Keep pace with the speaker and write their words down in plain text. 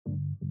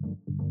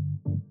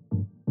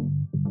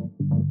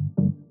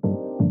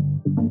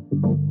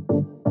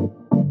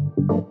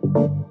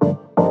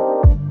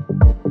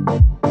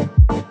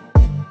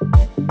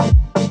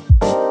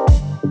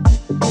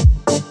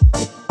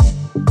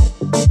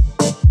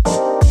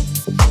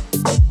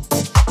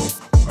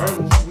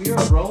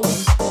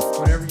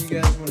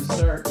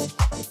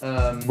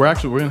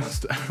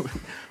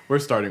we're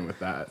starting with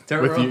that.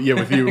 With you.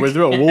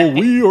 Well,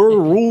 we are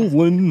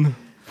rolling.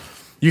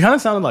 You kind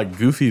of sounded like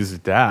Goofy's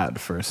dad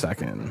for a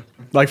second,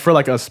 like for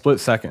like a split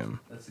second.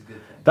 That's a good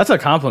thing. That's a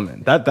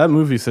compliment. That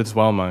movie sits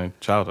well in my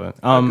childhood.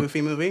 A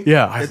Goofy movie?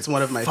 Yeah, it's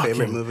one of my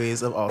favorite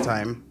movies of all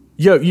time.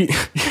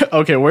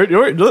 Okay,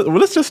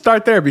 let's just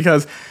start there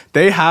because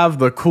they have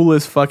the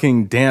coolest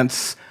fucking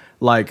dance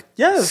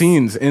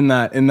scenes in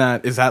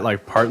that. Is that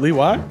like partly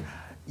why?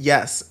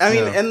 Yes, I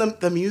mean, and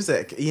the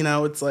music. You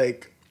know, it's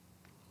like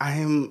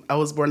I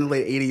was born in the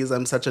late '80s.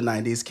 I'm such a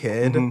 '90s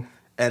kid,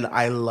 and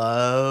I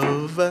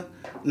love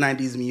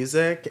 '90s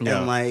music.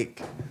 And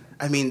like,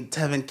 I mean,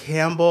 Tevin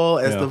Campbell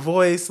as the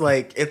voice.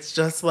 Like, it's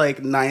just like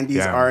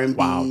 '90s R&B.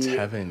 Wow,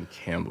 Tevin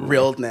Campbell,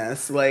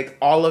 realness. Like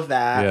all of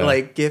that. Yeah.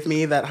 Like, give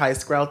me that high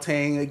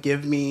screlting.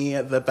 Give me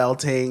the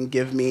belting.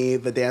 Give me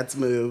the dance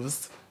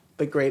moves.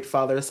 The great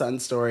father-son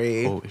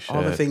story. Holy shit.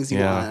 All the things you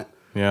want.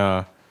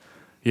 Yeah.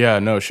 Yeah,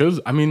 no, shows,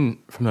 I mean,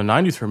 from the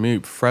 90s for me,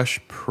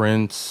 Fresh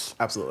Prince.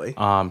 Absolutely.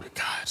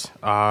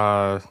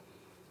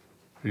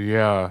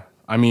 Yeah.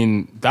 I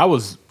mean, that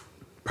was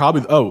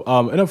probably,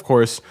 and of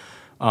course,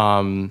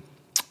 I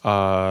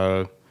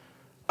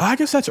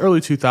guess that's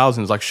early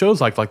 2000s, like shows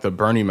like the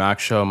Bernie Mac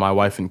show, My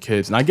Wife and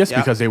Kids, and I guess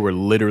because they were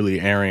literally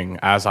airing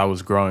as I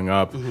was growing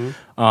up,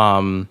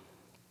 then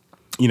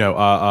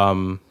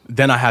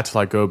I had to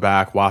like go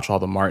back, watch all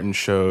the Martin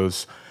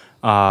shows,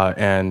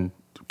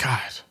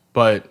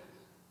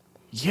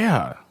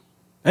 yeah.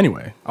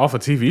 Anyway, off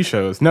of TV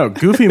shows. No,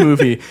 Goofy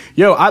movie.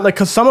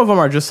 Cause some of them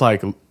are just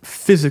like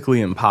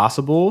physically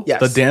impossible. Yes.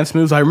 The dance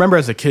moves. I remember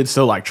as a kid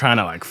still like trying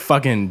to like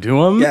fucking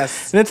do them.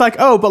 Yes. And it's like,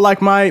 oh, but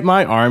like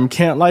my arm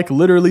can't like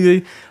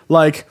literally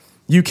like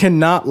you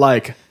cannot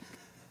like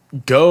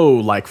go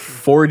like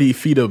 40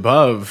 feet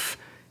above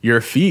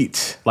your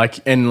feet. Like,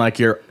 and like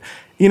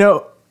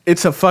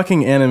it's a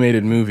fucking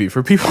animated movie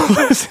for people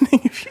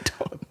listening if you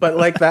don't. But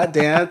like that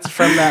dance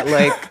from that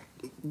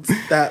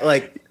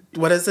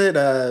what is it?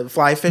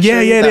 Fly fishing?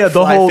 Yeah.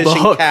 The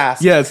hook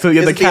cast. Yeah, so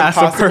the cast,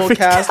 the impossible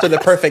cast or the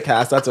perfect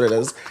cast. That's what it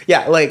is.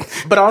 Yeah,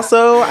 but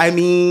also, I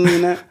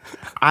mean,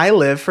 I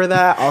live for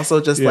that. Also,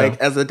 just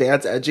as a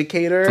dance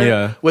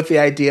educator, with the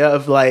idea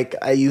of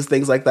I use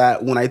things like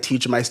that when I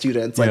teach my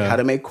students, how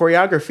to make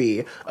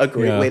choreography. A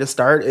great way to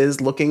start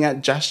is looking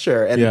at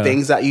gesture and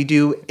things that you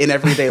do in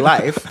everyday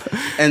life.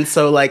 And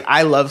so,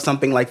 I love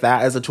something like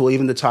that as a tool,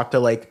 even to talk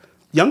to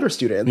younger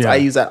students. I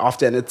use that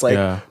often. It's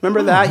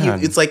remember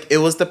that? It's it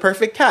was the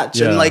perfect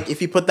catch. And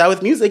if you put that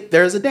with music,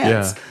 there's a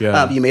dance.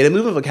 You made a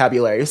move of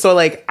vocabulary. So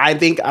I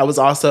think I was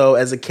also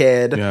as a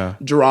kid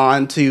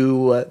drawn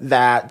to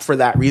that for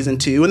that reason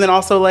too. And then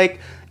also I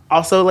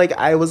was like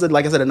I said,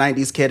 a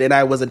 90s kid, and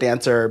I was a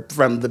dancer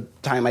from the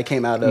time I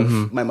came out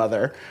of my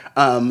mother.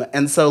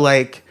 And so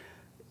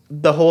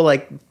the whole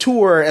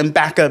tour and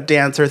backup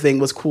dancer thing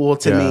was cool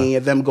to me.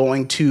 Them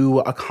going to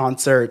a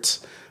concert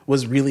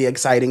was really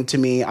exciting to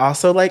me.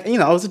 Also, I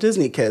was a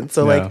Disney kid,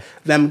 so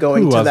them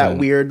going to that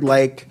weird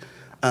thing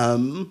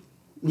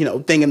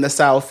in the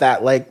South,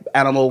 that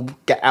animal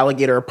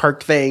alligator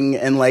park thing,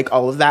 and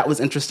all of that was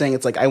interesting.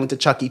 It's I went to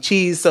Chuck E.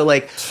 Cheese, so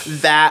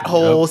that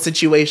whole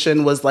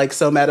situation was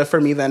so meta for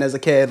me then as a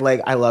kid.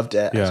 I loved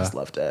it. I just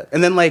loved it.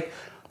 And then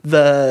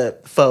the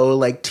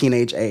faux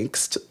teenage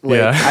angst.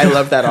 I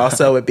love that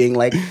also, it being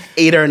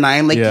 8 or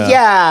 9,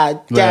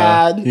 dad.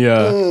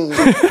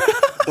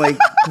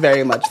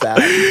 Very much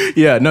that.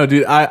 Yeah, no,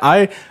 dude.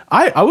 I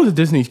was a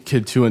Disney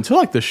kid too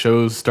until the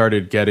shows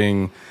started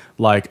getting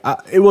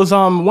it was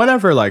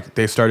whenever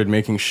they started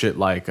making shit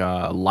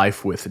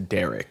Life with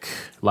Derek.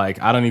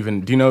 I don't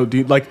even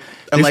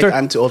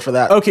I'm too old for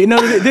that. Okay,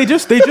 no, they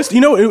just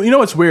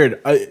what's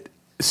weird.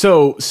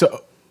 So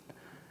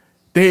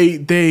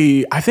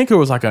They I think it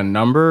was a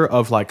number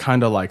of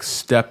kind of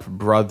step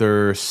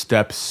brother,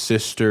 step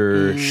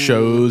sister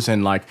shows,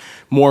 and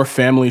more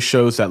family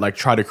shows that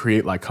try to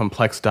create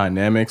complex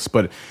dynamics,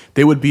 but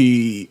they would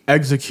be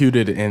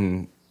executed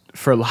in,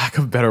 for lack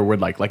of a better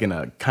word, in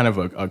a kind of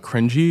a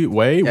cringy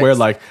way, where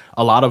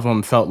a lot of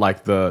them felt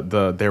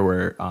there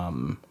were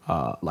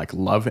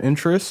love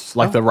interests,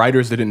 the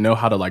writers didn't know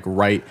how to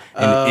write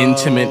an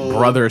intimate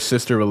brother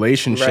sister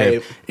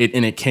relationship,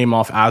 and it came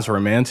off as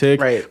romantic,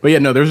 but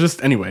there's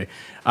just anyway,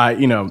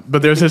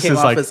 but there's just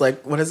this as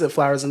what is it,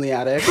 Flowers in the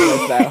Attic,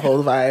 that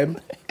whole vibe.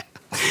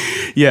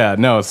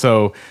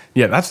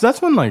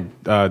 That's when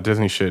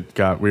Disney shit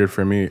got weird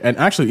for me, and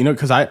actually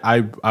because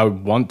I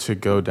want to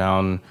go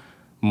down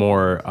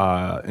more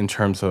in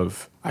terms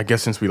of, I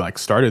guess, since we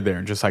started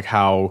there, just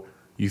how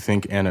you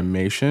think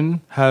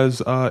animation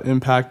has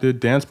impacted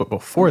dance. But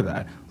before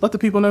that, let the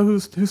people know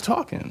who's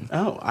talking.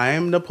 Oh,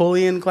 I'm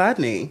Napoleon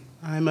Gladney.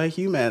 I'm a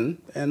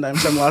human, and I'm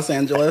from Los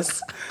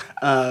Angeles.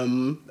 I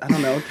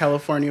don't know,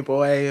 California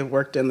boy.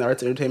 Worked in the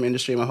arts and entertainment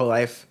industry my whole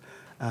life.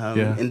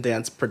 In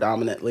dance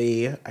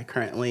predominantly. I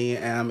currently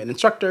am an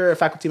instructor, a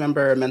faculty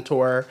member, a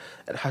mentor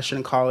at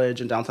Huston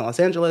College in downtown Los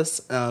Angeles.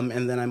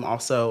 And then I'm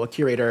also a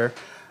curator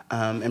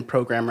and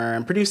programmer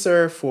and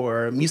producer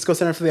for Musco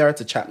Center for the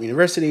Arts at Chapman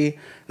University. And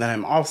then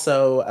I'm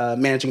also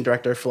managing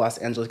director for Los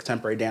Angeles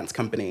Contemporary Dance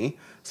Company.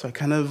 So I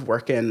kind of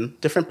work in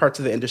different parts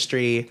of the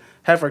industry,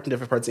 have worked in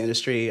different parts of the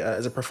industry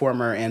as a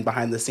performer and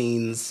behind the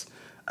scenes.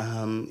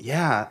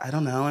 I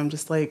don't know. I'm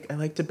just like, I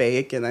like to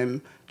bake, and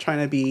I'm trying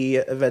to be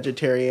a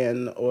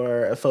vegetarian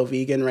or a faux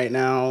vegan right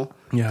now.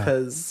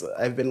 Because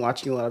I've been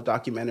watching a lot of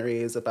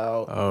documentaries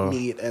about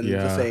meat and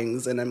the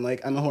things, and I'm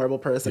like, I'm a horrible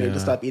person. I need to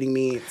stop eating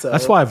meat. So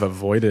that's why I've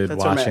avoided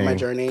watching my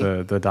journey.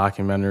 the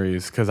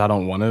documentaries, because I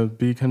don't want to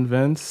be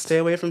convinced. Stay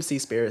away from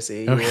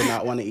Seaspiracy. You will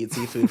not want to eat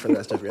seafood for the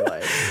rest of your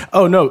life.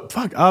 Oh no,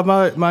 fuck!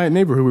 My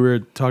neighbor who we were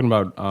talking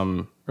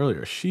about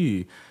earlier,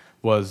 she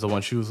was the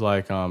one. She was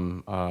like,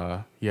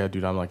 yeah,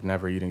 dude, I'm like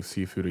never eating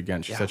seafood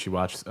again. She said she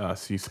watched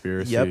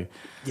Seaspiracy. Yep.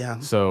 Yeah.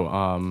 So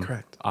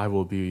correct. I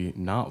will be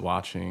not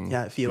watching.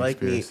 Yeah, if you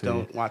like meat,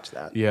 don't watch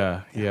that.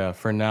 Yeah.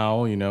 For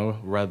now,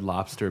 Red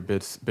Lobster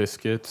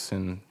biscuits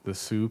and the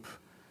soup.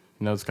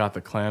 It's got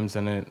the clams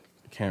in it.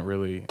 Can't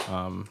really.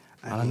 I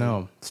don't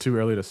know. It's too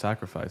early to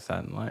sacrifice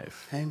that in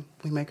life. Hey,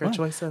 we make our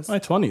choices. My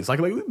 20s, like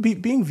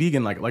being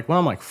vegan, like when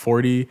I'm like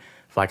 40.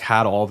 Like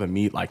had all the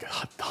meat like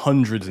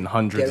hundreds and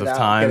hundreds of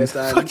times.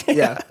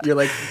 Yeah, you're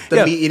like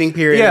the meat eating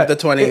period of the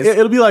 20s.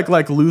 It'll be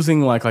like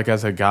losing like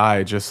as a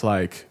guy, just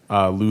like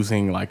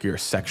losing like your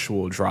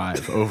sexual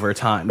drive over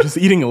time. Just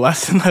eating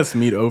less and less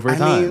meat over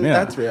time. I mean,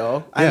 that's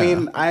real.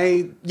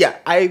 Yeah.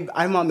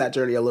 I'm on that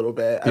journey a little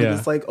bit. I'm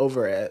just like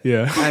over it.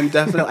 Yeah.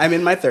 I'm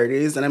in my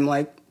 30s, and I'm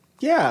like,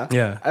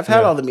 I've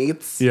had all the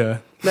meats. Yeah.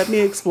 Let me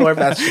explore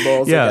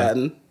vegetables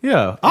again.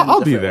 Yeah. I'll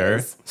be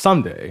there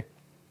someday,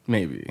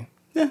 maybe.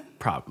 Yeah.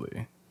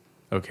 Probably.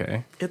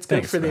 Okay. It's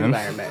good for the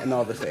environment and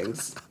all the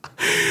things.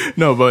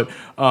 No, but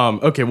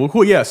okay, well,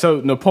 cool. Yeah. So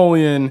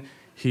Napoleon,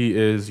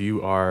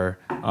 you are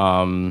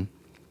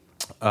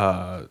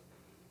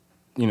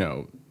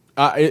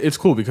it's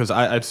cool because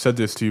I've said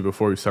this to you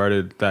before we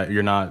started, that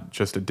you're not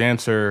just a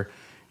dancer.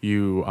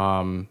 You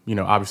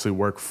obviously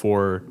work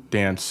for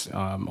dance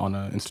on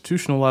an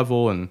institutional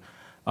level, and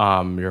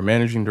you're a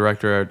managing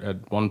director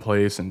at one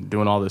place and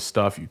doing all this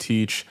stuff. You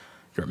teach.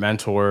 You're a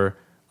mentor.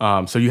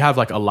 So you have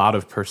like a lot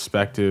of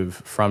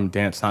perspective from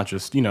dance, not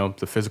just,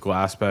 the physical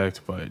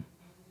aspect, but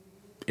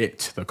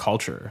the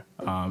culture,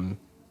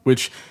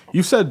 which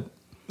you've said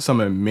some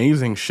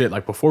amazing shit,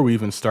 like before we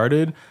even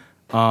started.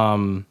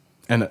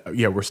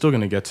 We're still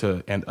going to get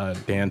to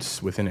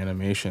dance within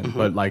animation,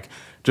 but like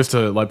just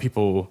to let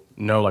people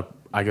know, like,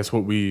 I guess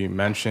what we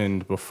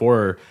mentioned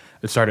before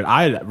it started,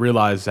 I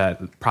realized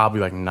that probably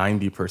like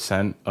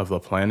 90% of the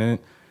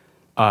planet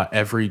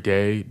every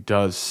day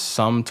does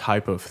some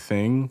type of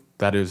thing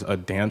that is a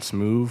dance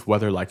move,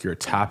 whether like you're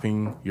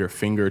tapping your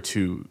finger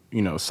to,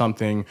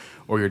 something,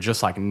 or you're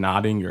just like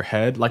nodding your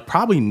head. Like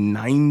probably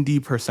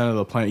 90% of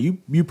the planet,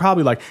 you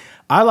probably like,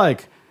 I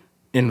like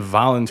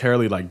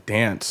involuntarily like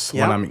dance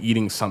when I'm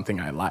eating something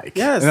I like.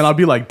 Yes. And then I'll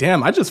be like,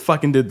 damn, I just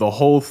fucking did the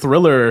whole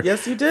Thriller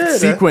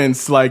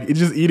sequence, like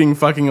just eating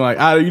fucking like,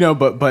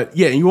 but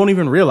yeah, you won't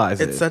even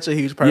realize it. It's such a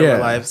huge part of our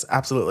lives.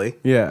 Absolutely.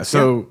 Yeah.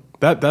 So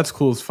that's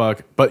cool as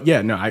fuck. But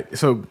yeah, no,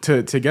 so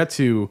to get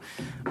to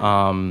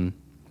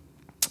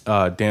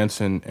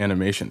dance and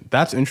animation,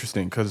 that's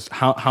interesting, because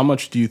how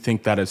much do you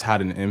think that has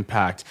had an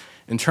impact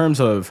in terms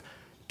of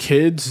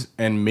kids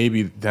and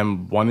maybe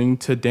them wanting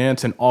to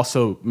dance, and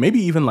also maybe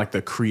even like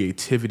the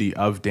creativity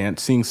of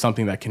dance, seeing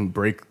something that can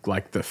break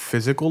like the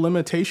physical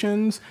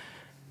limitations?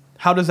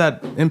 How does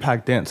that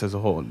impact dance as a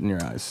whole in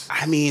your eyes?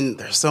 I mean,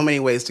 there's so many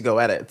ways to go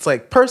at it. It's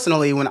like,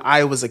 personally, when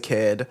I was a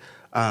kid,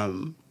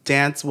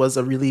 dance was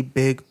a really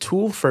big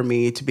tool for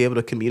me to be able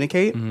to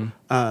communicate. And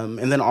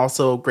then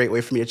also a great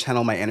way for me to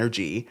channel my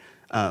energy.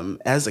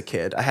 As a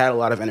kid, I had a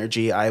lot of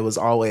energy. I was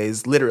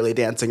always literally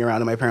dancing around,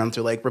 and my parents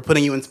were like, we're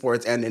putting you in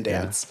sports and in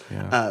dance,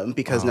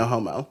 because no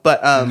homo.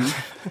 But,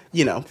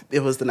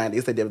 it was the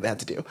 90s. They did what they had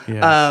to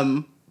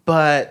do.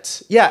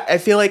 But yeah, I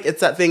feel like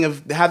it's that thing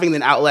of having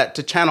an outlet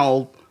to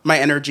channel my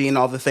energy and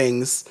all the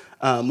things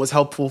was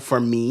helpful for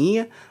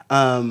me.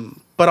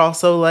 But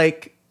also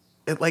like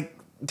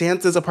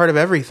dance is a part of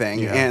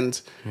everything. And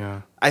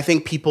I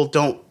think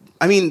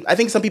I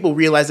think some people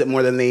realize it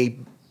more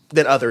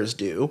than others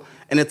do.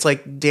 And it's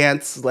like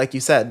dance, like you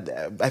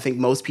said, I think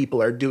most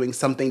people are doing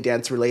something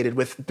dance related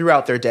with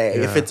throughout their day.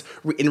 If it's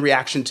in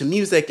reaction to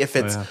music, if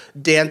it's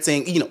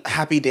dancing,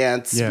 happy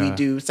dance, we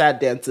do sad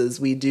dances,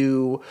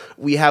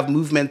 we have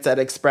movements that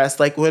express,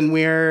 like when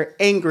we're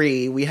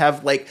angry, we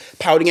have like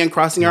pouting and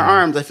crossing our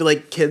arms. I feel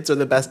like kids are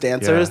the best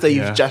dancers. They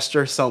use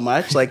gesture so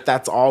much. Like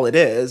that's all it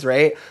is,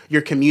 right?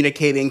 You're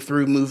communicating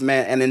through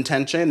movement and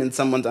intention, and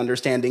someone's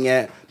understanding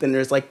it. Then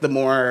there's like the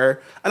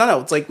more, I don't know,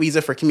 it's like we use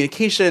it for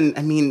communication.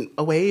 I mean,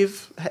 a wave.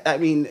 I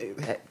mean,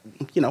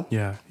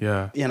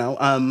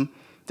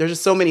 there's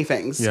just so many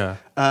things.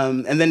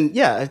 And then,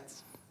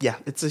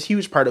 it's a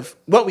huge part of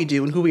what we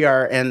do and who we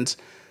are. And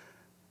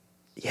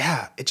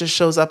it just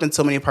shows up in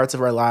so many parts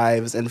of our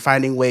lives, and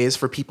finding ways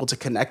for people to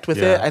connect with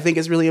it, I think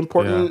is really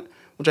important,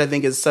 which I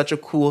think is such a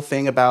cool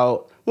thing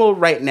about,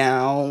 right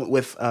now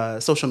with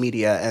social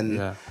media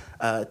and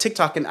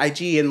TikTok and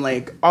IG and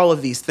like all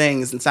of these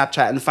things and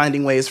Snapchat, and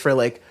finding ways for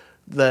like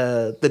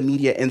the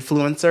media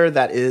influencer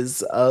that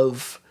is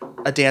of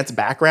a dance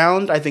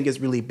background, I think is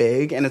really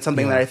big. And it's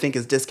something that I think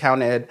is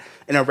discounted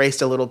and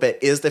erased a little bit,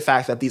 is the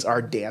fact that these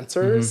are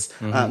dancers.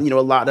 A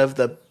lot of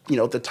the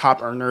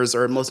top earners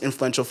or most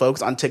influential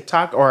folks on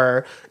TikTok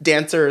are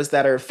dancers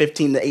that are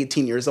 15 to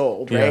 18 years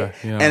old, right?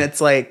 Yeah. And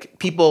it's like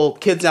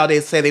kids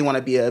nowadays say they want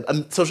to be a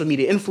social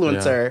media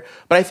influencer,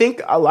 but I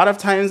think a lot of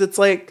times it's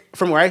like,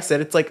 from where I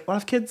sit, it's like a lot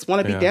of kids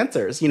want to be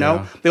dancers, they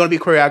want to be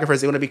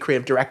choreographers, they want to be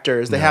creative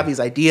directors, they have these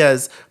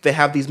ideas, they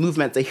have these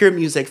movements, they hear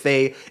music,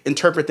 they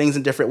interpret things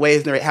in different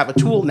ways, and they have a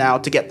tool now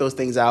to get those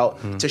things out,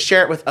 to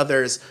share it with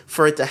others,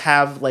 for it to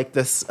have like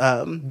this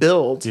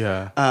build.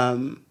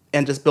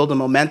 And just build a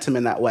momentum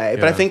in that way.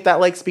 But I think that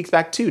like speaks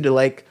back too to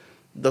like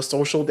the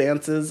social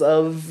dances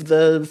of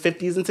the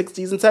 50s and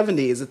 60s and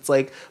 70s. It's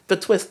like the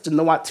twist and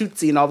the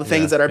Watusi and all the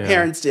things that our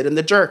parents did, and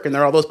the jerk, and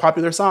there are all those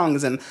popular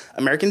songs, and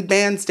American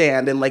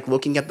Bandstand, and like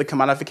looking at the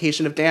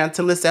commodification of dance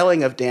and the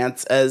selling of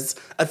dance as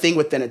a thing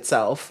within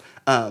itself.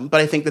 But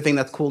I think the thing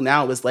that's cool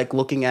now is like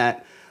looking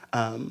at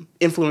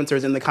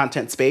influencers in the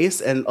content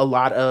space, and a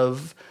lot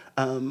of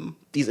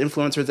these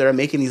influencers that are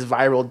making these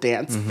viral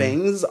dance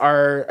things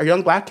are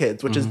young Black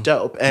kids, which is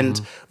dope.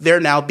 And they're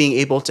now being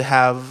able to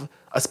have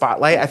a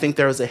spotlight. I think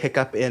there was a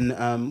hiccup in,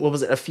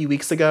 a few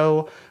weeks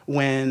ago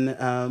when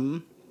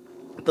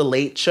The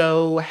Late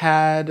Show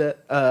had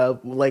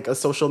like a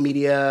social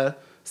media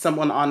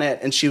someone on it,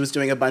 and she was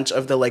doing a bunch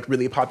of the like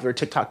really popular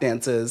TikTok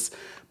dances.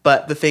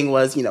 But the thing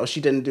was,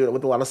 she didn't do it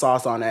with a lot of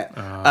sauce on it.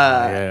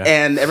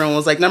 And everyone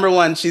was like, number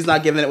one, she's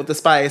not giving it with the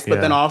spice.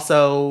 But then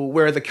also,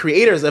 we're the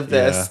creators of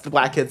this, the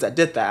Black kids that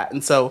did that.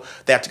 And so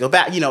they have to go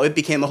back. It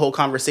became a whole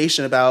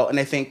conversation about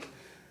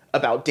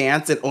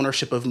dance and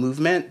ownership of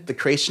movement, the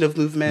creation of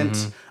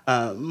movement.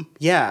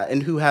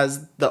 And who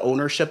has the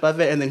ownership of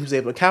it, and then who's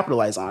able to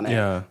capitalize on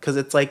it. Because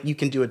it's like, you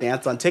can do a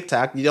dance on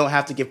TikTok, you don't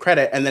have to give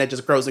credit, and then it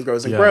just grows and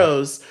grows and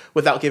grows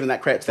without giving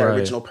that credit to the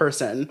original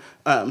person.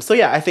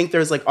 I think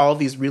there's like all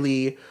these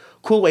really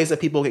cool ways that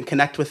people can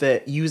connect with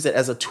it, use it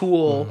as a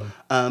tool,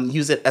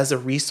 use it as a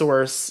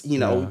resource.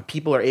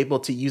 People are able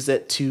to use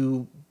it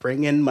to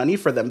bring in money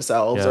for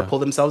themselves, or pull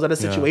themselves out of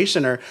a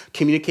situation, or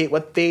communicate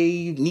what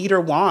they need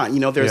or want.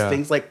 There's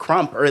things like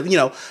crump, or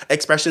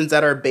expressions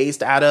that are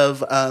based out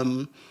of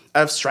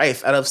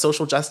strife, out of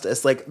social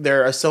justice. Like,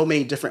 there are so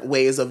many different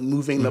ways of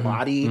moving the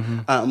body,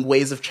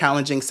 ways of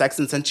challenging sex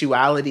and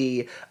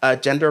sensuality,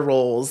 gender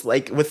roles,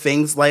 like with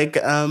things like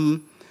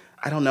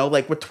I don't know,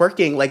 like with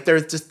twerking, like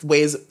there's just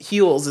ways.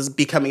 Heels is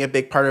becoming a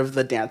big part of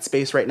the dance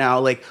space right now.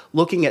 Like,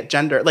 looking at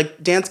gender,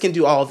 like dance can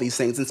do all of these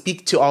things and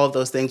speak to all of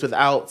those things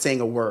without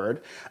saying a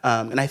word.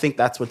 And I think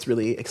that's what's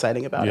really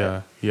exciting about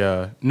it.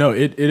 Yeah. No,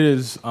 it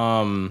is.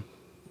 That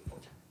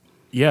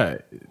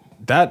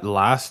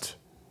last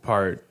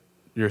part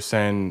you're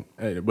saying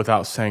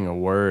without saying a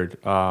word.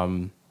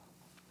 I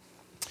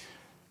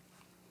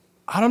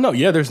don't know.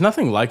 Yeah, there's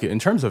nothing like it in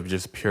terms of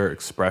just pure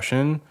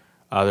expression.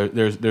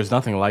 There's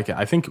nothing like it.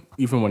 I think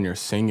even when you're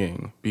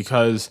singing,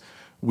 because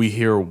we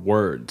hear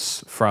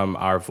words from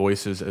our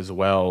voices as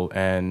well,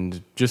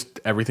 and just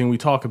everything we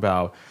talk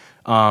about,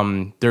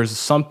 there's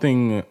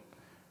something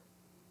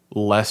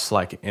less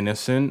like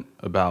innocent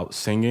about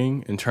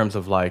singing in terms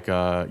of like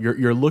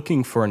you're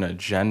looking for an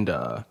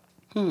agenda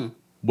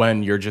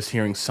when you're just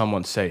hearing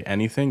someone say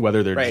anything,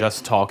 whether they're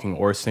just talking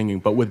or singing.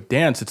 But with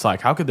dance, it's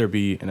like, how could there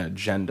be an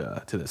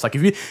agenda to this? Like,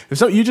 if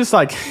you just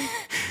like.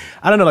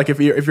 I don't know, like if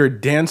you're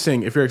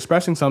dancing, if you're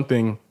expressing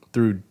something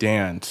through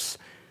dance,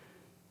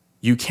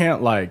 you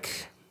can't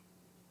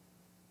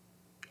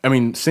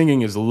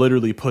singing is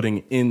literally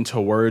putting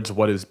into words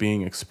what is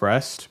being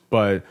expressed,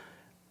 but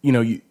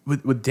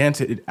with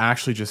dance, it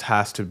actually just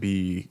has to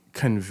be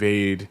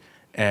conveyed,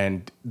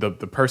 and the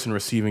person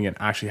receiving it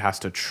actually has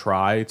to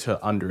try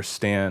to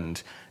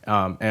understand.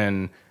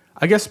 And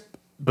I guess,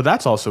 but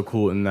that's also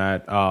cool in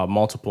that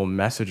multiple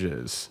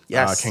messages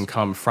can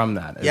come from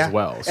that as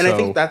well. And I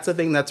think that's the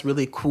thing that's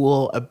really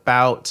cool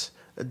about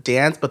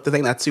dance. But the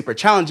thing that's super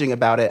challenging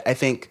about it, I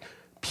think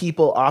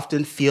people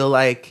often feel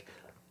like,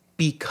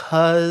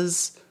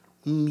 because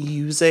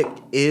music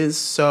is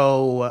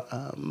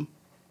so,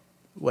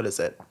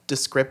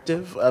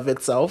 descriptive of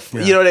itself.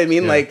 You know what I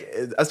mean? Like,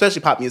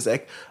 especially pop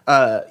music,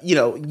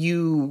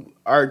 you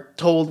are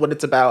told what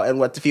it's about and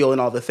what to feel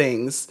and all the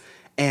things.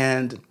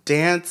 And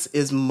dance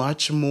is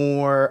much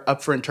more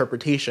up for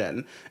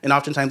interpretation. And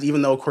oftentimes,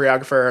 even though a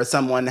choreographer or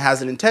someone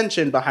has an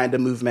intention behind a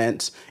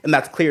movement, and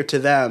that's clear to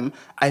them,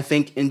 I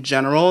think in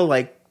general,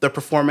 like the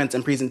performance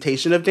and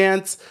presentation of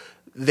dance,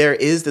 there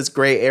is this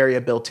gray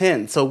area built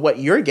in. So what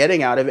you're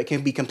getting out of it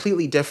can be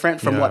completely different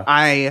from what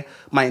my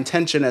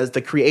intention as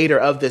the creator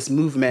of this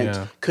movement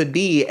could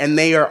be, and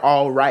they are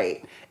all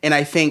right. And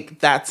I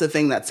think that's the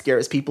thing that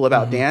scares people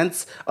about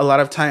dance. A lot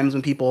of times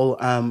when people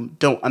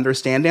don't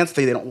understand dance,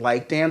 they don't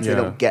like dance, they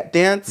don't get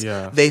dance,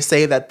 they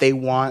say that they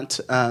want,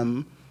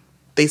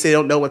 they say they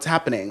don't know what's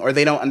happening, or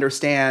they don't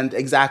understand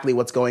exactly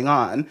what's going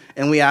on.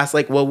 And we ask,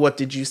 like, well, what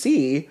did you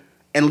see?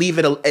 and leave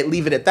it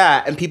at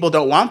that. And people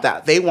don't want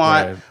that. They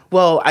want,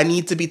 well, I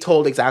need to be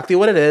told exactly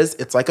what it is.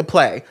 It's like a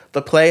play.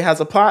 The play has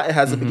a plot. It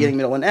has a beginning,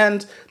 middle, and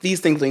end. These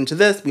things lead to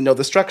this. We know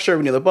the structure.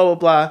 We know the blah, blah,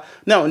 blah.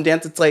 No, in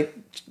dance, it's like,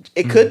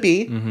 it could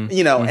be,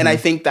 you know, and I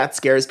think that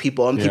scares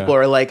people. And people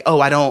are like, oh,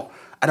 I don't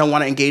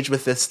want to engage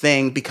with this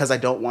thing because I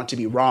don't want to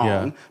be wrong.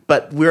 Yeah.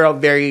 But we're all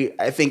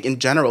I think in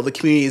general, the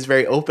community is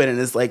very open and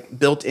is like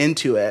built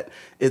into it.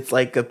 It's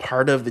like a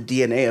part of the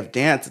DNA of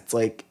dance. It's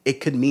like,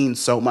 it could mean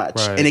so much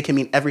and it can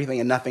mean everything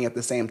and nothing at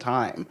the same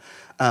time.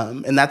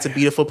 And that's a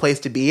beautiful place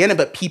to be in.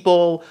 But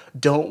people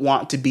don't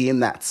want to be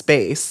in that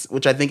space,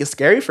 which I think is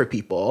scary for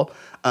people,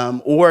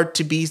 or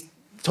to be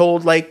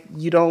told like,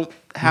 you don't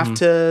have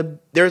to,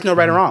 there's no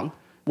right or wrong.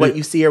 What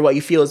you see or what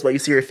you feel is what you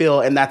see or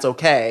feel, and that's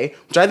okay,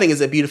 which I think is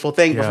a beautiful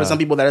thing. But for some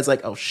people, that is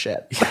like, oh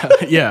shit.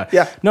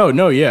 Yeah.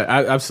 No,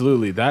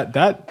 absolutely.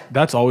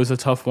 That's always a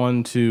tough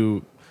one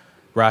to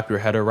wrap your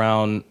head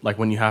around. Like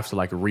when you have to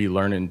like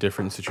relearn in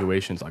different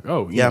situations. Like,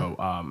 oh, you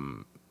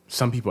know,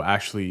 some people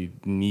actually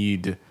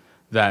need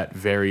that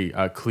very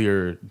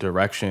clear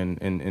direction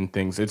in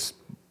things. It's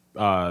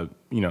you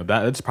know,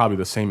 it's probably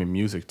the same in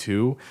music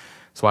too.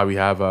 That's why we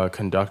have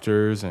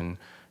conductors and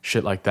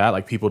shit like that,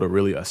 like people to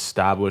really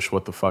establish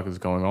what the fuck is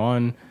going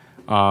on.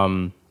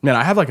 Man,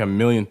 I have like a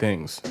million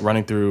things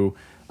running through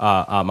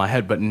my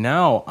head, but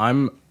now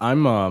I'm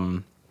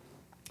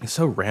it's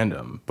so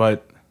random,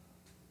 but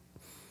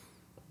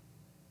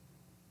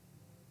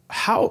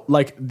how,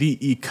 like,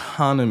 the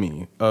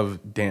economy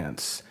of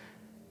dance,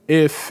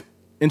 if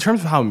in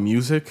terms of how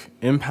music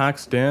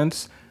impacts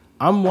dance,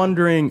 I'm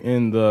wondering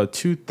in the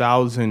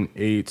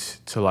 2008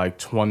 to like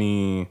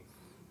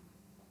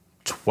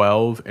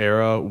 2012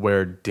 era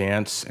where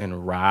dance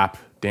and rap,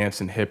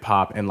 dance and hip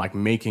hop, and like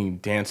making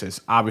dances,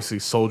 obviously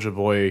Soulja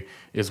Boy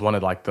is one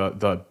of like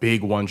the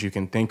big ones you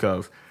can think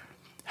of.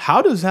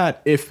 How does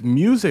that, if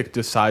music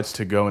decides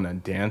to go in a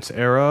dance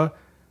era,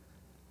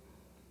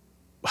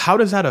 how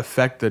does that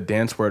affect the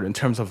dance world in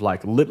terms of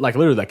like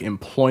literally like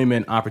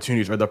employment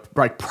opportunities, or the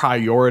like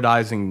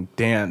prioritizing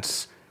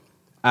dance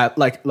at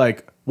like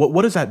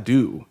what does that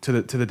do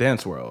to the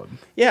dance world?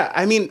 Yeah,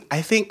 I mean,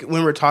 I think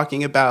when we're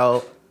talking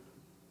about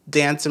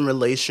dance in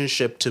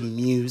relationship to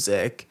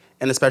music,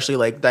 and especially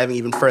like diving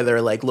even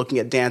further, like looking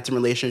at dance in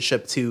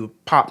relationship to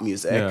pop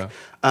music,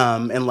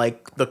 and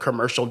like the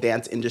commercial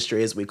dance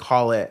industry as we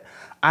call it,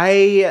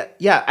 I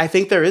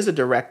think there is a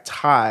direct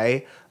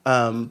tie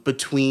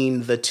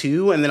between the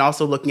two. And then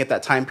also looking at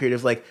that time period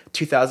of like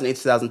 2008,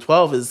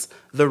 2012 is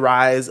the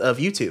rise of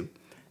YouTube.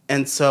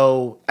 And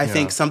so I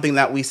think something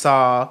that we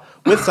saw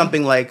with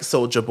something like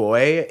Soulja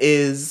Boy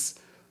is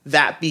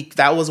that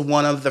was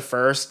one of the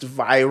first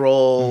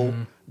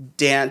viral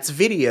dance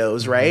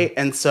videos, right?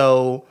 And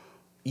so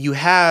you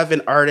have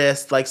an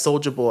artist like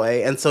Soulja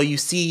Boy, and so you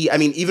see, I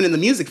mean, even in the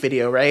music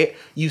video, right?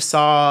 You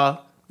saw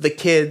the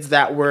kids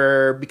that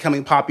were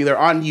becoming popular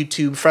on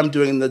YouTube from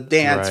doing the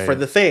dance for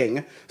the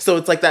thing. So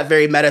it's like that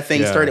very meta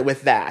thing started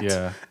with that.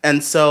 Yeah.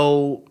 And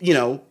so, you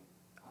know,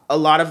 a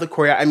lot of the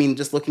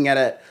just looking at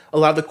it, a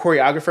lot of the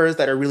choreographers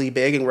that are really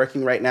big and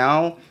working right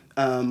now,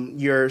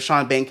 your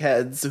Sean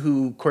Bankheads,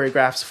 who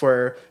choreographs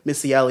for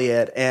Missy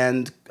Elliott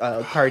and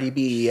Cardi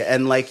B,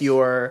 and like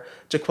your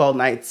Jaquel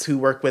Knights, who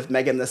work with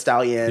Megan Thee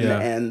Stallion,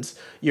 and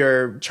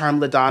your Charm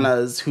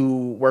LaDonnas,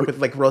 who work with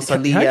like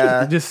Rosalia. Can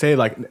I just say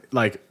like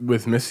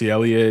with Missy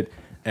Elliott,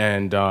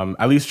 and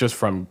at least just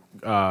from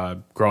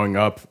growing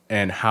up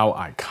and how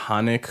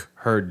iconic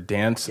her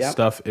dance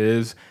stuff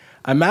is.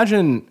 I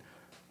imagine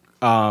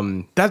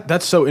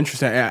that's so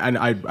interesting, and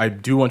I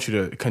do want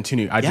you to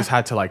continue. I just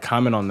had to like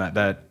comment on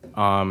that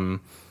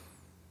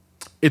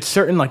it's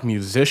certain like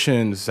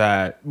musicians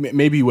that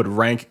maybe you would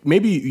rank,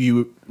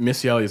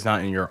 Missy Elliott is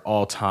not in your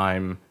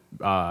all-time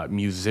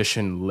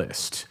musician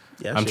list.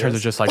 Yeah, in terms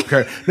of just like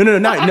no.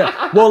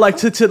 Well, like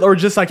to or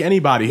just like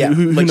anybody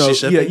who like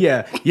knows.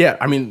 Yeah.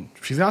 I mean,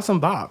 she's got some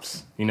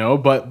bops, you know,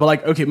 but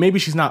like, okay, maybe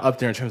she's not up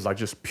there in terms of like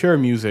just pure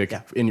music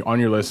on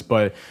your list,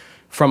 but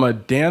from a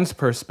dance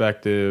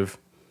perspective,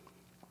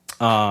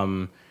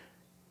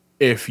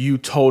 if you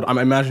told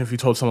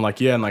someone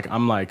like, and like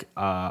I'm like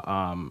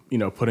you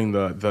know, putting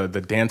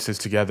the dances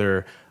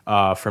together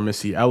for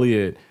Missy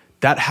Elliott,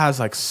 that has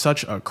like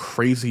such a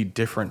crazy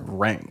different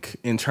rank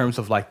in terms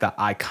of like the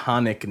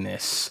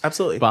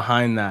iconicness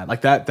behind that. Like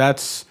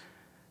that's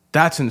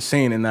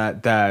insane. In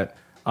that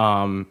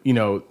you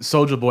know,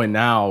 Soulja Boy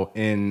now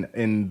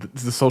in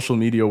the social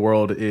media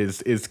world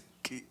is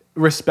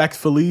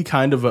respectfully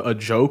kind of a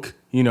joke,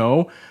 you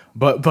know,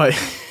 but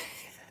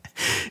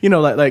you know,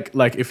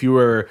 like if you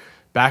were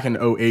back in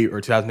 2008 or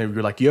 2008,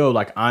 you're like, yo,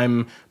 like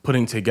I'm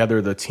putting together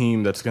the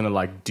team that's gonna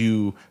like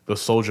do the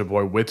Soulja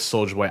Boy with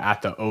Soulja Boy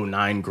at the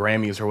 2009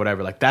 Grammys or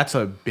whatever. Like that's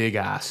a big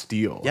ass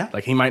deal. Yeah.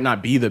 Like he might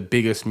not be the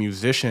biggest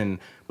musician,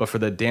 but for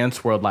the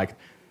dance world, like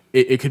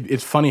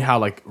it's funny how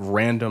like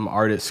random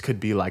artists could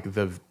be like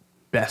the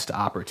best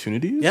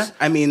opportunities. Yeah.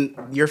 I mean,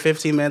 your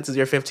 15 minutes is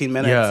your 15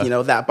 minutes. Yeah. You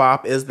know, that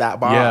bop is that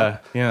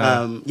bop.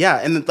 Yeah.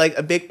 And like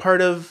a big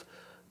part of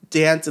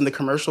dance in the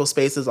commercial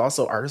space is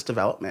also artist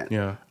development.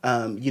 Yeah.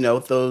 You know,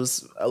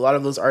 a lot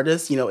of those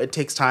artists, you know, it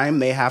takes time.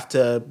 They have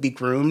to be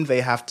groomed.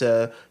 They have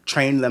to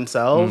train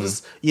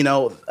themselves. You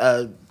know,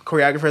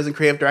 choreographers and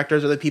creative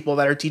directors are the people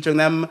that are teaching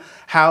them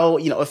how,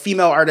 you know, a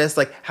female artist,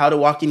 like how to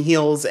walk in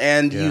heels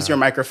and use your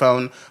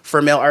microphone.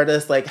 For male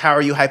artists, like how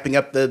are you hyping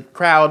up the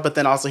crowd, but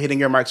then also hitting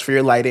your marks for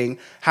your lighting?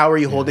 How are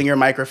you holding your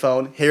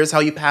microphone? Here's how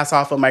you pass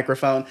off a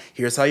microphone.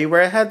 Here's how you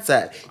wear a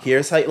headset.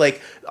 Here's how,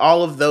 like,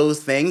 all of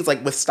those things,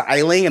 like with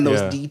styling and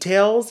those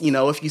details. You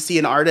know, if you see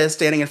an artist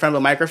standing in front of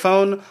a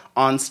microphone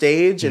on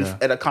stage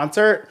at a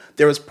concert,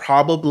 there was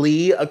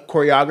probably a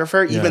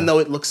choreographer, even though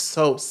it looks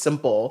so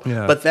simple.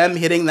 But them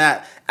hitting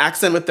that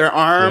accent with their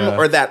arm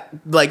or that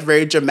like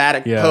very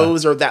dramatic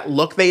pose or that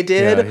look they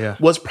did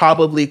was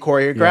probably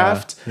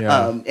choreographed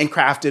and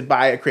crafted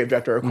by a creative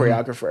director or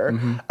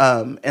choreographer.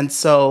 And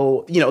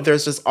so, you know,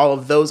 there's just all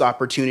of those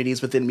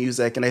opportunities within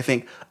music. And I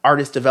think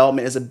artist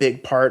development is a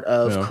big part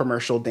of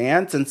commercial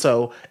dance. And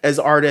so as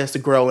artists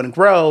grow and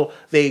grow,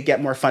 they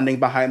get more funding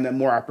behind them,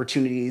 more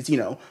opportunities. You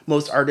know,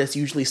 most artists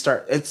usually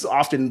it's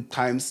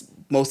oftentimes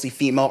mostly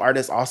female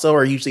artists also,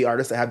 or usually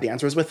artists that have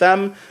dancers with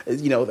them.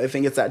 You know, I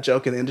think it's that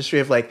joke in the industry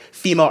of like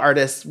female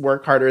artists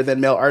work harder than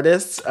male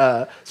artists,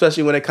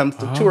 especially when it comes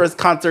to tours,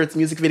 concerts,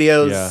 music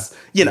videos.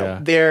 You know,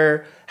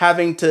 they're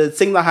having to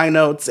sing the high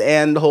notes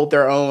and hold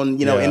their own,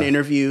 you know, in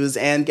interviews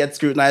and get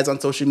scrutinized on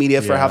social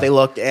media for how they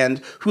look and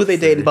who they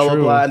date and blah, blah,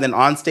 blah. And then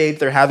on stage,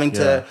 they're having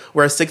to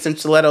wear 6-inch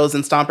stilettos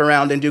and stomp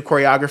around and do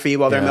choreography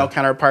while their male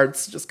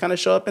counterparts just kind of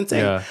show up and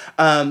sing.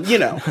 You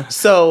know,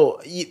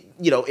 so,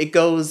 you know, it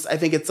goes, I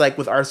think it's like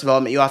with artist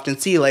development, you often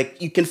see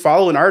like you can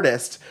follow an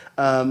artist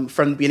from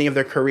the beginning of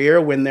their career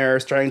when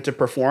they're starting to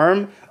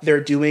perform. They're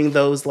doing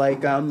those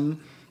like,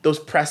 those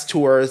press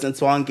tours and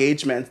small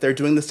engagements. They're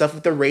doing the stuff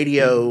with the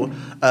radio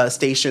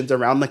stations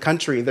around the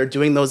country. They're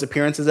doing those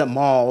appearances at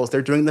malls.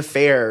 They're doing the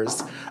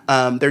fairs.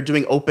 They're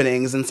doing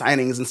openings and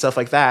signings and stuff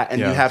like that. And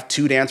you have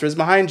 2 dancers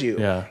behind you.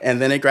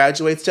 And then it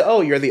graduates to,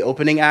 oh, you're the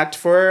opening act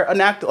for a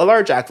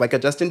large act like a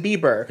Justin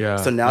Bieber.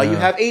 So now you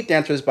have 8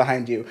 dancers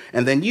behind you.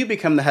 And then you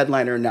become the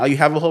headliner. Now you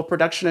have a whole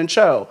production and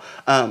show.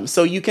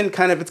 So you can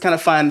it's kind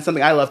of fun.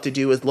 Something I love to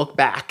do is look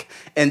back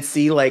and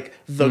see like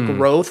the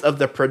growth of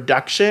the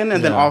production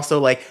and then also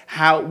like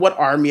what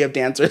army of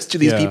dancers do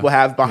these people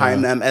have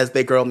behind them as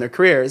they grow in their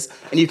careers.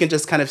 And you can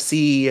just kind of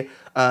see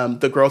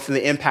the growth and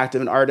the impact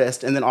of an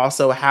artist, and then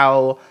also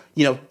how,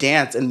 you know,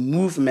 dance and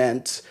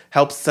movement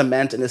helps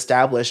cement and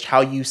establish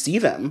how you see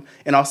them,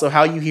 and also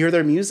how you hear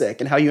their music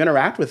and how you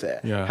interact with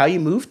it, how you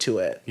move to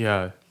it.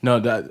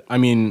 No, that's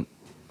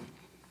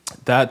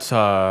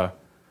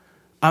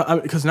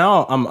because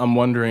now I'm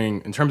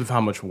wondering in terms of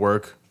how much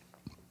work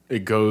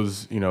it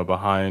goes, you know,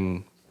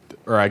 behind,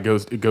 or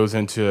it goes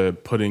into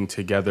putting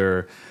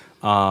together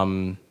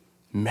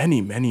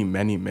many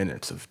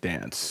minutes of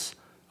dance.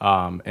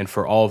 And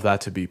for all of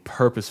that to be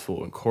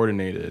purposeful and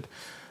coordinated,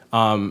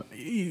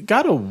 you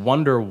gotta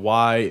wonder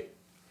why,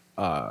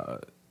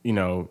 you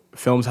know,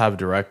 films have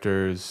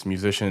directors,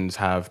 musicians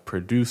have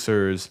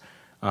producers,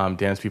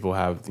 dance people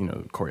have, you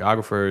know,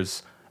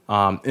 choreographers.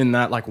 In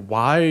that, like,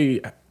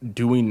 why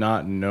do we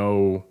not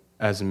know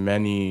as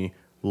many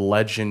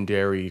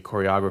legendary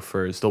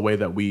choreographers the way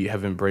that we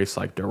have embraced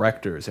like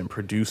directors and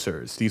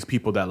producers, these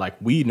people that like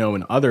we know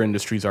in other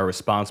industries are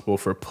responsible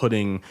for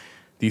putting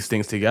these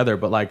things together,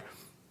 but like,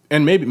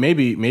 and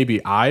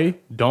maybe I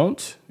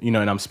don't, you know,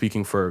 and I'm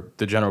speaking for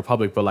the general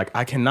public, but like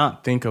I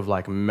cannot think of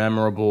like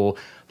memorable,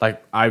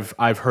 like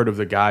I've heard of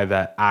the guy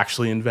that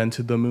actually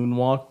invented the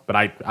moonwalk, but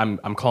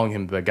I'm calling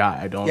him the guy.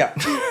 I don't,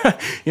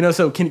 you know,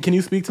 so can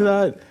you speak to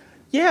that?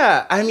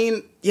 Yeah, I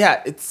mean,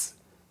 it's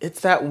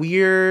that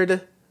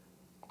weird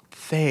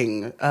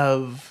thing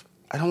of,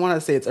 I don't want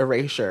to say it's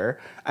erasure.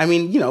 I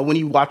mean, you know, when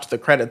you watch the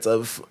credits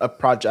of a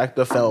project,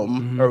 a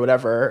film or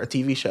whatever, a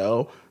TV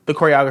show, the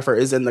choreographer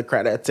is in the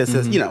credits. It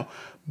says, you know,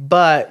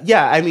 but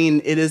yeah, I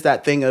mean, it is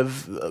that thing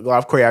of a lot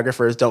of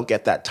choreographers don't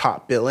get that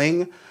top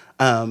billing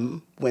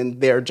when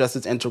they're just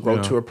as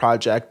integral to a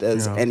project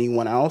as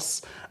anyone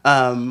else,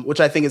 which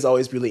I think is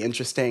always really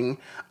interesting.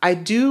 I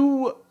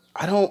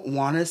don't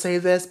want to say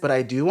this, but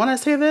I do want to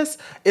say this.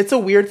 It's a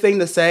weird thing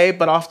to say,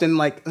 but often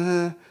like,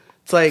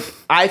 it's like,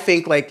 I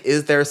think like,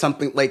 is there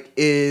something like,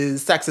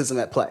 is sexism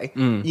at play?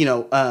 You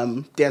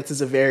know, dance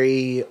is a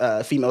very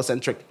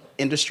female-centric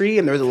industry,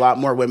 and there's a lot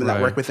more women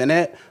that work within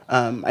it.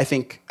 I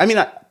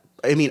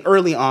mean,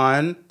 early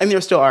on, and there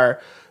still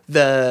are,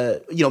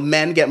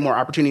 men get more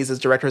opportunities as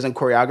directors and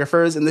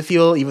choreographers in the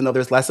field, even though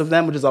there's less of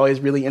them, which is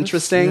always really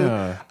interesting.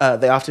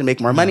 They often make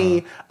more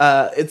money.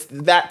 It's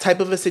that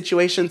type of a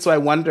situation. So I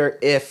wonder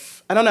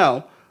if, I don't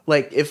know,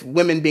 like if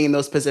women being in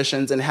those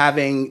positions and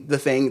having the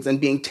things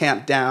and being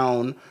tamped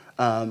down,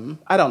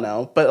 I don't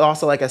know. But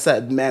also, like I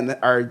said, men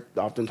are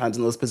oftentimes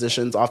in those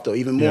positions, often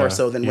even more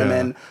so than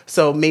women.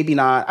 So maybe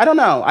not. I don't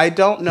know. I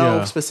don't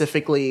know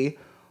specifically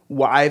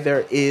why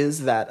there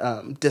is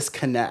that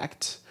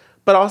disconnect.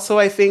 But also,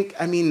 I think,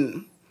 I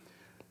mean,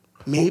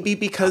 maybe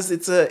because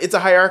it's a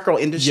hierarchical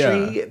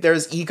industry.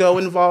 There's ego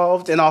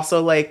involved, and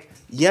also like,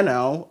 you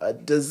know,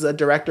 does a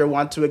director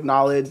want to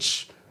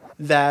acknowledge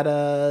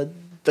that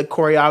the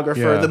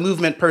choreographer, the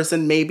movement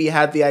person maybe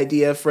had the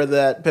idea for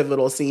that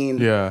pivotal scene.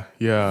 Yeah.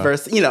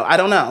 Versus, I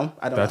don't know.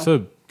 That's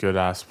a good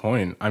ass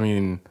point. I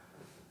mean,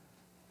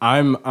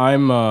 I'm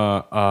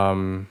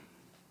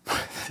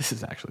this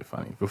is actually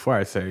funny. Before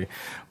I say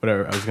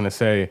whatever I was gonna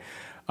say,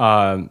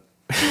 what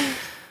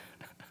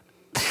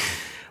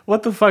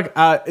the fuck?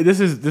 This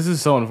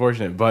is so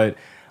unfortunate, but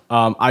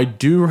I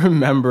do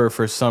remember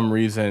for some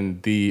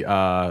reason the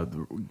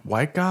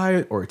white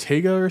guy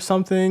Ortega or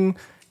something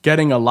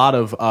getting a lot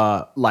of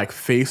like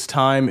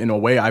FaceTime in a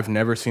way I've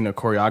never seen a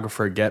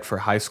choreographer get for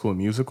High School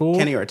Musical.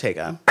 Kenny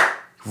Ortega,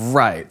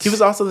 right? He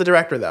was also the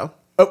director though.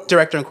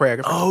 Director and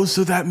choreographer. Oh,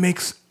 so that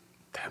makes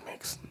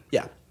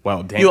yeah.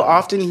 Well, damn. You'll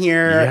often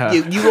hear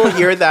you will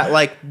hear that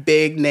like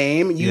big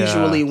name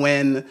usually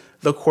when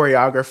the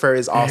choreographer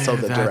is also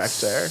the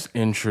director.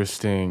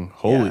 Interesting.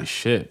 Holy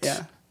shit.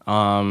 Yeah.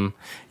 Well,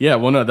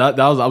 no, that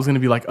was I was gonna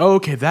be like, oh,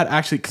 okay, that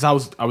actually,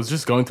 because I was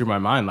just going through my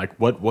mind like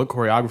what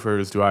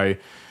choreographers do I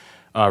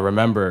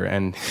remember,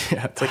 and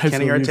it's like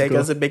Kenny Ortega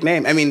is a big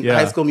name. I mean,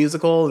 High School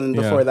Musical, and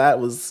before that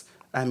was.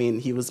 I mean,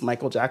 he was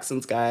Michael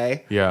Jackson's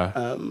guy.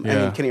 I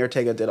mean, Kenny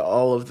Ortega did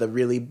all of the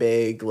really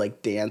big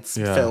like dance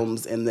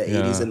films in the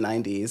 80s and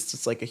 90s.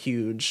 Just like a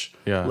huge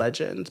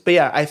legend. But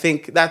yeah, I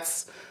think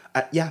that's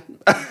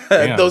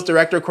those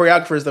director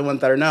choreographers, the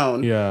ones that are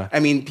known. Yeah. I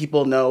mean,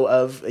 people know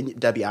of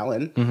Debbie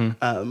Allen,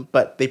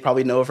 but they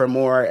probably know of her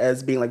more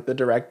as being like the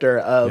director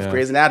of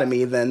Grey's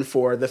Anatomy than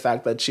for the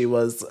fact that she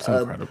was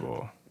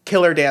incredible.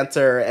 Killer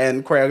dancer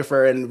and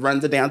choreographer and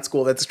runs a dance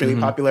school that's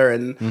extremely popular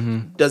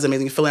and does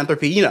amazing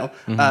philanthropy.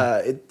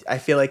 I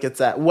feel like it's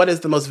that what is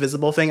the most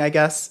visible thing, I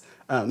guess.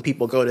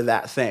 People go to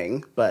that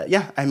thing. But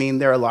yeah, I mean,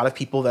 there are a lot of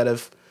people that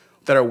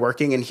are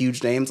working in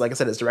huge names, like I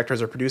said, as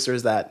directors or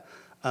producers that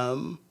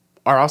are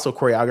also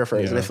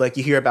choreographers. And I feel like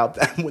you hear about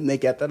them when they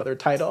get that other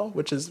title,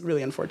 which is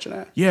really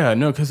unfortunate. Yeah,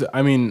 no, because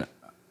I mean,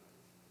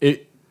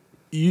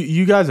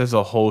 you guys as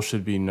a whole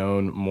should be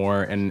known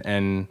more and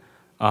in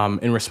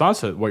response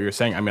to what you're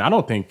saying, I mean, I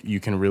don't think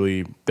you can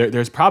really.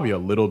 There's probably a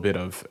little bit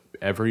of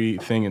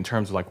everything in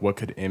terms of like what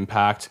could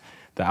impact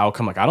the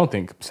outcome. Like, I don't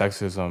think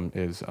sexism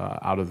is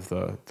out of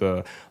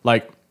the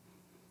like.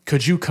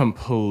 Could you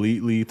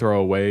completely throw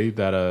away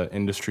that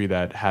industry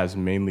that has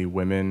mainly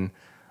women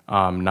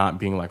not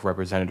being like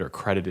represented or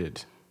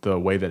credited the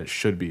way that it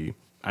should be?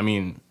 I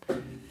mean.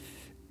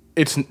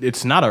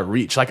 It's not a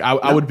reach. Like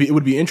it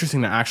would be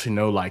interesting to actually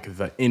know like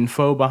the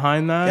info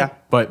behind that. Yeah.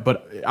 But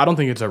I don't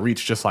think it's a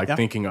reach. Just like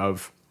thinking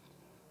of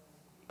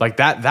like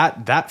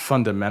that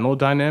fundamental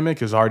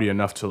dynamic is already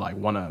enough to like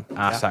want to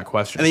ask that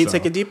question. And then you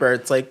take it deeper.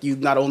 It's like you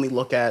not only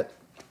look at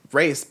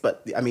race,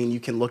 but I mean you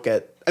look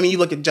at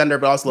gender,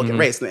 but also look at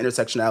race and the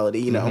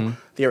intersectionality. You know,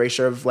 the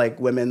erasure of like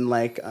women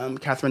like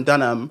Catherine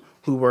Dunham,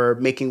 who were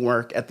making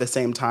work at the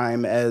same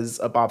time as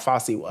a Bob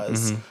Fosse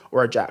was,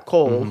 or a Jack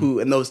Cole, who,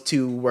 and those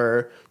two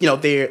were,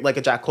 they like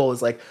a Jack Cole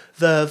is like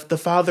the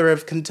father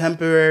of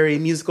contemporary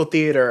musical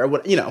theater, or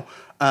what,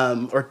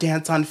 or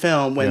dance on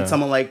film. When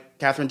someone like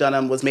Catherine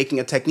Dunham was making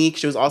a technique,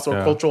 she was also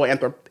a cultural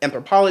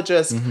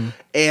anthropologist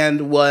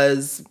and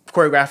was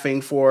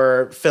choreographing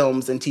for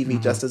films and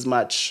TV just as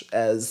much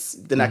as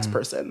the next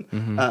person.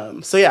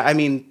 So yeah, I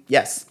mean,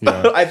 yes,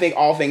 I think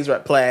all things are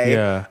at play.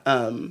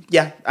 I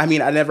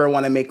mean, I never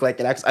want to make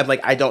like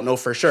I don't know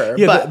for sure.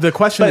 Yeah, but the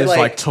question is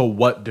like to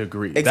what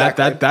degree?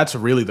 Exactly. That's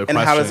really the question.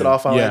 And how does it all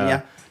fall in?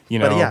 Yeah.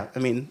 But yeah, I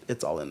mean,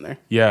 it's all in there.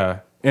 Yeah.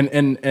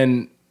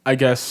 And I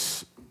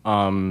guess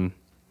oh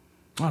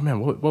man,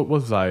 what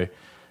was I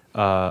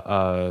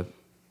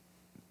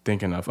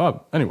thinking of?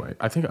 Oh, anyway,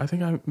 I think I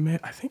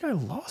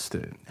lost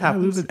it. Did I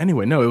lose it?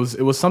 Anyway, no,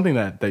 it was something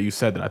that you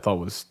said that I thought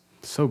was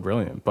so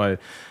brilliant. But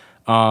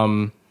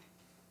yeah,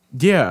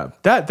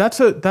 that's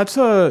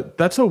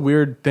a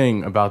weird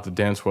thing about the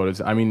dance world.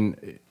 Is, I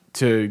mean,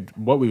 to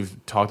what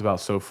we've talked about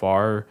so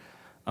far,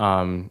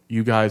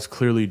 you guys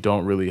clearly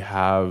don't really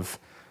have.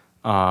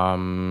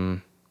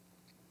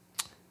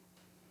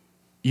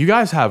 You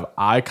guys have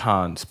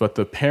icons, but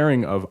the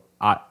pairing of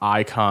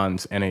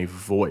icons and a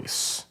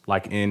voice,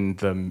 like in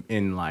the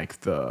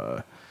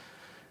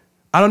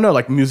I don't know,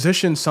 like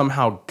musicians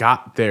somehow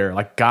got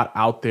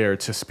out there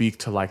to speak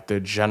to like the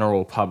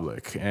general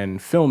public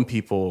and film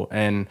people,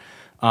 and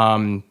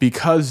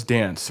because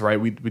dance, right,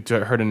 we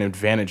heard an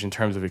advantage in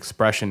terms of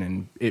expression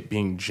and it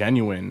being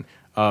genuine,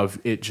 of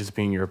it just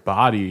being your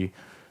body,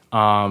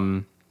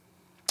 but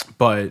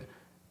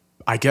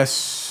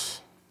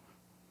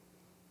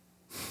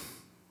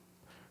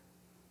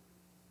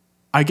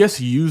I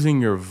guess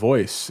using your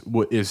voice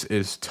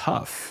is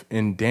tough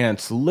in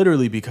dance,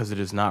 literally because it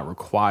is not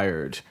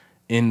required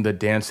in the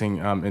dancing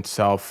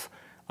itself.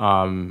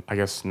 I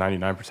guess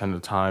 99% of the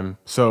time.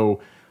 So,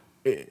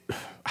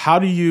 how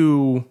do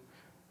you?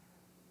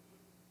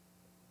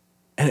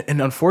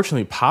 And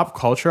unfortunately, pop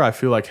culture, I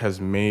feel like,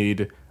 has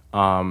made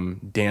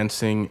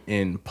dancing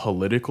in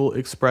political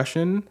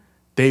expression.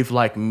 They've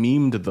like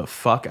memed the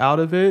fuck out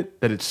of it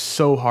that it's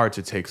so hard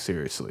to take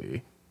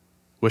seriously.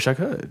 Wish I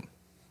could.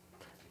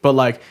 But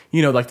like,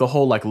 like the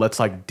whole like let's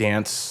like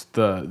dance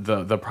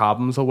the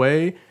problems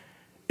away.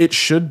 it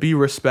should be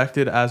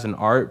respected as an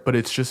art, but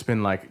it's just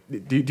been like,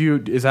 do you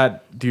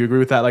agree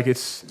with that? Like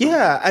it's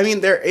I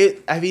mean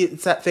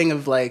it's that thing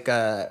of like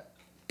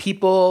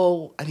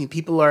people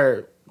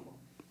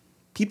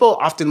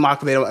often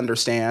mock what they don't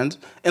understand,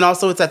 and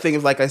also it's that thing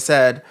of, like I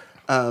said,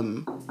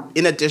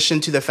 in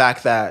addition to the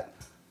fact that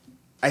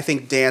I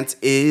think dance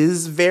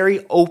is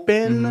very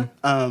open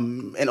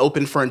and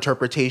open for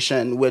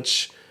interpretation,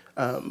 which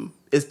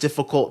is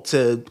difficult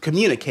to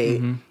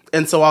communicate.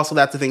 And so also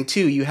that's the thing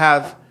too, you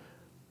have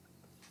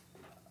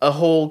a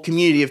whole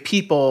community of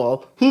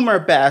people whom are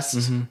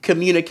best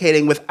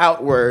communicating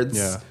without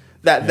words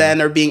that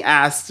then are being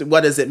asked,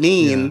 what does it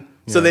mean?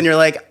 So then you're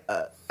like,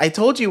 I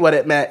told you what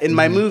it meant in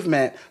my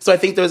movement. So I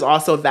think there's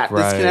also that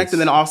disconnect.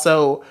 And then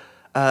also,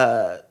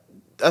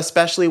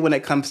 especially when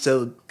it comes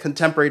to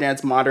contemporary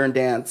dance, modern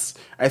dance,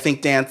 I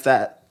think dance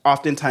that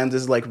oftentimes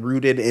is like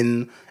rooted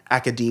in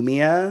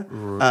academia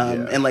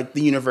and like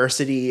the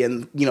university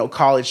and,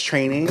 college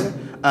training.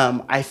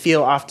 I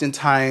feel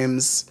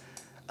oftentimes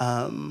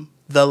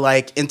the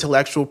like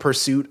intellectual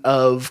pursuit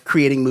of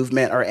creating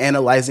movement or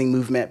analyzing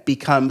movement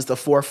becomes the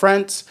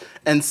forefront.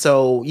 And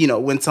so,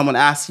 when someone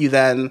asks you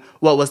then,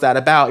 what was that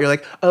about? You're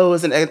like, oh, it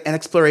was an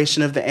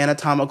exploration of the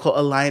anatomical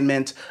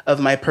alignment of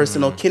my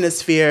personal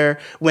kinesphere.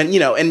 When,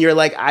 and you're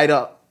like,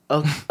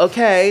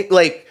 okay.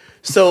 Like,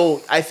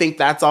 so I think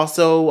that's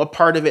also a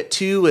part of it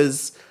too,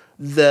 is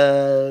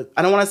I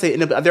don't want to say,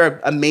 there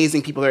are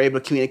amazing people that are able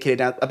to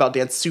communicate about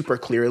dance super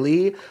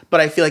clearly,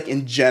 but I feel like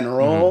in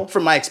general,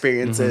 from my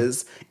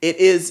experiences,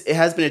 it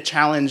has been a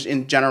challenge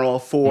in general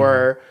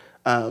for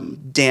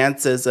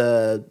dance as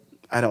an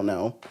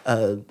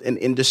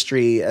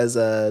industry, as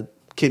a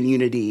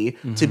community,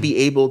 to be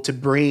able to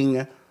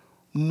bring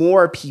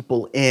more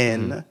people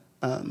in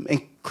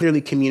and clearly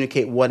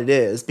communicate what it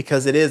is,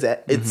 because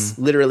it's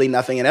literally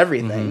nothing and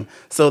everything.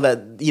 So that,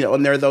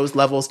 and there are those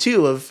levels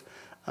too of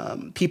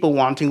people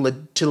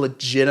wanting to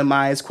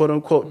legitimize quote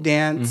unquote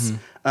dance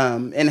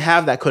and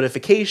have that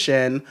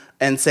codification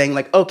and saying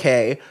like,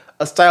 okay,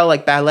 a style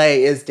like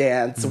ballet is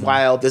dance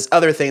while this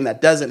other thing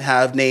that doesn't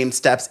have named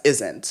steps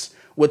isn't,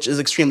 which is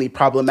extremely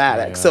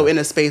problematic. So in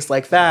a space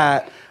like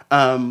that,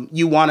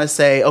 you want to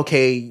say,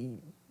 okay,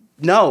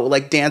 no,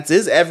 like dance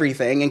is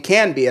everything and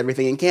can be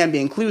everything and can be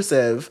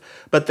inclusive,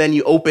 but then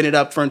you open it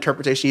up for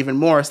interpretation even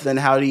more. So then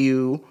how do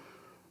you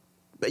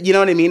know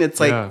what I mean? It's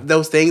like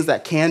those things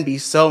that can be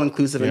so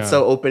inclusive and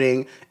so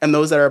opening, and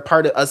those that are a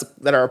part of us,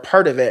 that are a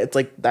part of it, it's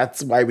like,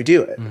 that's why we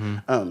do it.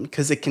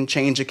 Because it can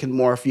change, it can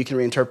morph, you can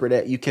reinterpret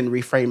it, you can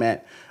reframe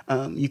it,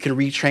 you can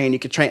retrain, you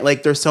can train.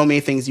 Like there's so many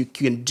things you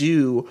can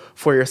do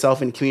for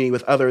yourself in community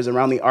with others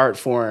around the art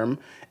form.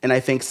 And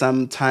I think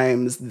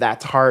sometimes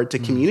that's hard to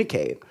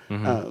communicate.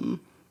 And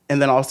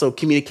then also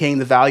communicating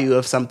the value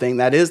of something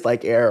that is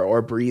like air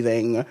or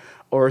breathing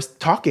or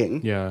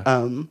talking.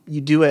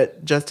 You do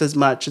it just as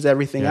much as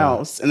everything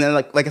else. And then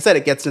like I said,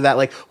 it gets to that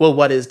like, well,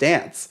 what is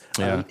dance?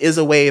 Is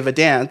a wave a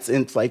dance?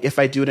 And it's like, if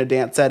I do it in a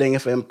dance setting,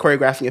 if I'm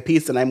choreographing a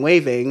piece and I'm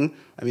waving,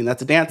 I mean,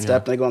 that's a dance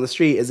step. And I go on the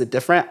street, is it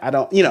different? I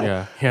don't,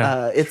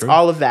 it's true.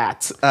 All of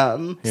that.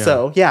 So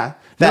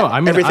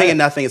everything and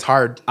nothing is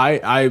hard.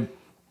 I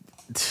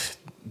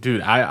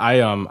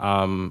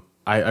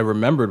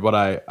remembered what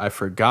I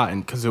forgot,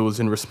 and because it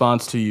was in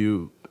response to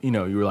you,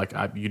 you were like,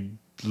 you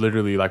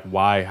literally like,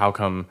 why, how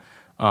come,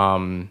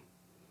 they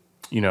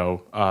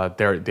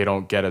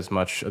don't get as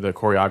much, the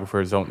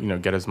choreographers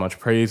don't, get as much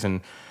praise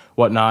and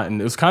whatnot.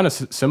 And it was kind of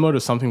similar to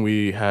something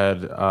we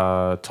had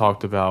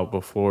talked about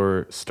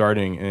before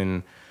starting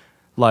in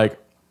like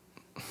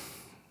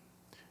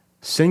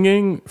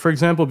singing, for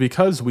example,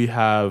 because we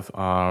have,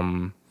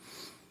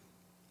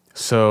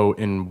 so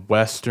in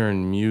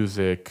Western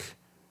music,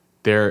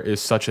 there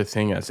is such a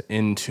thing as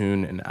in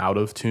tune and out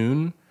of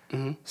tune.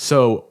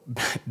 So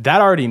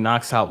that already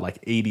knocks out like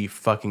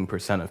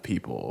 80% of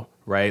people,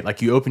 right?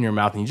 Like you open your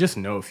mouth and you just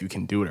know if you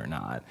can do it or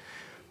not.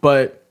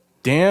 But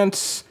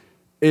dance,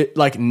 it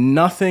like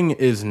nothing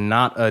is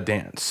not a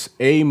dance.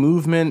 A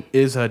movement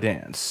is a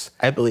dance.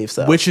 I believe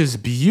so. Which is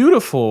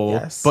beautiful,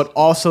 but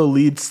also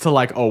leads to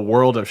like a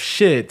world of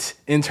shit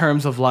in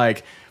terms of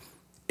like,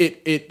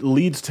 it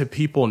leads to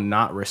people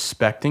not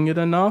respecting it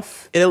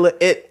enough.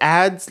 It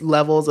adds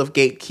levels of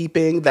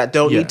gatekeeping that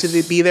don't need to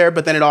be there,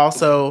 but then it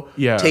also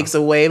takes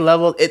away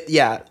level. It's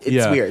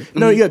weird.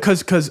 No,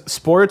 because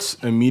sports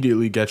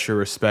immediately get your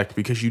respect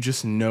because you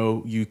just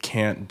know you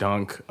can't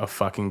dunk a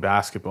fucking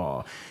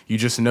basketball. You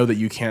just know that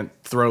you can't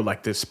throw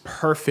like this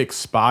perfect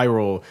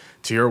spiral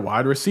to your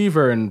wide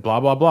receiver and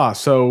blah blah blah.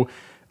 So,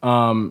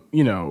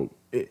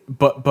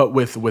 but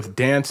with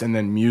dance and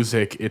then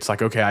music, it's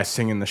like, okay, I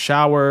sing in the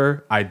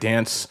shower, I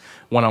dance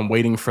when I'm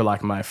waiting for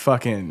like my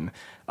fucking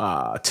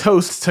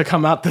toast to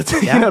come out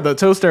the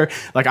toaster.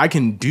 Like I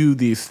can do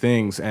these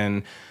things,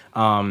 and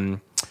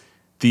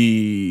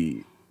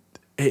it's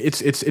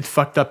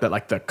fucked up that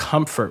like the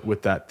comfort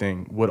with that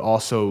thing would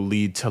also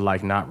lead to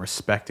like not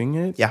respecting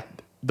it.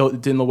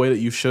 In the way that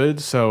you should.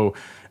 So.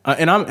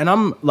 And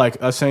I'm like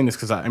saying this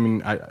because I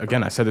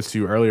said this to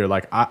you earlier.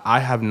 Like I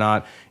have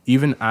not,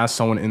 even as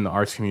someone in the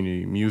arts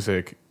community,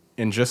 music,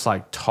 in just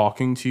like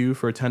talking to you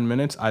for 10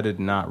 minutes, I did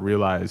not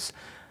realize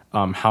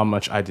how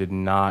much I did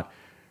not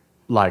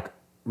like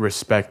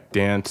respect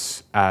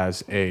dance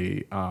as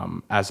a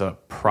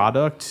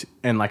product,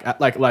 and like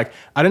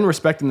I didn't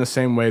respect in the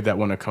same way that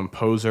when a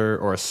composer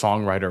or a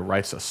songwriter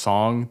writes a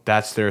song,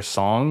 that's their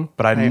song,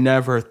 but I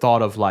never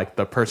thought of like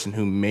the person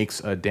who makes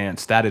a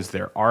dance, that is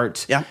their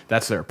art,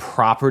 that's their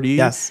property.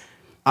 Yes.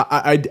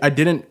 I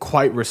didn't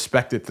quite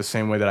respect it the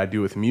same way that I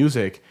do with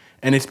music,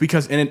 and it's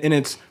because and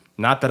it's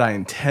not that I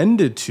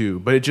intended to,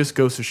 but it just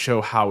goes to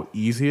show how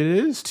easy it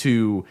is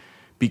to,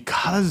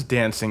 because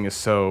dancing is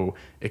so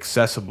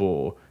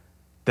accessible,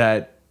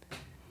 that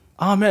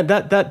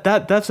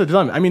that's a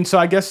dilemma. I mean, so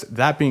I guess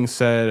that being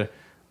said,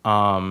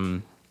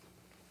 so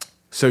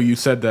you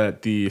said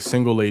that the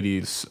Single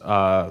Ladies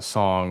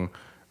song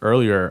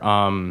earlier,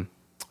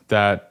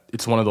 that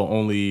it's one of the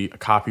only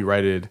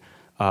copyrighted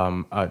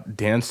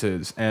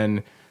dances,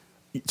 and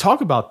talk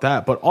about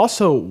that, but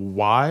also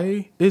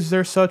why is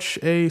there such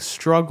a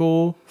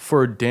struggle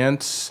for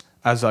dance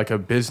as like a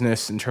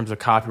business in terms of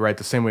copyright,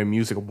 the same way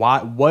music? Why?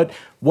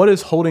 What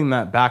is holding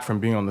that back from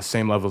being on the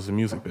same level as the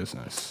music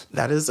business?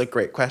 That is a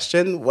great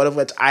question, one of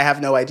which I have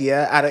no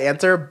idea how to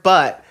answer,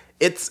 but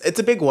it's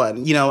a big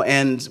one, you know.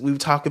 And we've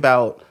talked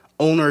about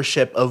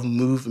ownership of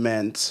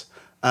movement.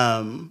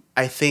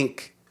 I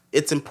think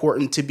it's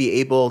important to be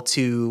able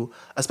to,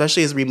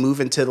 especially as we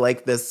move into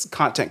like this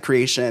content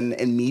creation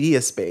and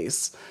media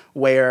space,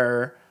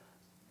 where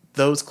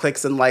those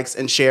clicks and likes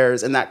and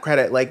shares and that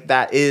credit, like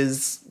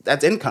that's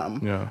income.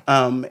 Yeah.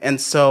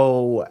 And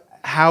so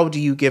how do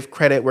you give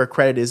credit where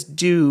credit is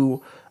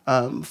due,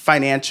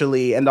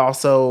 financially, and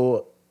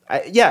also,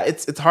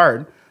 it's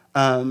hard.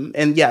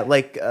 And yeah,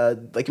 like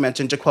you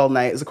mentioned, Jaquel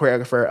Knight is a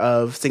choreographer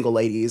of Single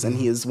Ladies, and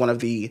he is one of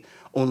the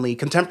only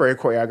contemporary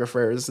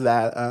choreographers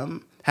that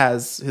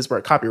has his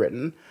work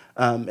copywritten.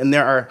 And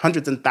there are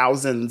hundreds and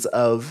thousands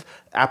of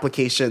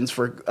applications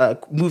for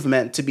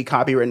movement to be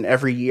copywritten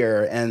every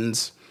year,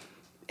 and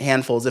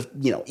handfuls, if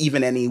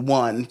even any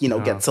one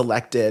gets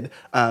selected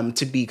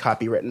to be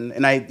copywritten.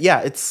 And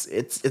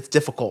it's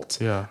difficult.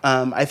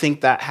 I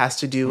think that has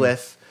to do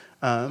with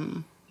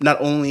not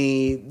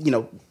only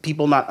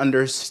people not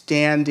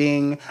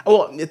understanding.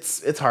 Well,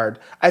 it's hard.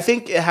 I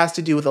think it has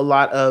to do with a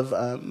lot of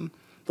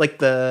like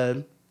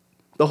the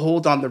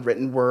hold on the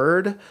written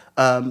word,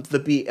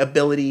 the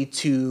ability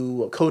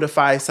to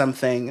codify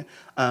something.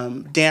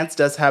 Dance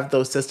does have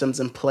those systems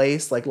in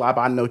place, like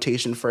Laban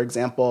notation, for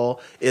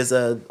example, is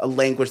a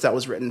language that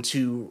was written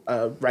to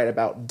write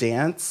about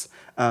dance,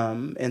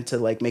 and to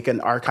like make an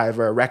archive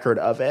or a record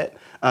of it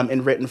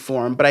in written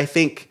form. But I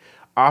think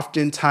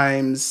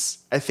oftentimes,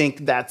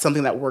 that's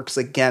something that works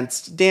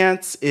against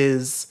dance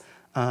is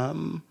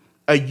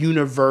a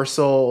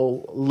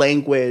universal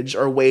language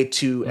or way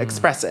to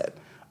express it.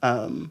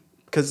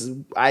 Because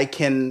I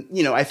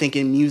think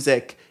in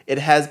music, it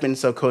has been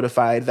so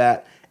codified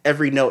that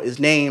every note is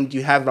named,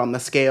 you have it on the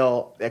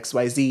scale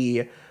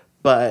XYZ,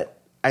 but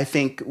I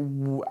think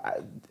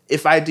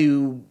if I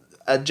do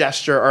a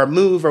gesture or a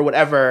move or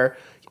whatever,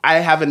 I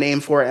have a name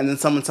for it, and then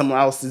someone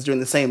else is doing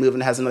the same move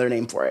and has another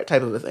name for it,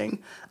 type of a thing.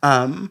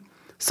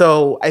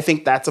 So I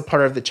think that's a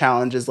part of the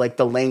challenge, is like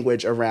the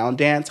language around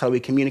dance, how we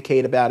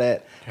communicate about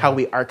it, how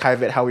we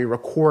archive it, how we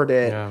record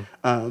it.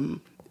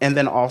 And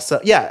then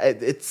also,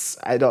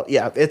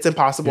 it's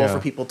impossible for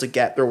people to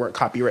get their work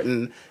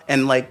copywritten.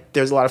 And like,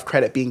 there's a lot of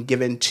credit being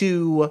given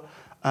to,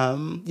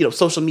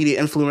 social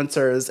media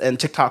influencers and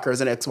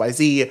TikTokers and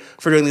XYZ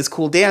for doing these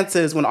cool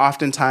dances, when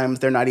oftentimes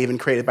they're not even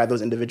created by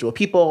those individual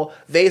people.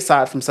 They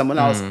saw it from someone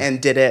else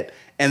and did it.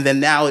 And then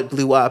now it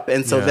blew up.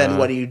 And so then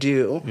what do you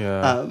do?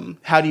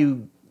 How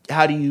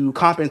do you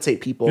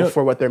compensate people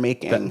for what they're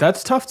making?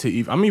 That's tough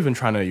to I'm even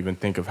trying to even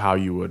think of how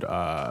you would,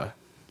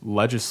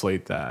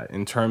 legislate that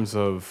in terms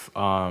of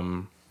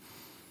and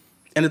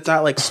it's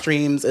not like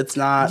streams, it's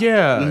not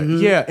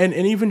and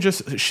even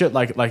just shit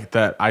like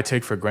that I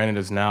take for granted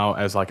as now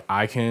as like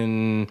I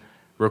can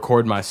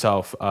record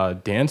myself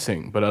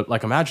dancing, but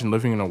like imagine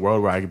living in a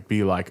world where I could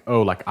be like,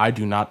 oh, like I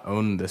do not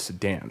own this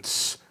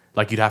dance,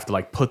 like you'd have to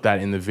like put that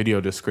in the video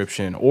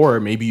description,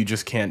 or maybe you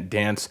just can't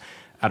dance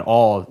at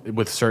all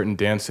with certain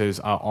dances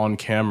on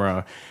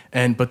camera.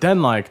 But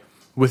then like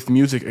with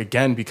music,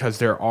 again, because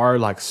there are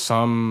like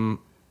some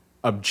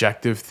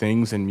objective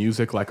things in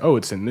music, like, oh,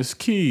 it's in this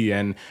key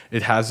and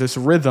it has this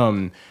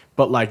rhythm,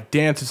 but like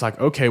dance is like,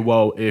 okay,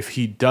 well, if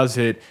he does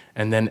it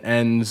and then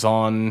ends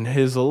on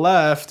his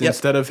left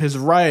instead of his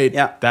right,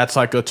 that's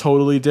like a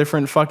totally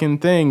different fucking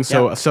thing.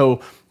 So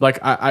like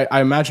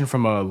I imagine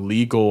from a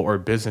legal or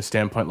business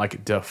standpoint,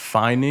 like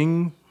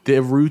defining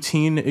the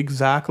routine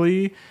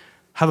exactly,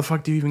 how the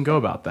fuck do you even go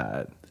about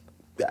that?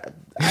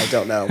 I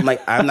don't know.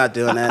 I'm not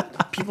doing it.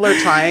 People are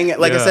trying it.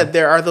 Like I said,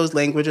 there are those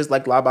languages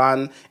like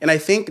Laban, and I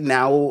think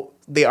now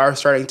they are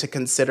starting to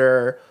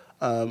consider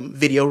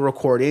video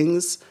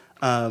recordings,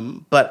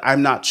 but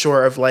I'm not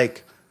sure of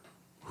like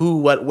who,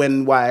 what,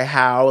 when, why,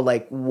 how,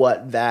 like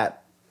what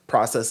that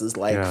process is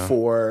like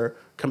for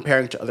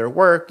comparing to other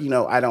work.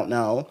 I don't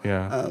know.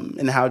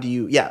 And how do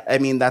you? I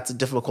mean, that's a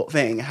difficult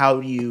thing. How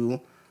do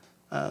you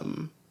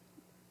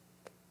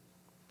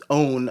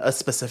own a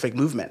specific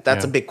movement?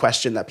 That's a big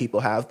question that people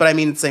have. But I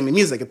mean, same in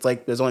music. It's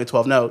like there's only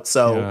 12 notes,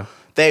 so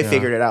they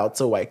figured it out.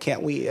 So why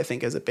can't we? I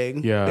think is a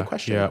big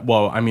question. Yeah.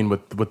 Well, I mean,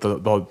 with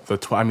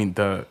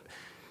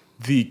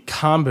the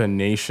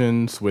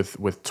combinations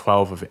with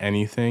 12 of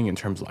anything in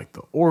terms of like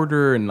the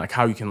order and like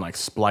how you can like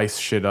splice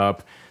shit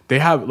up. They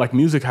have like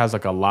music has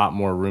like a lot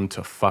more room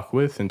to fuck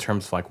with in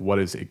terms of like what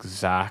is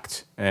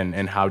exact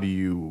and how do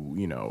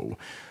you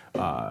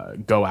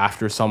go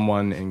after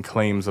someone in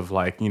claims of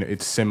like,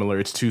 it's similar,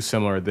 it's too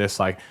similar to this.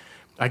 Like,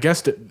 I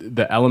guess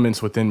the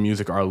elements within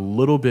music are a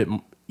little bit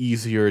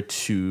easier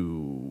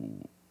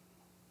to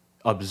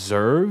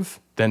observe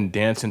than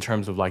dance in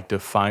terms of like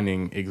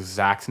defining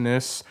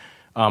exactness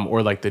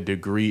or like the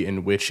degree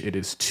in which it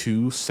is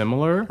too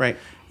similar. Right.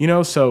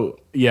 So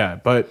yeah,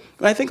 but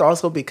I think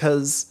also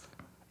because,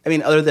 I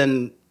mean, other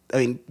than,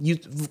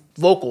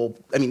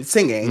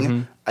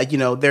 singing,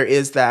 there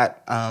is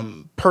that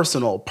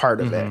personal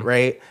part of it,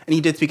 right? And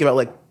you did speak about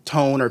like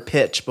tone or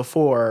pitch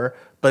before,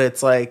 but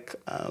it's like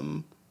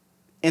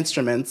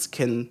instruments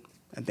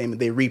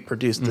they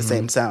reproduce the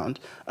same sound.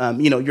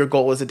 Your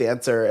goal as a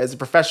dancer, as a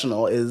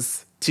professional,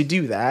 is to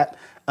do that.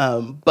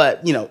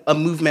 But a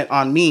movement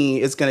on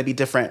me is going to be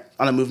different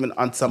on a movement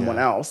on someone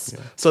else. Yeah.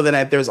 So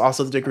then there's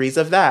also the degrees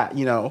of that,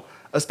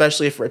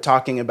 especially if we're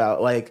talking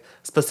about like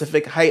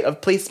specific height of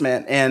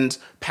placement and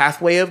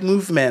pathway of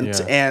movement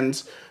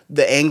and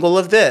the angle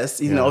of this,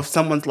 if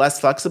someone's less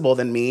flexible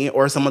than me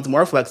or someone's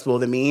more flexible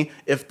than me,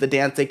 if the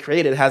dance they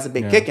created has a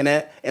big kick in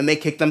it and they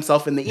kick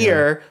themselves in the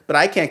ear, but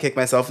I can't kick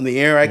myself in the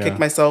ear, I kick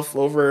myself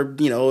over,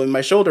 in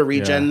my shoulder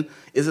region,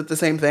 is it the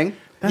same thing?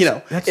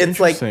 That's it's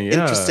like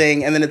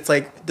interesting. And then it's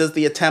like, does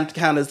the attempt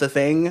count as the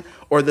thing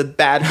or the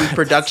bad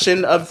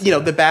reproduction of,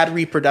 the bad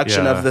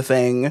reproduction of the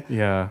thing?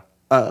 Yeah.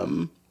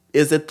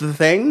 Is it the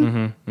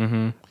thing?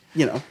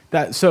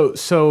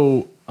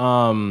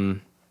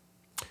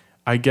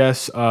 I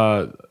guess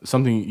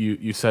something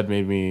you said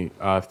made me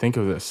think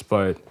of this,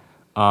 but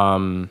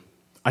I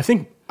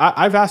think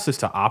I've asked this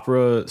to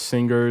opera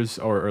singers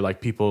or like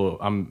people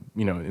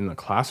in the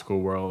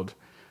classical world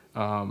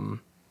for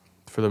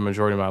the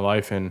majority of my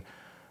life, and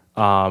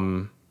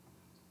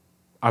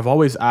I've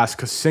always asked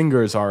because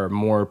singers are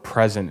more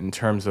present in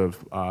terms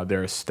of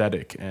their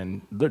aesthetic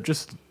and their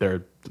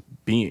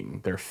being,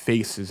 their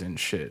faces and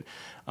shit.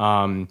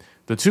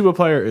 The tuba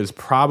player is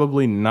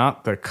probably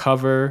not the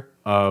cover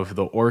of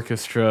the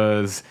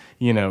orchestra's,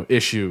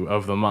 issue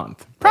of the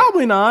month.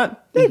 Probably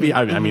not. Maybe.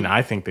 I mean,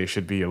 I think they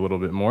should be a little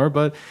bit more,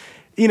 but,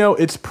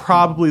 it's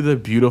probably the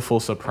beautiful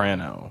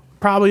soprano.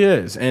 Probably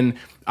is. And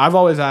I've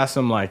always asked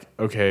them, like,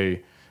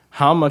 okay,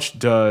 how much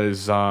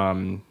does...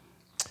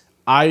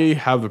 I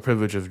have the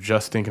privilege of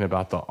just thinking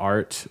about the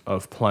art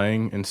of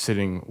playing and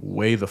sitting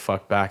way the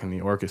fuck back in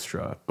the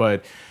orchestra.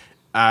 But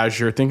as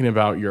you're thinking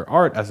about your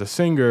art as a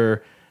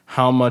singer,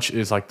 how much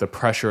is like the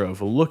pressure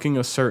of looking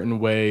a certain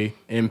way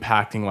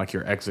impacting like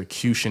your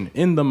execution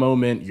in the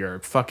moment, your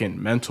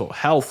fucking mental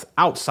health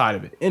outside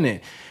of it, in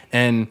it?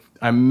 And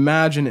I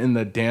imagine in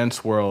the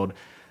dance world,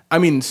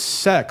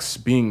 sex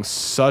being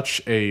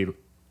such a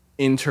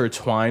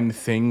intertwined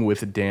thing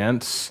with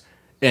dance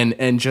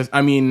and just,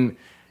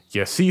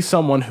 you see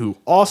someone who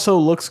also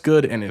looks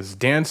good and is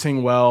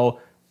dancing well,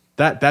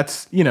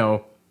 that's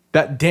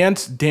that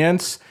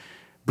dance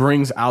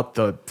brings out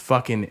the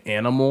fucking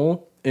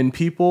animal in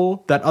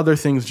people that other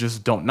things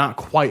just don't, not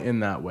quite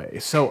in that way.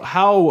 So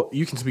how,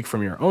 you can speak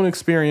from your own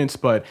experience,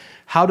 but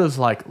how does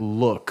like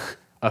look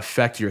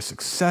affect your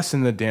success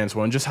in the dance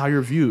world and just how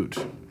you're viewed?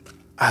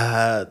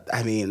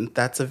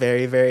 That's a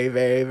very, very,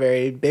 very,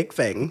 very big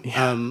thing.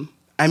 Yeah.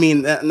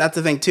 And that's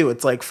the thing too.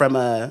 It's like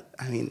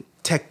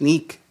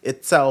technique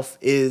itself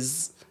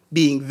is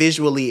being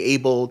visually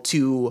able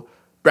to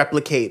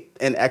replicate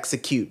and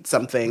execute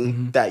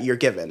something that you're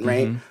given,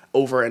 right?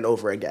 Over and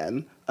over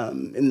again.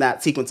 In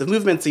that sequence of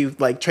movements, so you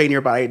like train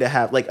your body to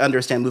have like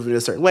understand movement in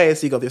a certain way.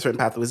 So you go through certain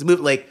pathways of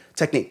movement, like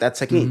technique, that's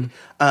technique.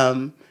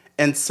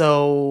 And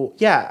so,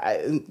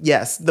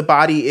 yes, the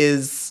body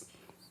is,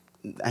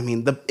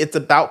 it's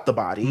about the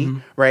body,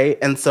 right?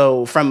 And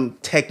so from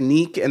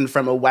technique and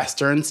from a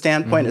Western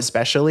standpoint,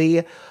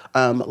 especially,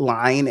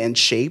 line and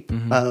shape,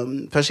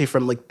 especially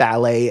from like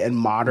ballet and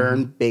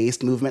modern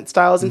based movement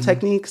styles and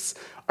techniques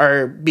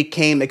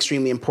became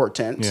extremely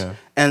important. Yeah.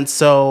 And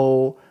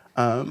so,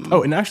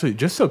 and actually,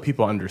 just so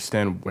people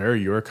understand where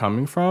you're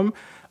coming from,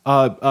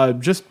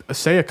 just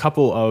say a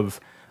couple of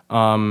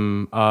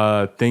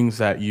things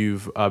that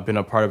you've been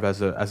a part of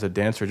as a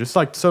dancer, just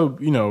like, so,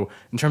 in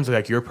terms of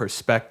like your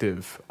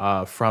perspective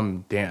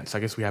from dance. I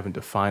guess we haven't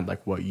defined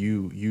like what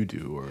you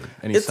do or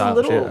any styles.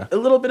 It's a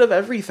little bit of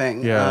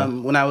everything. Yeah.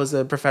 When I was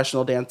a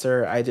professional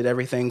dancer, I did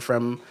everything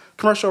from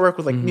commercial work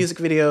with like music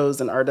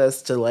videos and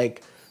artists to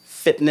like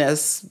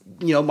fitness,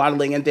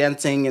 modeling and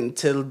dancing, and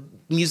to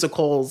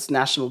musicals,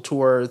 national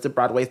tours, the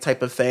Broadway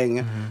type of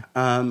thing.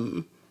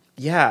 And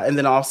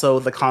then also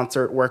the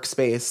concert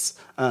workspace,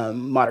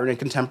 modern and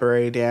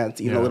contemporary dance,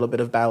 even a little bit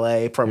of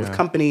ballet, with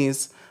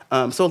companies.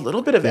 So a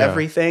little bit of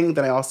everything.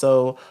 Then I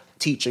also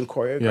teach and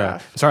choreograph. Yeah.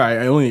 Sorry,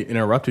 I only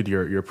interrupted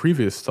your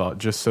previous thought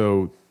just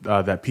so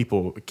that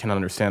people can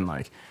understand,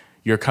 like,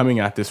 you're coming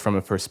at this from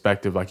a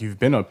perspective, like, you've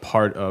been a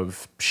part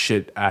of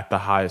shit at the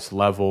highest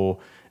level,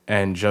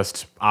 and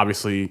just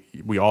obviously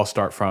we all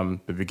start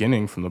from the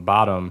beginning, from the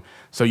bottom.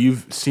 So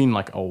you've seen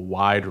like a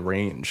wide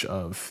range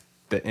of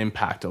the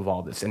impact of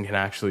all this and can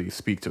actually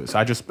speak to it. So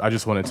I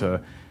just wanted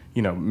to,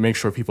 make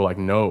sure people like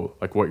know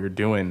like what you're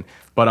doing.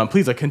 But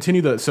please like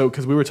continue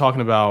because we were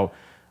talking about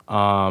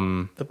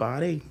the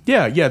body.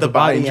 Yeah, the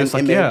body and just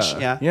like image.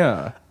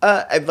 Yeah.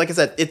 Like I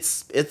said,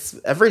 it's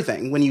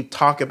everything when you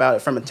talk about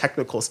it from a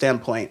technical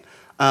standpoint.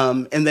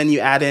 And then you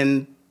add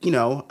in,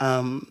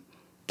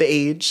 the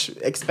age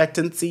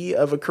expectancy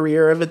of a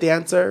career of a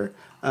dancer.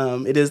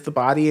 It is the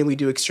body, and we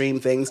do extreme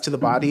things to the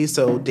body.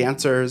 So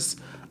dancers'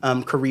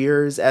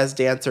 careers as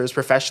dancers,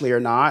 professionally or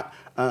not,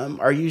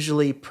 are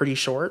usually pretty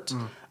short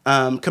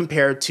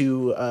compared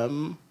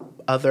to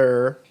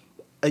other.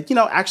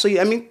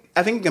 Actually, I mean,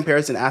 I think in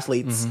comparison,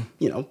 athletes,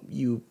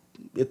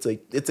 it's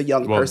a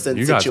young person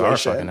you situation.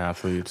 Guys are fucking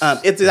athletes.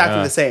 It's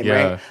exactly the same,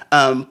 right?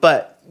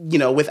 But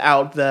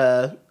without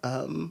the,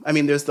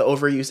 there's the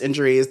overuse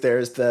injuries,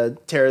 there's the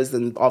tears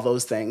and all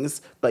those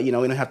things, but we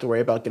don't have to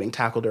worry about getting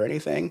tackled or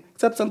anything,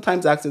 except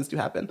sometimes accidents do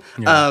happen.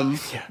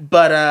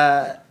 But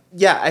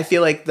I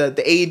feel like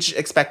the age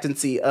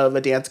expectancy of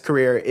a dance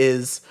career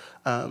is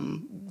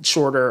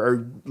shorter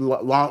or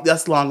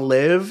less long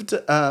lived.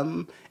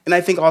 And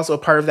I think also a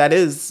part of that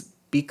is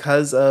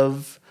because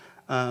of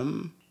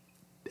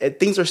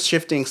things are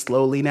shifting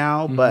slowly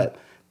now, but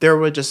there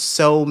were just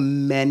so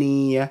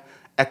many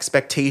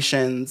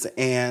expectations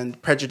and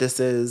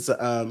prejudices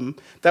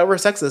that were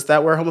sexist,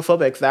 that were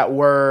homophobic, that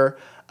were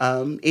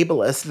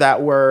ableist,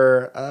 that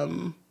were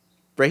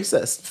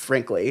racist,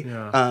 frankly,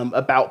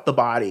 about the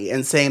body,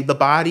 and saying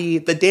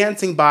the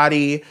dancing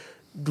body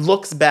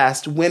looks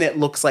best when it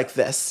looks like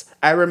this.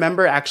 I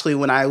remember actually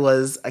when I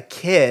was a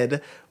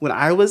kid, when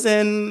I was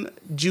in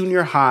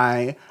junior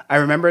high, I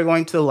remember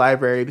going to the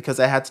library because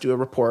I had to do a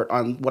report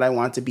on what I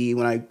wanted to be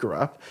when I grew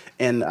up.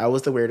 And I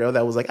was the weirdo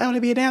that was like, I want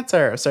to be a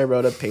dancer. So I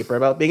wrote a paper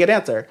about being a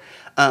dancer.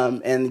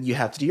 And you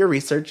have to do your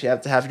research. You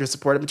have to have your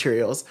supportive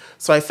materials.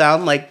 So I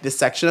found like this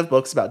section of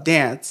books about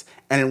dance.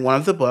 And in one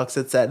of the books,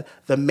 it said,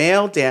 the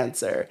male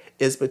dancer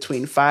is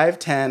between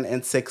 5'10"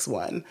 and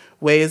 6'1",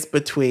 weighs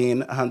between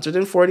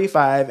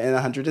 145 and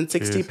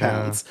 160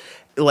 pounds.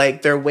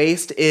 Like their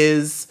waist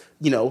is,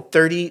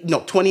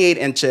 28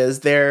 inches.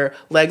 Their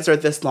legs are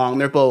this long.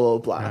 They're blah, blah,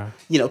 blah.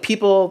 Yeah.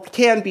 People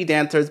can be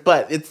dancers,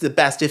 but it's the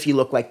best if you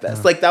look like this.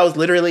 Yeah. Like that was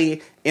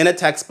literally in a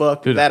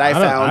textbook that I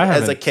found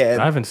as a kid.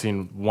 I haven't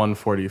seen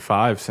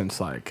 145 since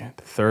like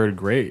third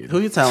grade. Who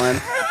you telling?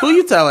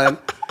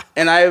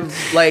 And I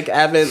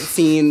haven't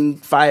seen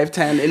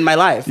 5'10" in my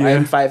life. Yeah. I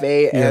am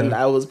 5'8", and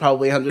I was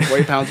probably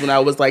 140 pounds when I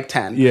was like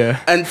 10.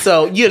 Yeah. And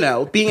so,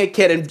 being a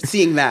kid and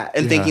seeing that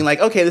and thinking like,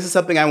 okay, this is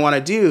something I want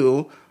to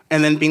do.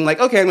 And then being like,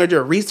 okay, I'm going to do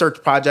a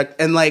research project.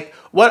 And like,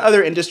 what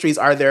other industries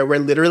are there where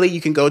literally you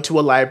can go to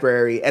a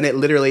library and it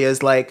literally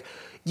is like,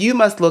 you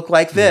must look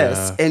like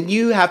this and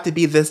you have to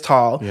be this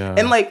tall. Yeah.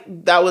 And like,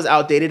 that was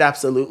outdated,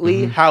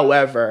 absolutely.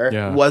 However,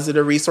 was it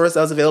a resource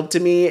that was available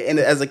to me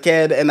as a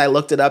kid? And I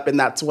looked it up, and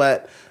that's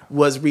what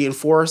was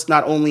reinforced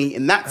not only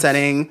in that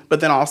setting,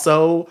 but then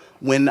also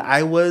when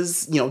I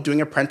was,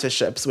 doing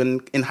apprenticeships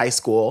in high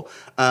school,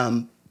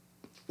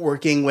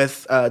 working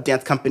with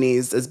dance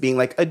companies as being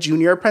like a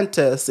junior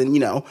apprentice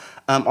and,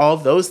 all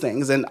of those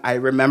things. And I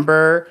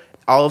remember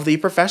all of the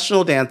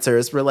professional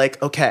dancers were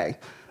like, okay,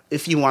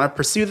 if you want to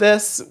pursue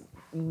this,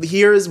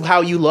 here's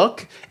how you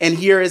look, and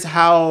here is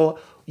how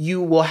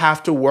you will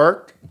have to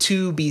work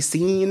to be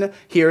seen.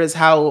 Here is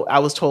how I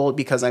was told,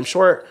 because I'm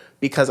short,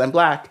 because I'm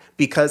black,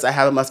 because I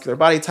have a muscular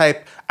body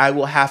type, I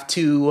will have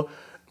to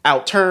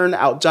out-turn,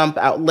 out-jump,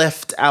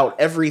 out-lift, out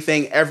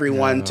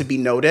everyone to be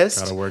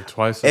noticed. Gotta work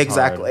twice as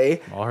exactly.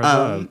 hard. All her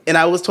time. And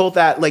I was told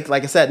that, like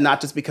I said, not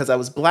just because I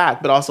was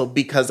black, but also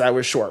because I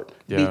was short,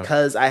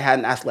 because I had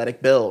an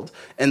athletic build.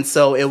 And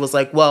so it was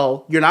like,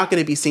 well, you're not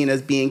going to be seen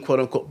as being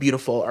quote-unquote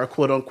beautiful or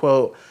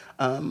quote-unquote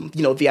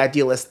the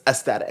idealist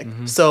aesthetic.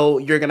 So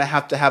you're going to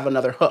have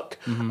another hook.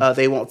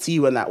 They won't see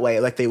you in that way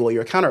like they will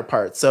your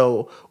counterpart.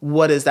 So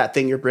what is that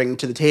thing you're bringing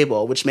to the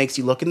table, which makes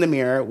you look in the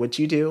mirror, which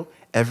you do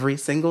every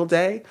single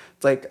day?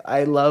 It's like,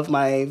 I love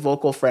my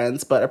vocal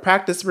friends, but a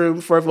practice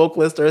room for a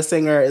vocalist or a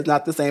singer is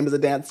not the same as a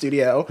dance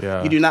studio.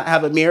 You do not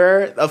have a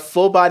mirror, a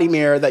full body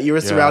mirror that you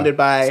are surrounded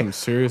by some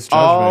serious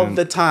all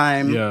the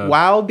time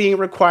while being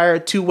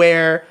required to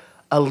wear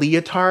a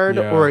leotard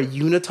or a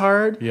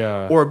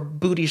unitard or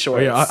booty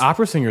shorts.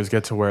 Opera singers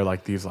get to wear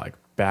like these like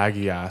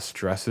baggy ass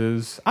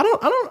dresses.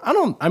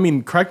 I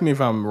mean, correct me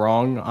if I'm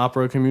wrong,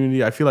 opera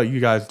community. I feel like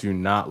you guys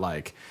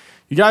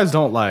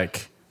don't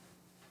like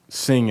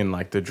sing in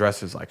like the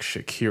dresses like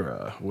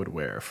Shakira would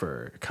wear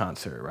for a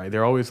concert, right?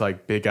 They're always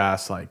like big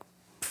ass like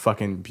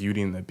fucking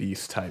Beauty and the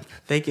Beast type.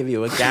 They give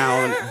you a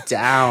gown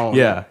down.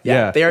 Yeah.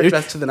 They are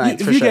dressed to the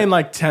nines. If you gain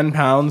like 10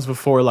 pounds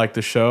before like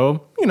the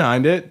show, you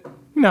mind it.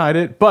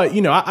 But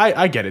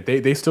I get it.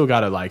 They still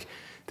gotta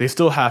they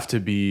still have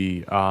to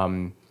be.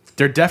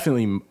 They're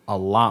definitely a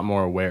lot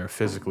more aware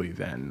physically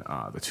than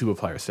the tuba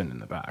player sitting in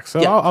the back.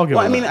 So I'll give.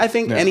 Well, I mean, I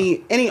think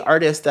any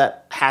artist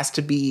that has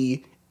to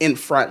be in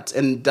front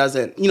and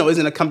doesn't,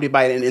 isn't accompanied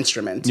by an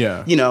instrument.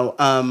 Yeah.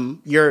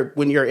 When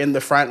you're in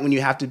the front, when you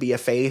have to be a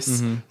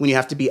face, when you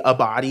have to be a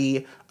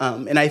body,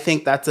 and I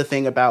think that's the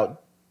thing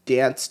about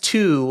dance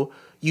too.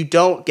 You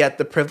don't get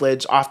the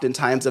privilege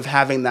oftentimes of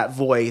having that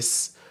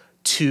voice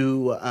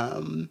to,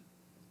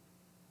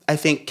 I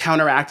think,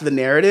 counteract the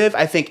narrative.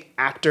 I think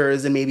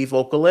actors and maybe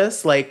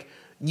vocalists, like,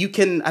 you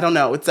can, I don't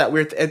know, it's that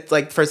weird, it's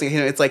like, first thing,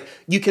 it's like,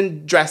 you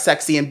can dress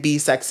sexy and be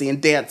sexy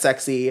and dance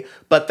sexy,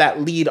 but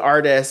that lead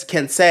artist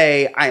can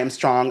say, I am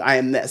strong, I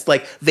am this.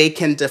 Like, they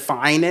can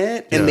define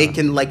it, and they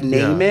can, like,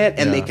 name it,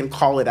 and they can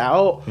call it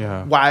out,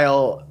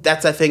 while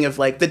that's a thing of,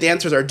 like, the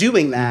dancers are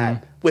doing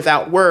that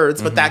without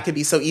words, but that could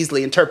be so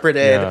easily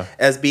interpreted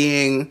as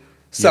being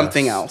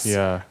something else.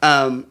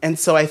 And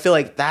so I feel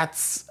like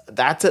that's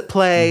at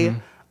play.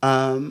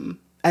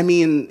 I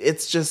mean,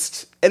 it's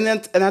just, and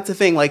that's the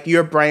thing, like,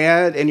 your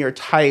brand and your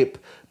type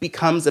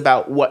becomes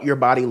about what your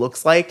body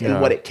looks like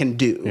and what it can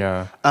do.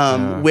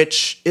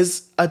 Which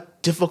is a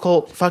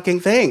difficult fucking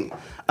thing.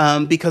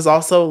 Because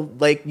also,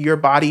 like, your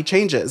body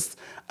changes.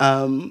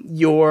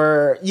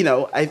 Your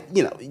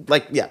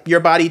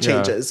body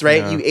changes,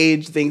 right? You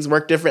age, things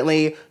work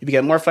differently. You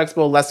become more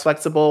flexible, less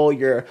flexible,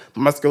 your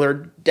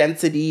muscular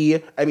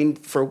density. I mean,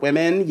 for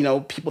women,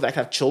 people that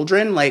have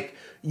children, like,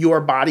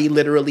 your body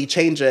literally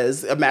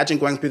changes. Imagine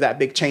going through that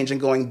big change and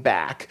going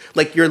back.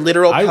 Like, your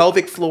literal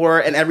pelvic floor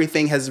and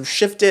everything has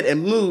shifted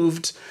and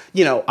moved,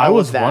 I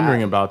was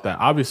wondering about that.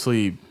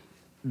 Obviously,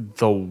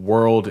 the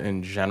world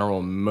in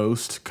general,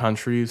 most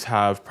countries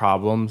have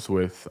problems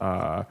with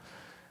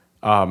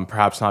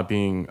perhaps not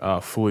being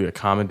fully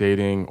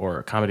accommodating or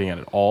accommodating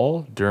at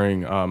all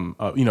during,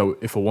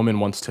 if a woman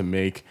wants to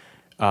make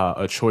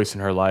a choice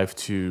in her life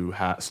to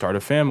start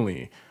a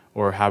family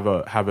or have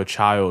a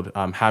child,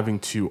 having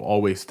to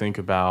always think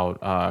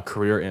about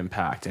career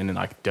impact and then,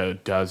 like,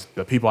 does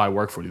the people I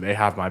work for, do they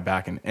have my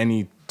back in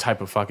any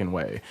type of fucking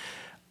way?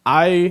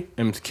 I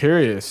am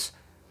curious,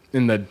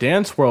 in the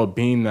dance world,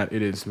 being that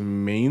it is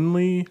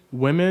mainly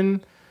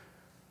women,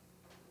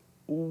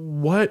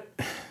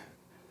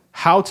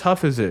 how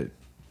tough is it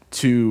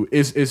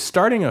is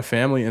starting a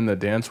family in the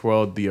dance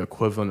world the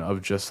equivalent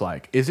of just,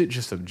 like, is it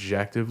just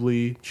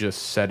objectively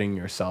just setting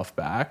yourself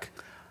back?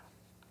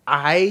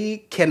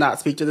 I cannot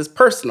speak to this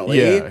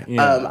personally.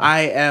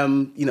 I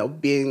am,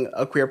 being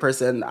a queer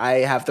person, I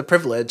have the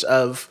privilege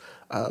of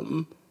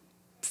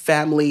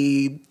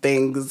family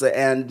things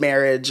and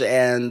marriage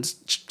and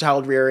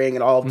child rearing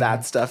and all of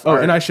that stuff. Oh,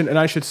 and I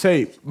should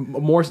say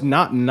more,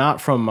 not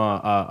from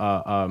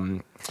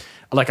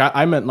like,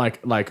 I meant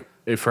like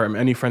if from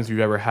any friends you've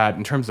ever had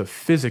in terms of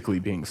physically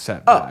being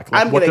set back.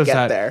 Like, I'm gonna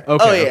get there.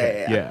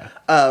 Okay, yeah.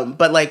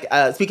 But, like,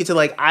 speaking to,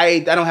 like, I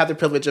don't have the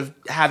privilege of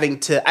I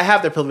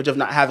have the privilege of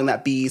not having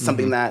that be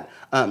something that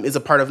is a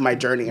part of my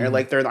journey, or,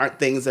 like, there aren't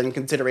things and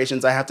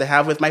considerations I have to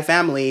have with my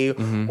family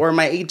or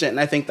my agent. And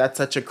I think that's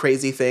such a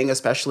crazy thing,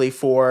 especially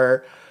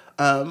for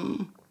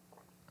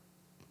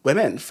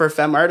women, for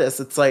femme artists.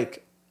 It's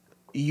like,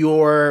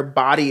 your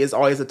body is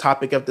always a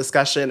topic of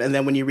discussion, and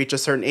then when you reach a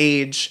certain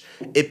age,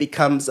 it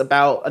becomes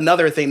about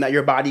another thing that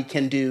your body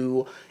can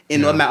do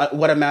in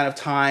what amount of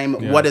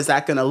time. What is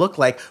that going to look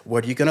like?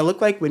 What are you going to look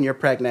like when you're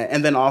pregnant?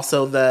 And then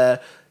also the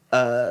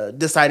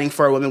deciding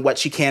for a woman what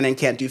she can and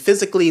can't do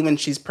physically when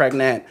she's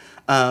pregnant.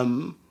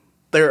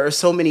 There are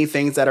so many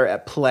things that are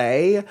at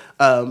play,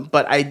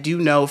 but I do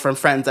know from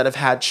friends that have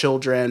had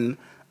children,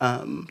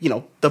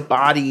 the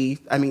body,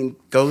 I mean,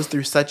 goes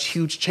through such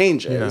huge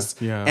changes.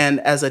 And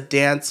as a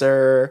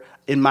dancer,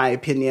 in my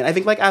opinion, I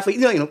think, like, athlete,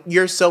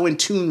 you're so in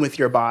tune with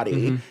your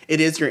body. It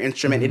is your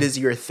instrument. It is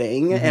your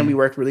thing. And we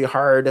work really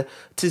hard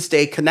to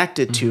stay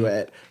connected to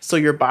it. So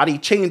your body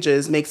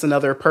changes, makes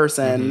another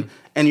person,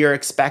 and you're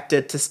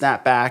expected to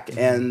snap back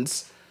and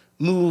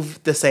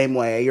move the same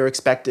way. You're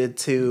expected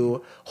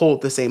to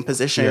hold the same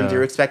positions.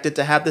 You're expected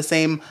to have the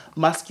same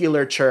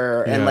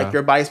musculature, and, like,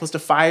 your body's supposed to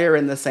fire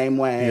in the same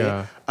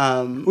way.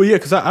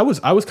 Because I was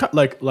kind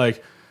of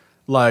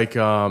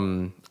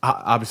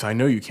obviously I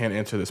know you can't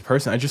answer this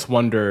person. I just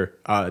wonder,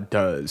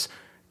 does,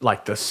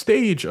 like, the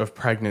stage of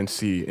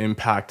pregnancy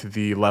impact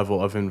the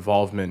level of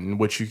involvement in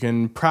which you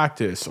can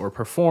practice or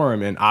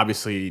perform? And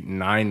obviously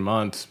 9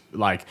 months,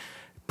 like,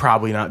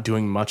 probably not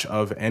doing much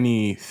of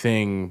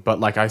anything, but,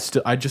 like, I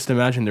just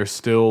imagine there's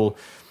still,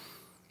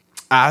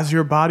 as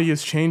your body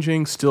is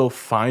changing, still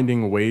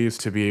finding ways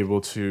to be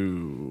able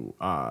to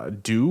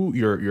do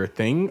your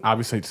thing.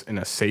 Obviously, it's in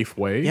a safe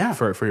way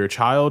for your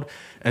child,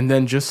 and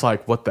then just,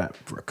 like, what that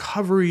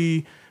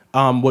recovery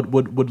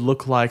would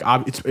look like.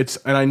 It's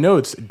and I know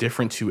it's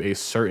different to a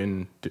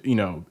certain,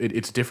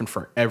 it's different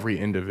for every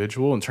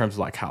individual in terms of,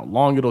 like, how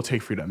long it'll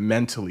take for you to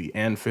mentally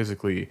and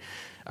physically,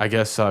 I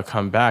guess,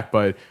 come back.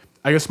 But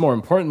I guess more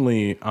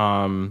importantly,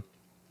 I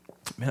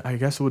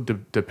guess it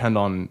would depend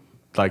on,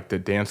 like, the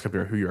dance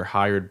company or who you're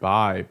hired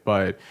by.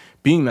 But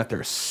being that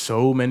there's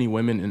so many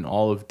women in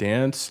all of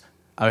dance,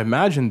 I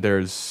imagine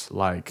there's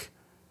like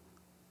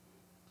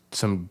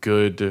some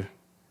good.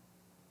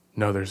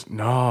 No, there's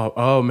no.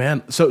 Oh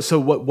man. So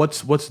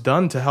what's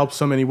done to help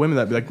so many women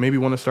that like maybe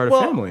want to start a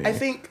family?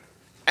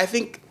 I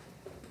think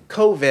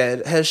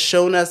COVID has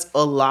shown us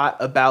a lot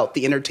about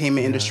the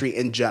entertainment industry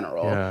in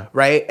general,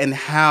 right? And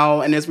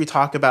how, and as we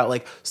talk about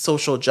like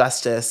social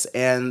justice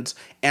and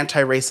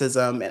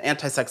anti-racism and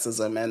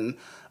anti-sexism and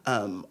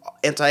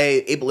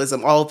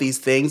anti-ableism, all of these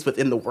things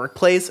within the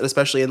workplace, and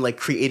especially in like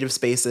creative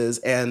spaces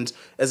and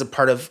as a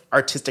part of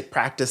artistic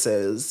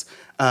practices,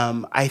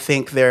 I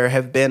think there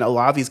have been a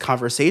lot of these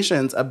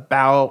conversations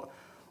about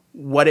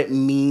what it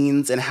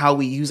means and how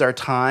we use our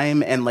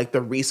time and like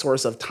the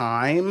resource of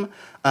time,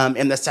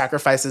 and the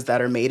sacrifices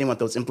that are made and what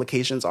those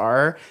implications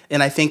are.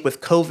 And I think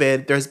with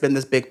COVID, there's been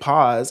this big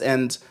pause.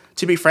 And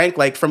to be frank,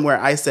 like from where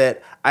I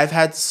sit, I've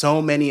had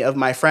so many of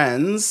my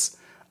friends,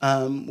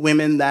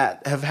 women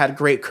that have had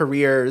great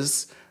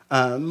careers,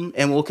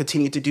 and will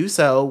continue to do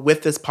so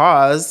with this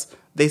pause.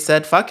 They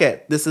said, fuck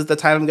it. This is the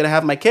time I'm going to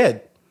have my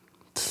kid.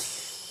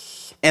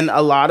 And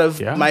a lot of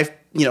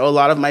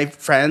my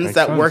friends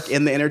that work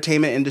in the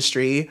entertainment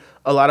industry,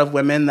 a lot of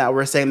women that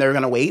were saying they were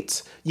going to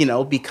wait,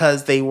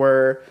 because they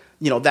were,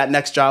 that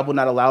next job would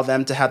not allow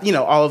them to have,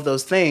 all of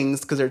those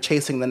things because they're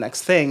chasing the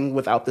next thing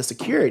without the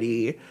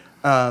security.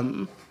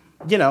 A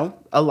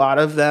lot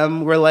of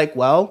them were like,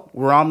 well,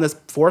 we're on this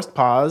forced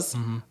pause.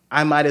 Mm-hmm.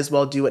 I might as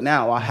well do it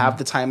now. I'll have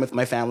the time with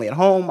my family at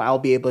home. I'll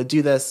be able to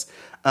do this.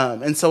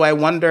 And so I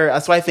wonder,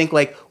 so I think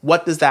like,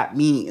 what does that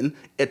mean?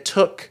 It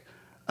took,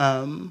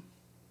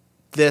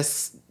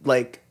 this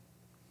like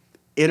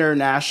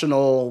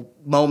international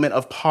moment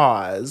of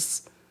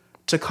pause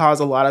to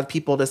cause a lot of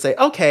people to say,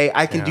 okay,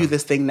 I can do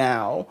this thing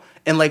now.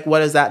 And like,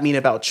 what does that mean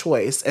about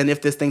choice? And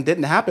if this thing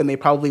didn't happen, they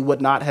probably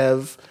would not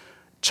have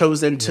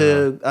chosen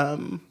to,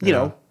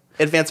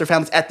 advance their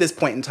families at this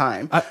point in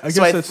time. I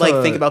guess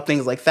think about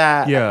things like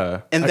that.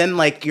 Yeah. And then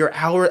like your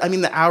hour,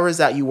 the hours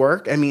that you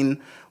work,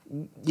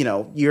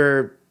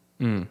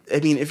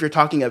 if you're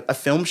talking a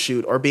film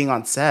shoot or being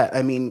on set,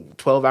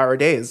 12-hour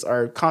days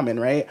are common,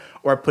 right?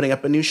 Or putting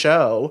up a new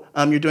show,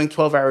 you're doing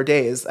 12-hour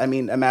days.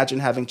 Imagine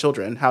having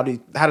children. How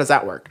does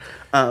that work?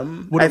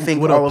 I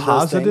think would all a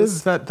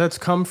positive that's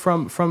come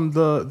from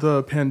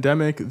the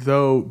pandemic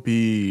though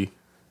be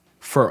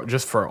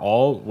for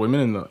all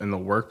women in the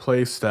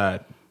workplace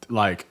that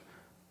like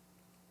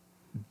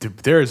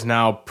there is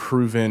now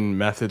proven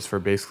methods for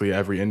basically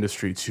every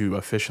industry to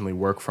efficiently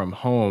work from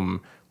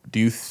home. Do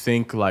you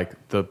think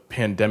like the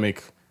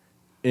pandemic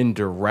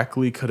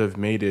indirectly could have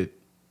made it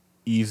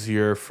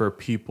easier for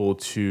people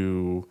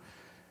to,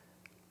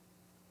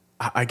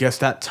 I guess,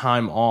 that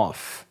time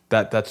off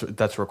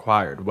that's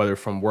required, whether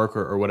from work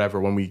or whatever,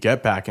 when we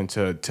get back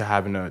into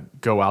having to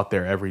go out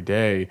there every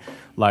day?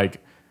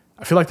 Like,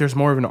 I feel like there's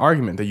more of an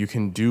argument that you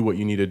can do what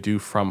you need to do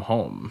from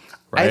home,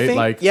 right?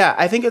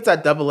 I think it's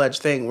that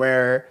double-edged thing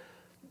where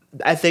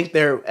I think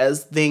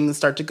as things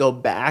start to go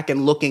back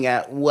and looking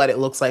at what it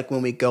looks like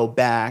when we go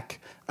back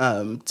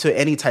to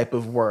any type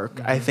of work,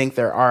 mm-hmm. I think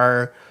there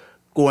are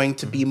going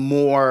to be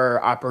more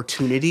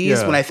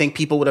opportunities when I think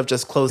people would have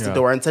just closed the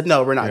door and said,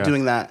 no, we're not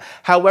doing that.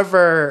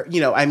 However,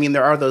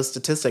 there are those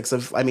statistics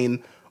of,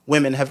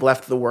 women have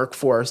left the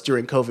workforce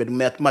during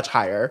COVID much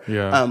higher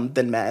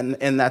than men.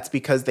 And that's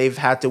because they've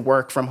had to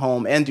work from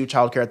home and do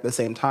childcare at the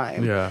same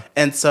time. Yeah.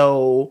 And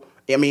so,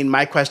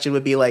 my question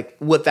would be like,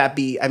 would that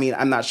be,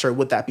 I'm not sure,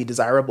 would that be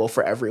desirable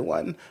for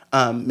everyone?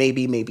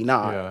 Maybe, maybe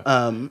not.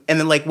 Yeah. And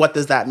then like, what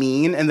does that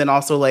mean? And then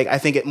also like, I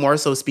think it more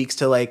so speaks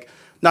to like,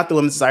 not the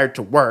women's desire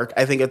to work.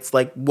 I think it's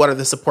like, what are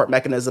the support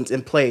mechanisms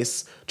in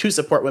place to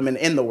support women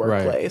in the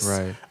workplace?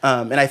 Right.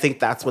 And I think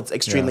that's what's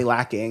extremely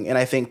lacking. And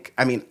I think,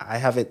 I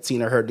haven't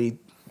seen or heard the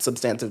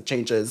substantive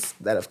changes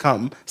that have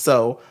come.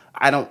 So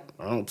I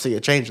don't see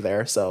a change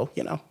there. So,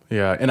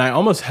 Yeah. And I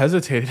almost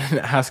hesitated in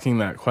asking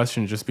that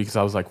question just because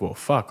I was like, well,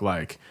 fuck,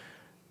 like,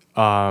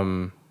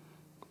 I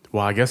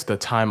guess the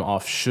time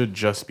off should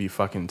just be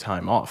fucking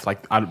time off.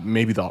 Like,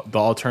 maybe the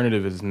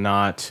alternative is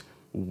not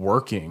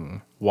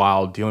working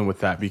while dealing with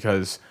that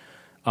because,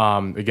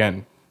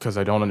 again, because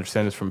I don't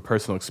understand this from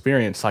personal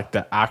experience, like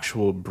the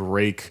actual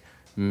break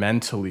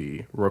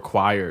mentally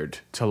required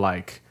to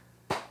like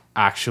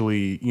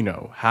actually,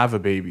 have a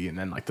baby and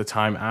then like the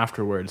time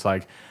afterwards,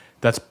 like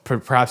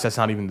perhaps that's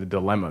not even the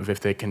dilemma of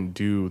if they can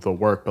do the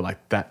work, but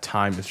like that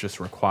time is just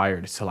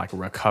required to like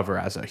recover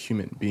as a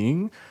human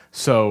being.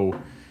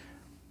 So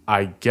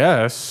I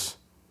guess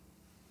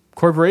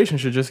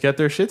corporations should just get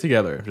their shit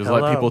together. Just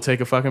let people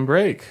take a fucking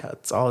break.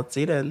 That's all it's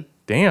needed.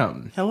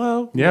 Damn.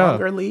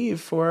 Longer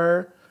leave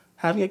for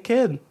having a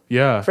kid.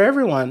 Yeah. For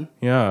everyone.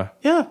 Yeah.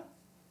 Yeah.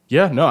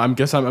 Yeah, no, I'm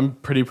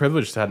pretty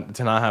privileged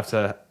to not have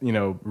to,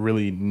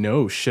 really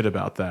know shit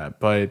about that.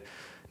 But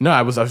no,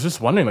 I was just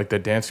wondering, like the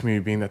dance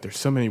community being that there's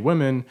so many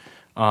women,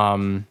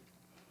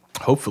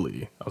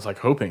 hopefully, I was like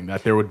hoping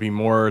that there would be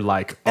more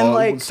like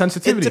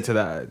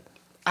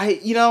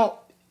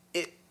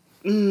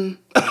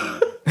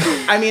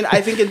I mean,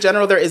 I think in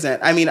general there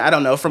isn't. I mean, I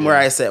don't know from where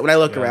I sit when I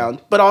look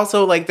around, but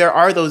also like there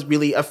are those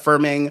really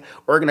affirming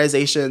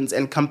organizations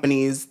and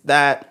companies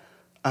that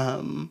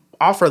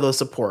offer those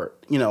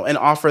support, you know, and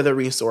offer the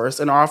resource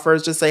and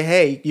offers just say,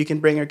 hey, you can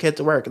bring your kid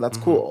to work and that's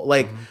cool.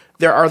 Like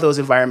there are those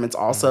environments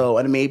also.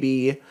 And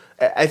maybe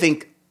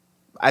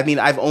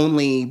I've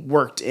only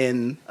worked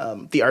in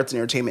the arts and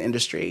entertainment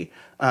industry.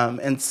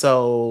 And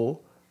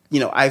so, you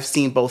know, I've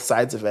seen both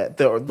sides of it.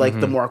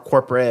 The more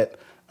corporate,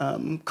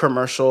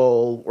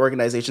 commercial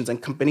organizations and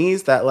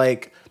companies that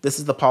like, this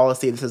is the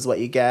policy, this is what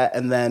you get.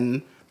 And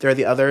then there are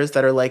the others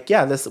that are like,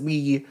 yeah,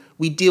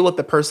 we deal with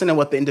the person and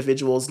what the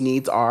individual's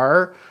needs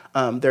are.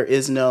 There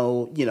is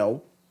no, you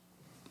know,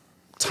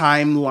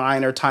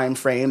 timeline or time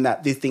frame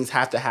that these things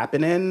have to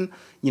happen in.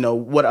 You know,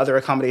 what other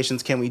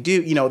accommodations can we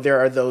do? You know, there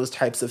are those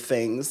types of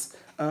things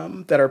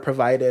that are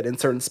provided in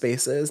certain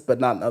spaces, but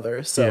not in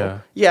others.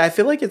 So, yeah, I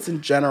feel like it's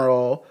in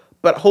general,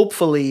 but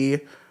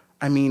hopefully,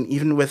 I mean,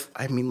 even with,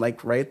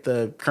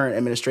 the current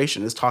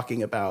administration is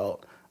talking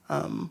about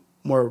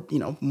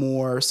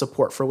more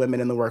support for women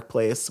in the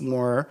workplace,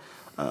 more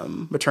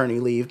maternity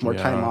leave, more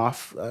time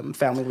off,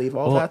 family leave,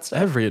 all that stuff.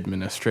 Every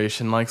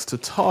administration likes to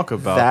talk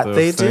about that.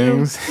 Those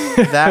things.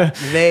 That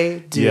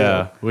they do.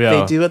 Yeah,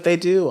 they do what they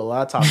do. A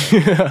lot of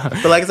talking.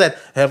 But like I said,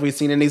 have we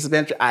seen any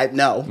suspension?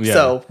 No. Yeah.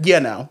 So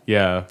no.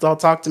 Yeah. It's all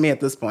talk to me at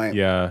this point.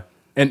 Yeah.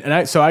 And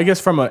I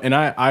guess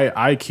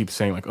I keep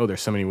saying like, oh,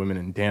 there's so many women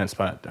in dance,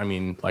 but I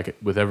mean, like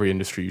with every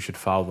industry, you should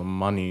follow the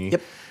money.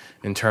 Yep.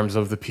 In terms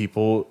of the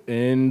people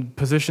in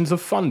positions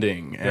of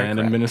funding and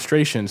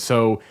administration.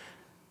 So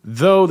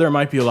though there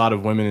might be a lot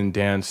of women in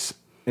dance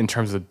in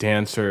terms of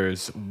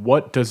dancers,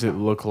 what does it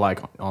look like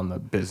on the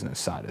business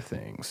side of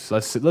things?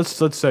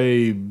 Let's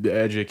say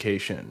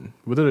education.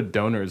 What are the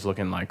donors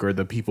looking like, or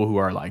the people who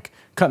are like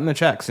cutting the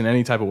checks in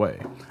any type of way?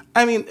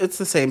 I mean, it's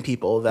the same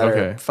people that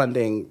are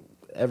funding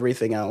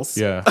everything else.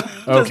 Yeah.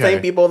 The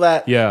same people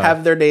that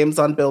have their names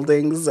on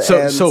buildings.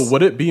 So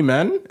would it be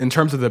men in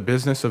terms of the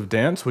business of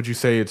dance? Would you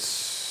say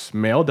it's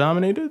male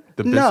dominated?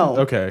 No.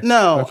 Okay.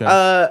 No. Okay.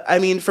 I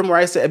mean, from where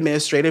I sit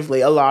administratively,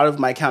 a lot of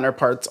my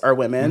counterparts are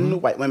women,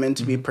 white women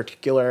to be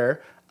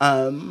particular.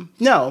 No,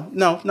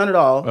 none at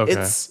all.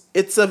 Okay.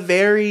 It's a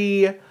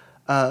very,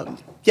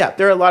 there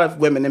are a lot of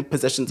women in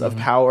positions of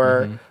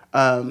power.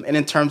 And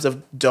in terms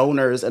of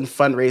donors and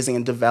fundraising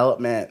and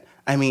development,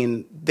 I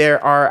mean,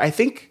 there are, I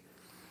think,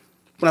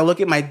 when I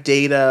look at my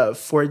data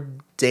for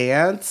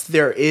dance,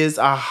 there is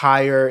a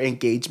higher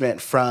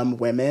engagement from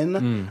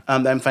women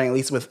that I'm finding, at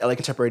least with LA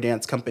Contemporary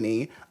Dance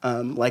Company.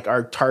 Like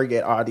our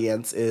target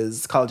audience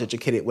is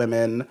college-educated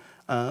women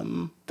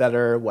that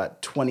are,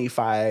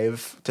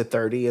 25 to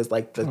 30 is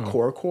like the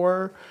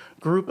core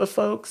group of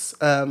folks.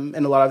 And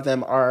a lot of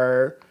them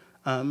are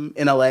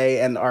in LA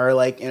and are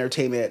like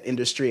entertainment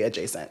industry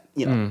adjacent,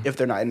 you know, if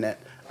they're not in it.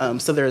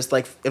 So there's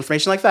like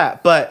information like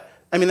that. But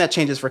I mean, that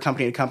changes for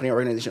company to company,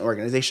 organization to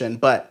organization.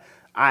 But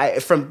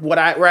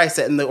where I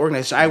sit in the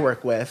organization I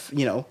work with,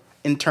 you know,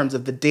 in terms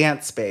of the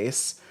dance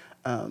space,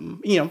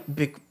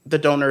 the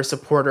donors,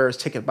 supporters,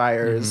 ticket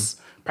buyers,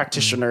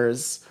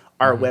 practitioners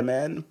are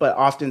women. But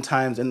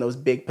oftentimes in those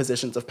big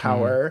positions of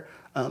power,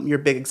 your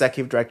big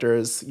executive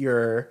directors,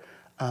 your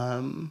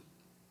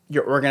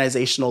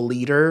organizational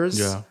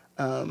leaders,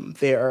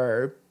 they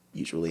are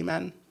usually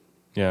men.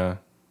 Yeah.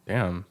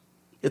 Damn.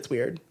 It's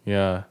weird.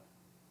 Yeah.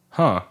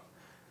 Huh.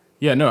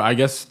 Yeah, no, I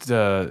guess,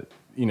 kind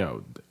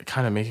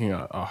of making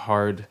a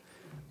hard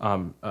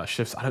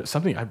shift.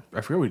 Something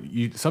I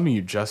forget something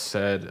you just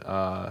said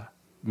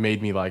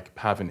made me like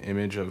have an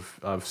image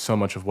of so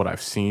much of what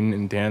I've seen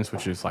in dance,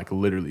 which is like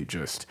literally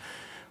just,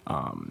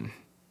 I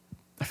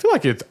feel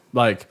like it's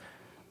like,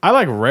 I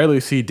like rarely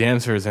see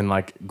dancers in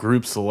like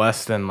groups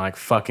less than like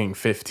fucking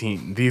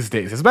 15 these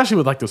days, especially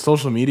with like the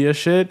social media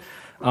shit.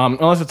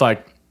 Unless it's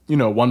like,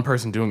 one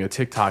person doing a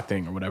TikTok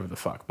thing or whatever the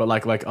fuck. But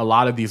like a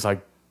lot of these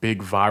like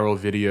big viral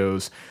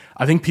videos,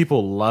 I think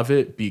people love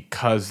it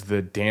because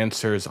the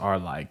dancers are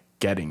like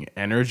getting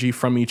energy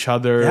from each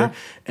other.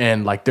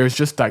 And like there's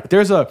just like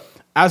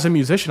as a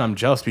musician, I'm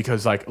jealous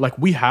because like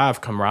we have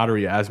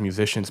camaraderie as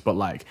musicians, but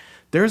like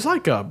there's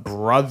like a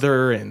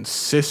brother and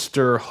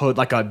sisterhood,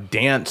 like a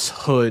dance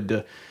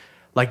hood,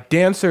 like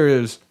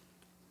dancers,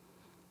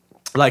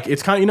 like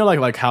it's kind of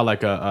like how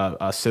like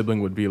a sibling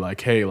would be like,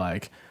 hey,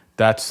 like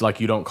that's like,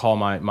 you don't call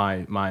my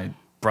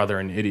brother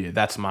an idiot,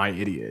 that's my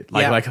idiot.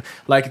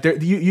 Like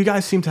you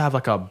guys seem to have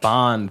like a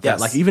bond that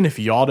like even if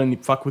y'all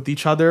didn't fuck with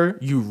each other,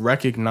 you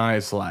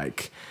recognize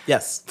like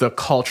the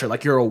culture,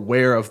 like you're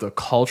aware of the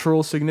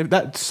cultural significance.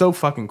 That's so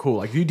fucking cool.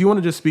 Like do you want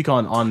to just speak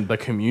on the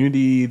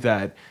community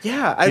that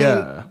I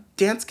mean,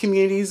 dance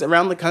communities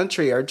around the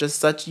country are just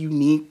such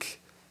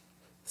unique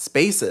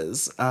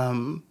spaces.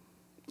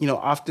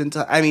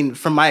 Oftentimes, I mean,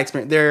 from my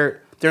experience,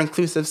 they're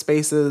inclusive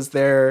spaces,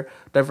 they're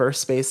diverse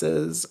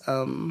spaces.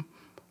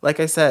 Like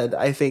I said,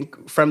 I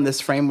think from this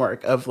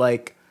framework of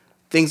like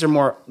things are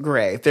more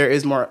gray,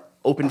 things are more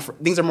open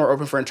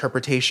for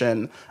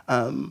interpretation.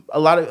 A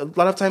lot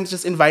of times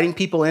just inviting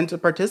people in to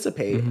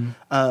participate.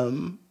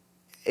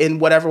 in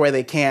whatever way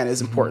they can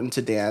is important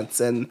to dance.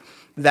 And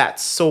that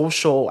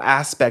social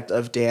aspect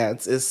of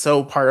dance is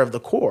so part of the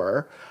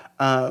core.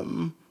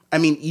 I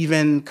mean,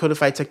 even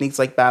codified techniques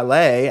like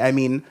ballet, I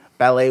mean,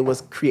 ballet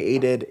was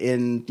created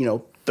in,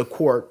 the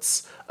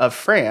courts of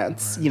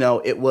France.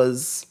 Right. It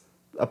was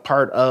a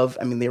part of,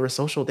 they were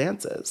social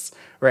dances,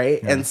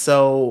 right? Yeah. And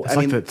so,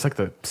 it's like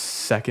the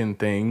second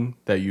thing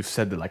that you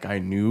said that like I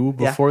knew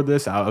before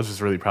this. I was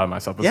just really proud of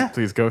myself.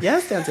 Please go.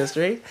 Yes, dance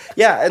history.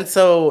 Yeah, and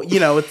so,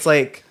 it's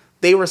like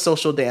they were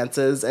social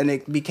dances and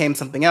it became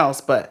something else.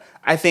 But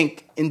I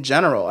think in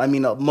general,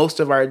 most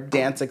of our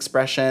dance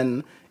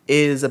expression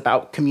is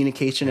about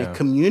communication and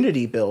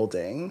community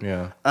building.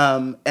 Yeah.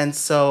 And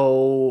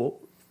so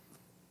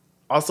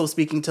also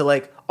speaking to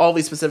like all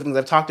these specific things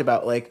I've talked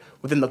about, like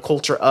within the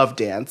culture of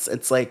dance,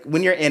 it's like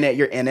when you're in it,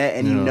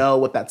 and you know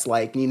what that's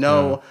like. And you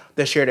know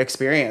the shared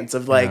experience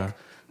of like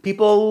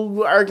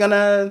people are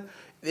gonna,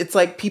 it's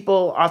like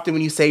people often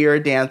when you say you're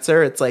a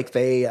dancer, it's like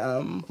they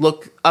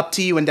look up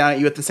to you and down at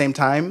you at the same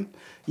time.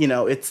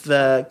 It's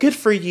the good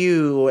for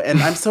you.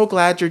 And I'm so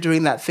glad you're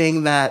doing that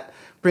thing that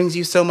brings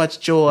you so much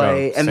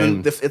joy. And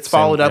then it's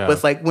followed up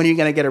with like, when are you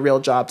going to get a real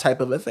job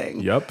type of a thing.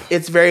 Yep.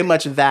 It's very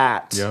much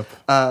that. Yep.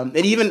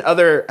 And even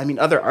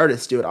other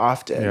artists do it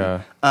often.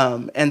 Yeah.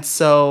 And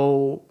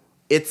so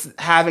it's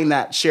having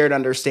that shared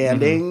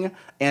understanding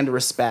and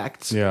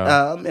respect.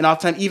 Yeah. And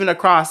oftentimes even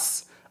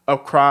across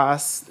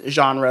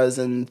genres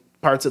and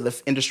parts of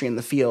the industry and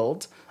the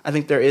field, I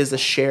think there is a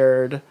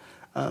shared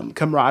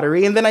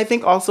camaraderie. And then I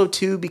think also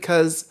too,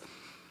 because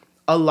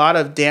a lot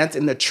of dance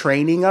in the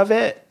training of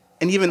it,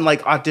 and even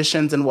like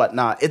auditions and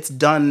whatnot, it's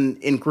done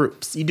in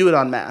groups. You do it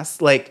en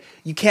masse. Like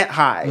you can't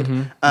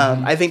hide.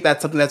 I think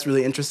that's something that's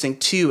really interesting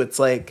too. It's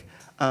like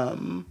a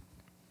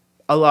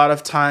lot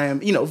of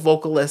time,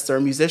 vocalists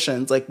or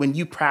musicians, like when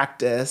you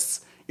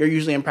practice, you're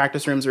usually in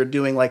practice rooms or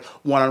doing like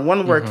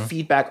one-on-one work,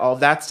 feedback, all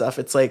of that stuff.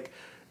 It's like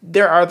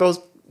there are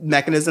those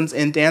mechanisms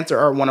in dance or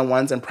are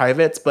one-on-ones and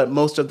privates, but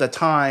most of the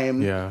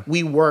time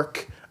we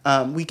work,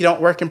 we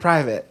don't work in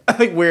private.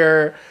 Like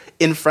we're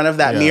in front of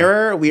that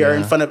mirror. We are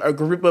in front of a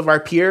group of our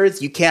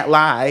peers. You can't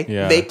lie.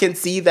 Yeah. They can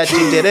see that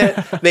you did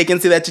it. They can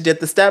see that you did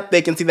the step.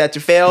 They can see that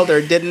you failed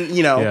or didn't,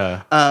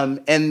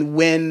 and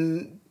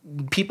when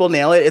people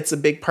nail it, it's a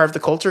big part of the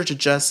culture to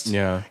just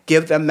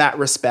give them that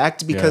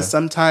respect, because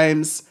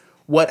sometimes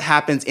what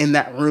happens in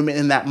that room,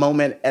 in that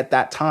moment, at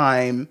that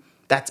time,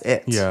 that's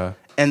it. Yeah.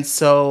 And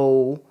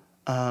so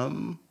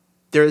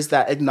there's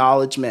that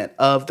acknowledgement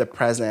of the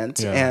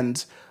present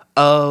and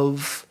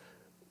of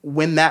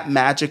when that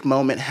magic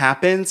moment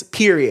happens,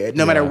 period,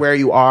 no matter where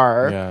you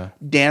are,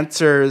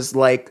 dancers,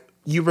 like,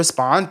 you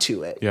respond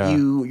to it. Yeah.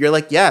 You're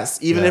like, yes,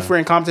 even if we're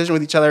in competition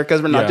with each other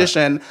because we're in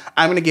audition,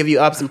 I'm going to give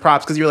you ups and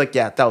props because you're like,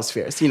 yeah, that was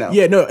fierce,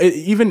 Yeah, no,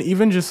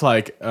 even just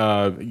like,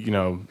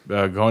 going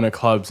to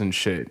clubs and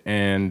shit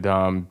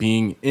and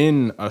being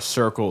in a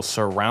circle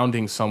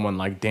surrounding someone,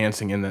 like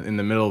dancing in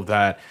the middle of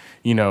that,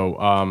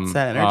 it's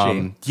that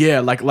energy.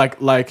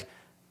 Like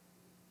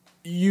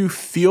you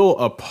feel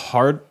a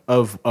part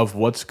of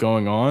what's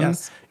going on,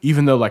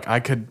 even though like I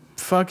could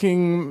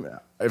fucking,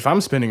 if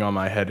I'm spinning on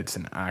my head, it's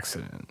an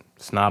accident.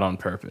 It's not on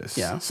purpose.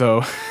 Yeah.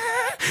 So,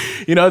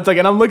 it's like,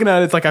 and I'm looking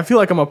at it, it's like, I feel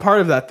like I'm a part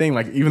of that thing.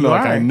 Like, even though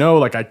like I know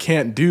like I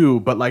can't do,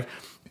 but like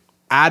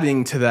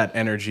adding to that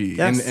energy.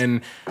 Yes.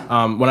 And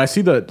when I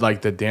see the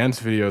dance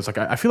videos, like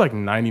I feel like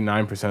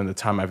 99% of the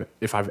time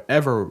if I've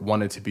ever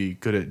wanted to be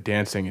good at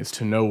dancing is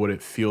to know what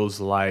it feels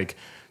like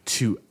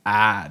to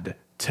add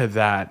to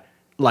that,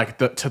 like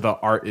to the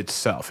art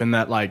itself. And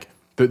that like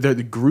the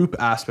group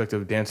aspect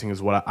of dancing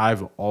is what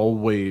I've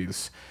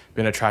always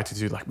been attracted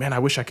to. Like, man, I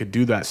wish I could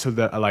do that so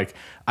that like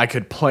I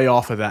could play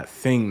off of that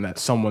thing that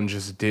someone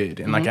just did,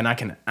 and like, and I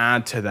can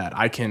add to that.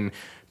 I can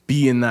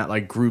be in that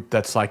like group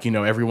that's like,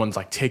 everyone's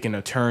like taking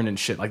a turn and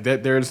shit. Like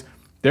there's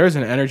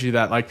an energy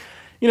that like,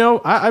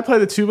 I play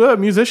the tuba.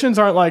 Musicians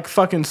aren't like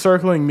fucking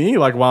circling me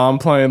like while I'm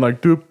playing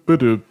like doop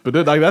doop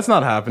doop. Like that's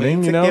not happening.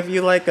 We need to give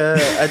you like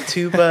a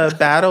tuba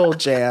battle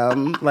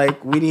jam.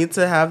 Like we need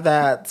to have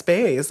that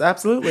space.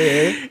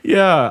 Absolutely.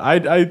 Yeah,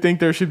 I think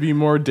there should be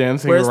more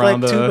dancing Where's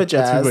around like tuba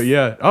jazz. Tuba.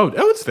 Yeah. Oh,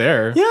 it's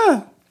there.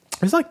 Yeah.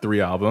 There's like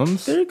 3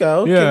 albums. There you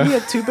go. Yeah. Give me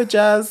a tuba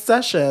jazz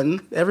session.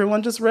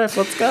 Everyone just riff.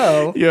 Let's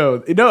go.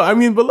 Yo, I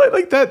mean, but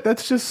like that.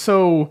 That's just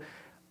so,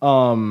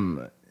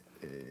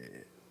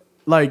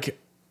 like.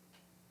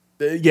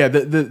 Yeah,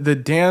 the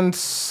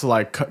dance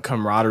like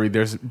camaraderie.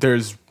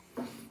 There's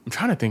I'm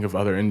trying to think of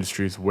other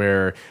industries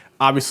where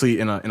obviously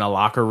in a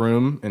locker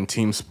room in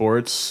team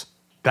sports,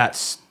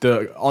 that's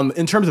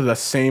in terms of the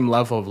same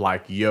level of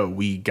like, yo,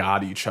 we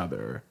got each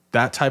other,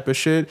 that type of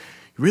shit.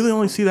 You really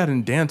only see that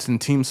in dance and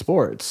team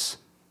sports.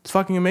 It's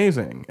fucking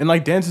amazing. And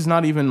like dance is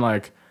not even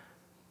like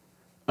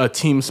a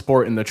team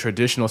sport in the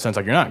traditional sense.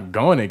 Like you're not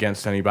going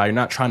against anybody. You're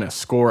not trying to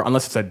score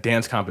unless it's a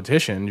dance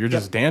competition. You're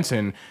just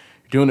dancing.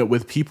 Doing it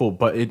with people,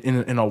 but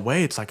in a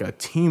way it's like a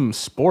team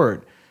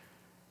sport,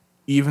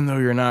 even though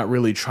you're not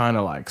really trying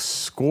to like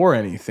score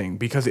anything,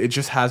 because it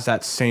just has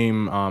that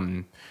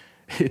same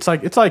it's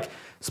like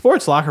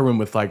sports locker room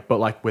with like, but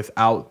like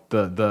without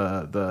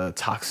the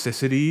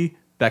toxicity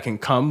that can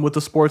come with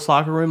the sports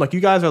locker room. Like you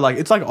guys are like,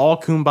 it's like all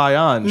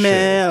kumbaya and shit.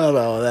 Man, I don't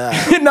know about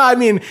that. No, I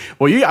mean,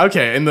 well, you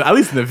okay? At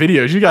least in the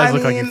videos, you guys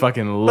look like you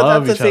fucking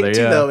love each other. But that's the thing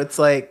too, though. It's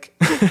like,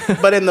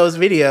 but in those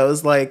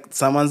videos, like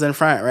someone's in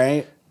front,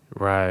 right?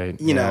 Right.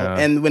 You know,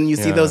 and when you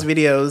see those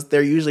videos,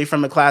 they're usually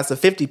from a class of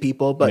 50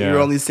 people, but you're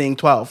only seeing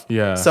 12.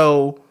 Yeah.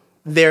 So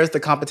there's the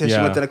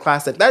competition within a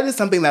class. That is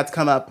something that's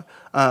come up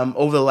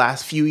over the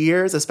last few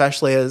years,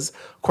 especially as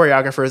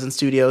choreographers and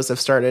studios have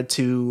started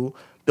to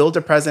build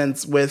a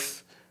presence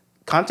with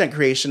content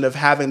creation of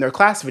having their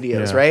class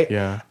videos, right?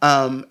 Yeah.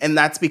 And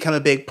that's become a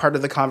big part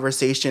of the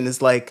conversation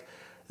is like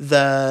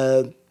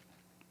the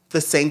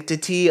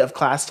sanctity of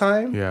class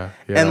time. Yeah.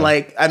 And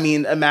like, I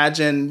mean,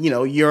 imagine,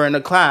 you're in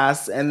a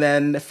class and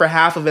then for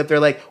half of it, they're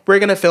like, we're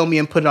going to film you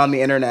and put it on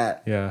the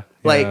internet. Yeah.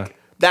 Like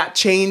that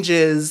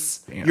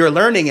changes your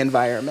learning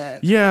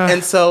environment. Yeah.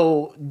 And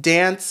so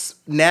dance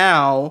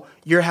now,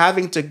 you're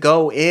having to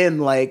go in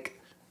like,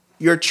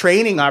 your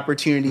training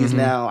opportunities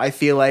now, I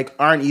feel like,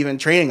 aren't even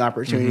training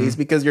opportunities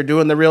because you're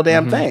doing the real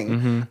damn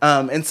thing.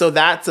 And so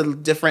that's a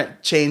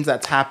different change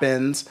that's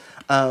happened.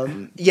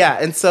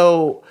 And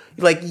so,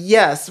 like,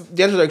 yes,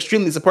 dancers are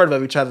extremely supportive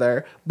of each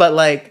other, but,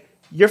 like,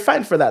 you're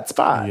fighting for that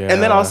spot. Yeah.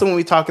 And then also when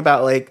we talk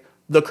about, like,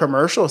 the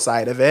commercial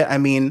side of it, I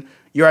mean,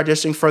 you're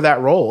auditioning for that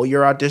role.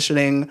 You're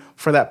auditioning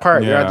for that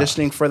part. You're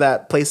auditioning for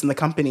that place in the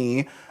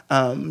company.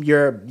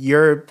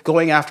 You're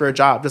going after a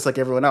job just like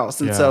everyone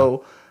else. And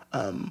so...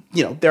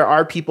 there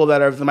are people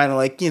that are of the mind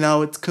like,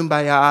 it's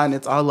kumbaya and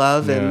it's all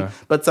love.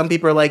 But some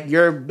people are like,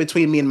 you're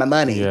between me and my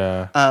money.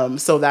 Yeah.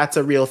 So that's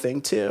a real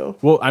thing too.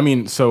 Well,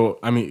 going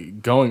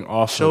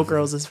off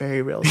Showgirls is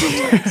very real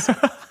sometimes.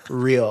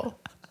 Real.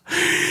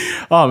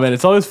 Oh man,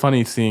 it's always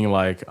funny seeing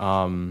like,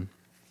 I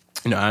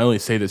only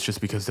say this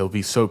just because they'll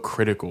be so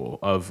critical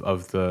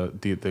of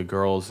the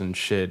girls and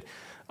shit.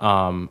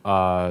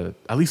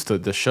 At least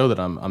the show that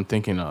I'm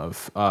thinking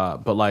of.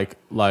 But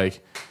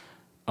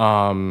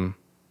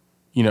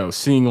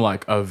seeing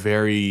like a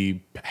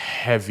very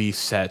heavy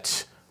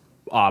set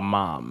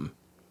mom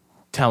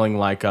telling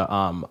like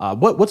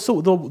what's the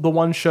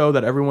one show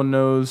that everyone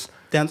knows?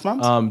 Dance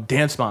Moms?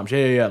 Dance Moms.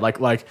 Yeah.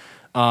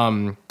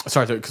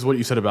 Sorry, because what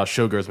you said about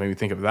showgirls made me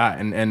think of that.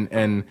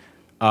 And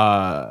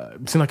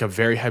seeing like a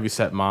very heavy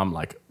set mom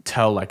like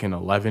tell like an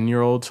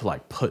 11-year-old to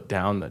like put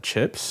down the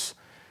chips.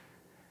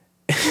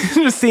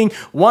 Just seeing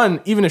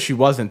one, even if she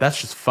wasn't,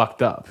 that's just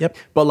fucked up. Yep.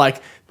 But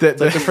like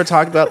if we're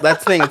talking about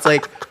that thing, it's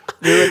like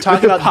we were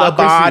talking about the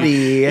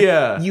body.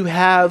 Yeah. You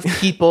have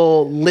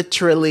people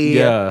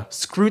literally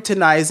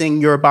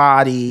scrutinizing your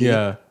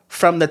body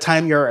from the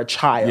time you're a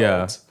child.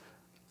 Yeah.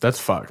 That's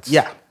fucked.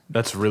 Yeah.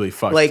 That's really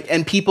fucked. Like,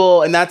 and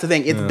people, and that's the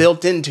thing, it's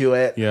built into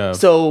it. Yeah.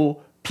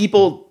 So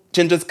people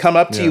can just come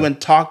up to you and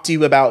talk to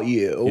you about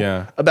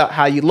about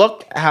how you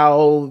look,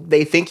 how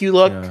they think you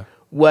look,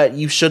 what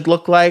you should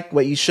look like,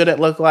 what you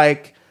shouldn't look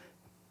like,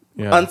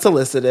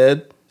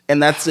 unsolicited.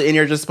 And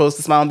you're just supposed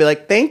to smile and be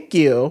like, thank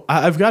you.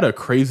 I've got a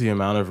crazy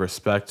amount of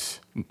respect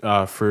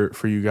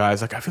for you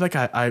guys. Like, I feel like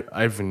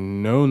I've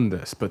known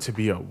this, but to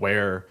be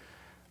aware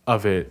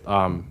of it,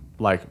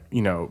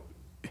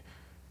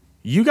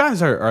 you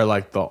guys are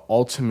like the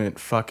ultimate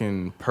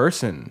fucking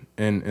person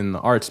in the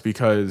arts,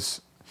 because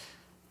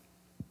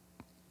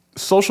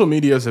social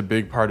media is a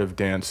big part of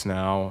dance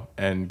now,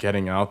 and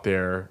getting out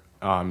there,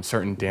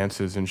 certain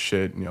dances and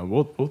shit.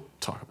 We'll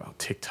talk about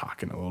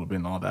TikTok in a little bit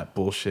and all that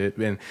bullshit.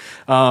 And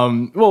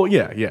and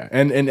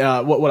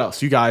what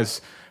else? You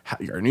guys,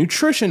 your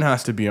nutrition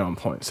has to be on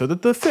point, so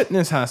that the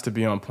fitness has to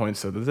be on point,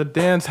 so that the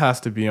dance has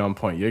to be on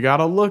point. You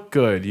gotta look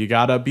good. You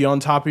gotta be on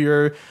top of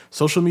your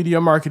social media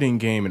marketing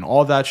game and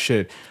all that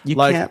shit. You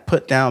can't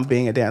put down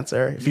being a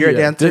dancer. If you're a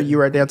dancer, you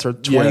are a dancer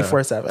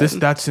 24/7.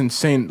 That's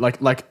insane. Like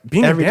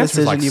being a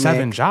dancer is like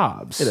 7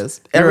 jobs. It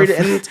is.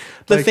 And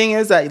the thing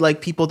is that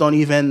like people don't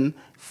even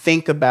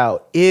think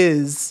about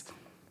is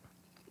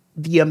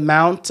the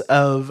amount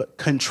of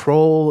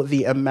control,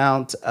 the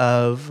amount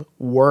of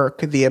work,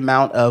 the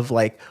amount of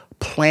like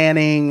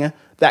planning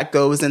that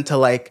goes into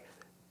like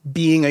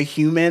being a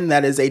human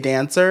that is a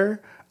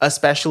dancer,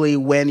 especially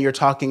when you're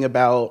talking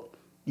about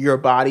your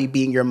body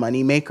being your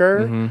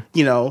moneymaker.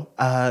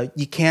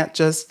 You can't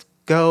just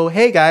go,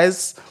 hey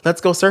guys,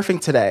 let's go surfing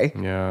today.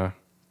 Yeah.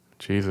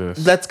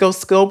 Jesus. Let's go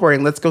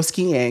snowboarding. Let's go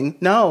skiing.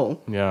 No.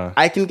 Yeah.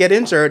 I can get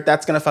injured.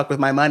 That's going to fuck with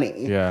my money.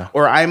 Yeah.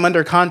 Or I'm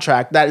under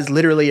contract. That is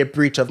literally a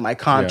breach of my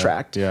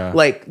contract. Yeah.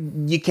 Like,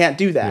 you can't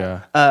do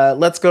that. Yeah.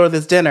 Let's go to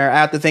this dinner. I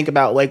have to think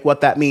about, like,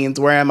 what that means.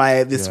 Where am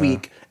I this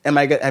week?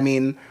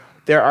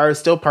 There are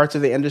still parts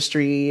of the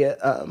industry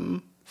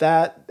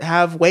that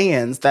have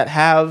weigh-ins, that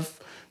have...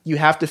 You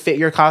have to fit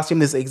your costume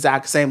this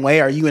exact same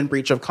way. Are you in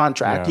breach of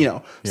contract?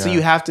 So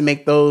you have to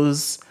make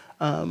those...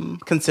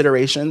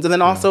 considerations. And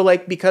then also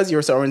like, because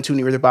you're so in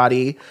tune with your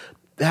body,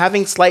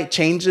 having slight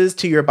changes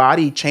to your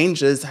body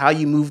changes how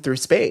you move through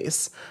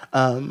space.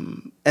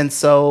 And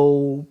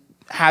so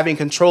having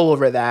control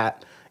over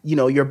that,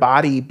 your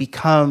body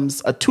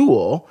becomes a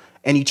tool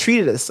and you treat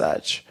it as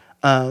such.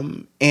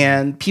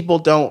 And people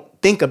don't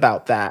think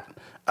about that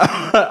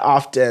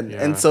often.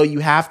 And so you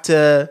have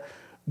to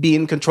be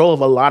in control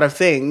of a lot of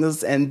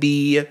things and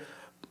be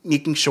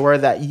making sure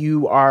that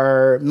you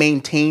are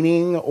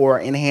maintaining or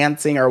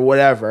enhancing or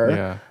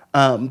whatever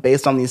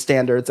based on these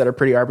standards that are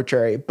pretty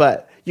arbitrary.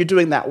 But you're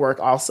doing that work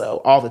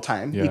also all the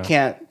time. You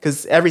can't,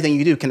 because everything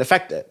you do can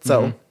affect it.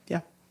 So,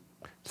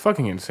 It's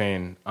fucking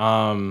insane.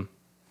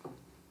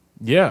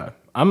 Yeah.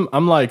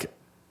 I'm like,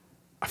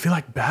 I feel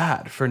like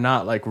bad for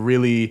not like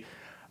really.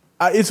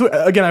 It's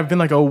again, I've been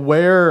like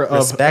aware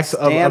of it,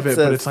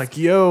 but it's like,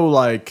 yo,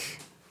 like,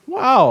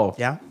 wow,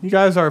 you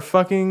guys are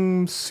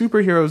fucking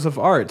superheroes of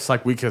arts.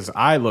 Like because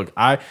I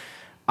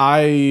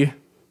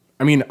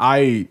mean,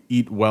 I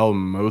eat well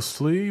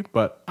mostly,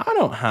 but I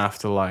don't have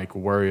to like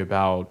worry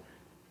about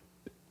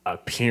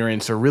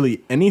appearance or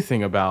really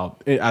anything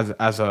about it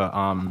as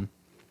a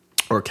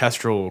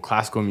orchestral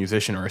classical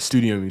musician or a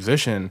studio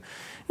musician.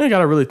 You got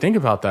to really think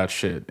about that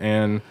shit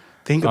and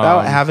think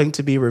about having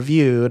to be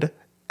reviewed.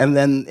 And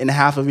then in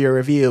half of your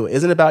review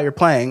isn't about your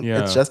playing.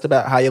 It's just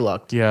about how you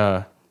looked.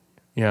 Yeah.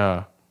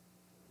 Damn.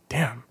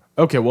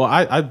 Okay. Well,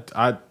 I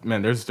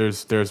man,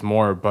 there's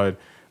more, but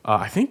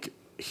I think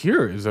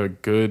here is a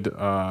good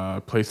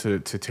place to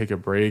take a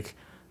break.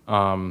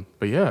 But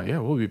yeah,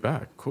 we'll be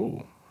back.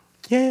 Cool.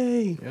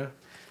 Yay. Yeah.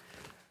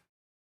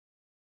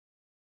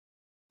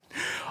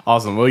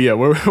 Awesome. Well, yeah,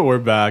 we're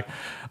back.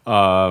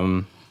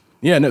 So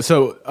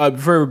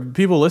for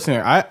people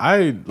listening,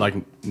 I like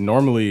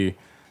normally.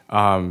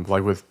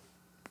 Like with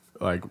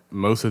like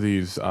most of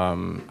these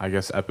I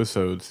guess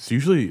episodes, it's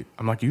usually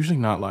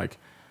not like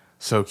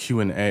so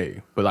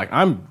Q&A, but like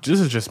this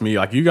is just me,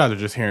 like you guys are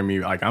just hearing me,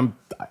 like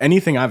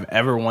anything I've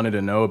ever wanted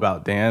to know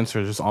about dance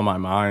or just on my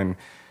mind.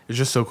 It's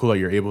just so cool that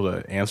you're able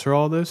to answer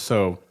all this.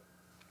 So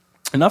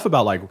enough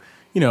about like,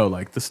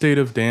 like the state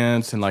of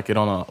dance and like it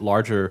on a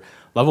larger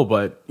level,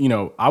 but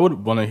I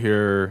would want to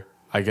hear,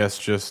 I guess,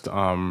 just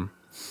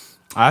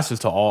I ask this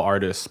to all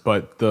artists,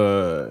 but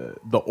the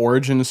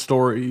origin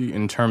story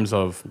in terms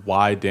of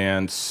why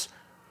dance,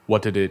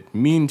 what did it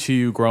mean to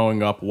you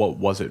growing up? What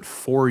was it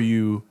for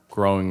you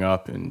growing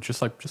up? And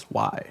just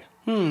why?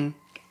 It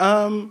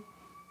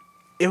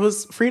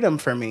was freedom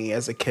for me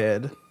as a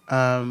kid.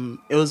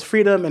 It was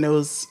freedom and it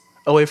was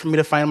a way for me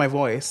to find my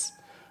voice.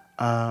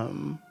 I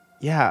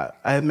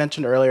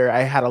mentioned earlier,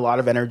 I had a lot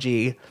of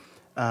energy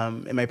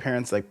and my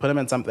parents like put them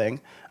in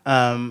something.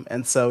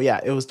 And so,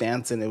 it was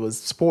dance and it was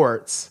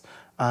sports.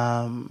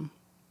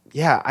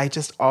 I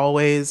just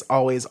always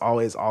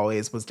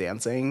was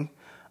dancing.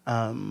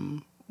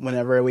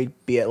 Whenever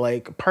we'd be at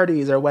like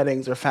parties or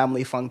weddings or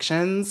family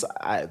functions,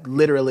 I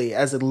literally,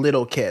 as a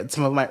little kid,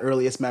 some of my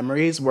earliest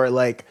memories were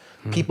like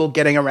people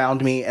getting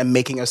around me and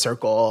making a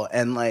circle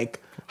and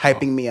like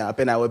hyping me up.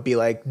 And I would be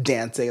like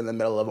dancing in the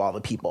middle of all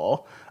the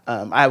people.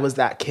 I was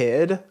that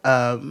kid.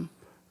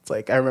 It's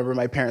like, I remember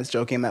my parents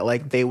joking that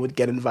like they would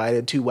get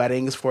invited to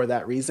weddings for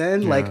that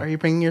reason. Like, are you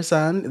bringing your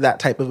son? That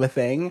type of a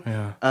thing.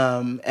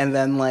 And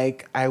then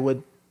like I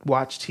would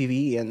watch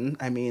TV and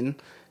I mean,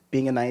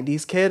 being a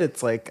 90s kid,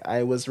 it's like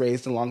I was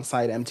raised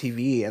alongside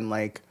MTV and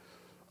like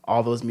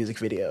all those music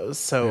videos.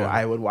 So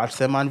I would watch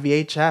them on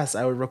VHS.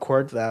 I would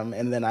record them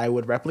and then I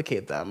would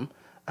replicate them.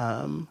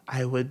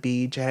 I would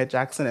be Janet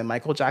Jackson and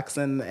Michael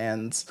Jackson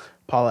and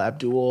Paula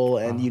Abdul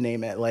and you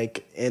name it,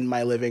 like in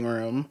my living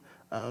room.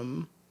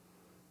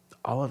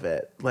 All of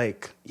it.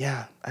 Like,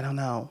 I don't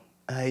know.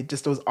 I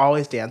just was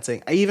always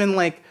dancing. I even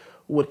like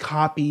would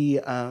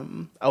copy, I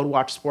would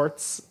watch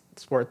sports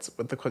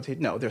with the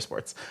quotation. No, they're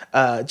sports.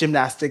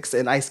 Gymnastics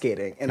and ice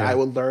skating. And I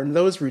would learn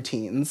those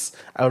routines.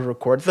 I would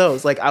record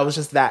those. Like, I was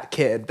just that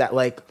kid that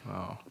like,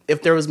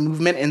 if there was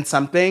movement in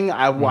something,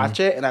 I would watch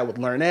it and I would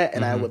learn it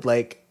and I would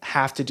like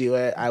have to do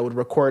it. I would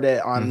record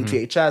it on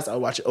VHS. I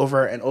would watch it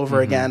over and over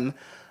again.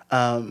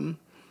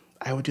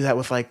 I would do that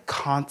with like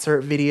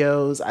concert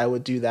videos. I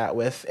would do that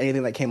with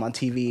anything that came on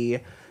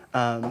TV.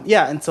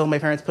 And so my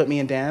parents put me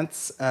in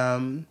dance.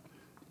 And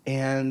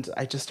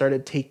I just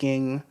started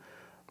taking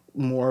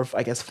more of,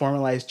 I guess,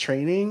 formalized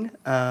training,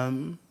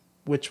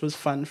 which was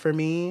fun for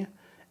me.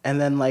 And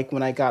then like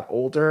when I got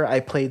older, I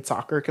played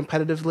soccer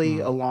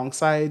competitively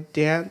alongside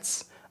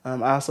dance.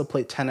 I also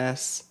played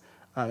tennis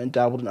and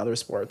dabbled in other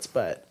sports,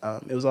 but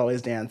it was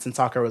always dance and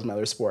soccer was my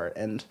other sport.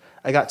 And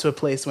I got to a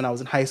place when I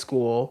was in high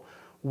school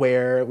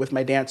where with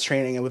my dance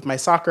training and with my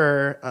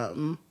soccer,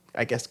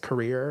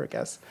 career,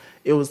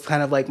 it was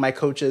kind of like my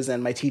coaches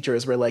and my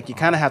teachers were like, you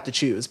kind of have to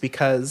choose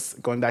because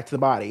going back to the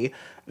body,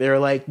 they're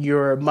like,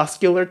 your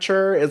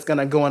musculature is going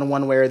to go in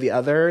one way or the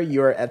other.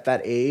 You're at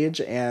that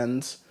age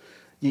and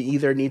you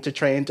either need to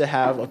train to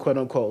have a quote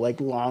unquote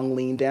like long,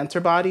 lean dancer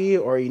body,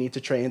 or you need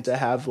to train to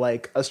have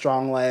like a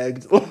strong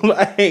legged,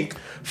 like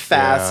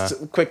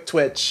fast, quick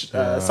twitch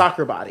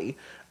soccer body.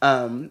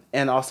 And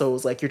also it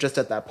was like, you're just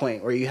at that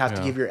point where you have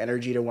to give your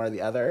energy to one or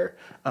the other.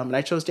 And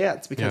I chose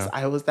dance because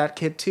I was that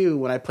kid too.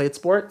 When I played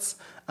sports,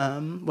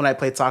 when I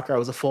played soccer, I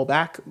was a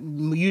fullback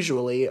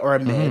usually, or a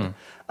mid,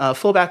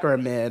 fullback or a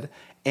mid.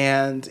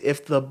 And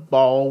if the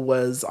ball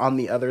was on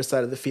the other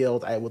side of the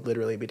field, I would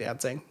literally be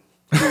dancing.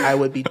 I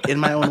would be in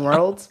my own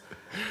world.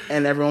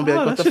 And everyone would be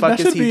like, what the fuck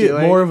is he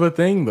doing? More of a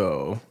thing,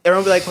 though.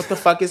 Everyone would be like, what the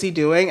fuck is he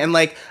doing? And,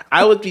 like,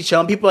 I would be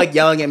chilling. People, like,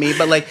 yelling at me.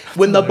 But, like,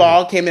 when the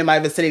ball came in my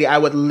vicinity, I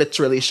would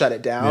literally shut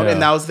it down. Yeah.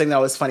 And that was the thing that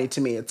was funny to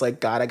me. It's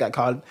like, God, I got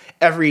called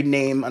every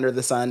name under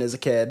the sun as a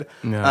kid.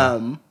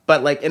 Yeah.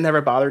 But, like, it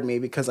never bothered me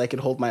because I could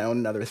hold my own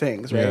in other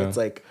things, right? Yeah. It's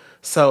like...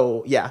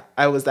 So yeah,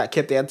 I was that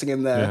kid dancing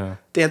on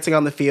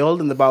the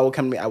field, and the ball would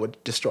come to me, I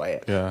would destroy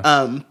it.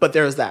 Yeah. But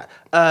there was that.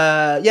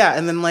 And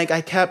then like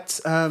I kept,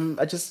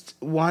 I just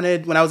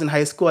wanted, when I was in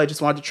high school, I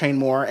just wanted to train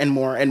more and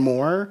more and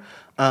more.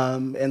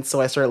 And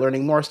so I started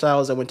learning more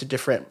styles. I went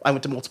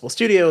to multiple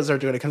studios, or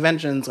doing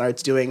conventions, and I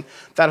was doing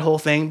that whole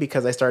thing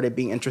because I started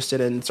being interested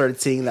and started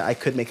seeing that I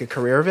could make a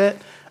career of it.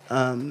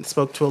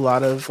 Spoke to a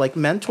lot of like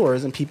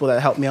mentors and people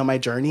that helped me on my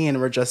journey, and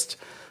were just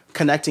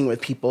connecting with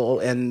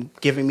people and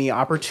giving me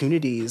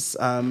opportunities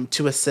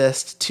to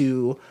assist,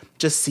 to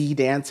just see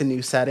dance in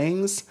new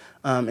settings,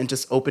 and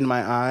just open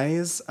my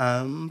eyes.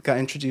 Got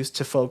introduced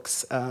to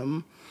folks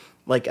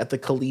like at the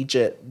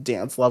collegiate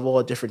dance level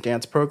at different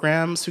dance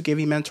programs who gave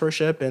me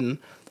mentorship, and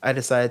I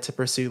decided to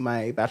pursue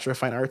my Bachelor of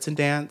Fine Arts in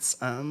Dance.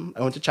 I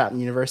went to Chapman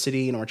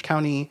University in Orange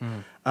County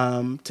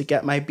to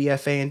get my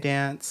BFA in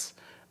dance,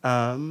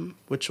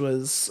 which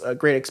was a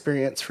great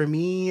experience for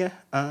me.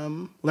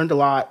 Learned a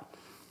lot.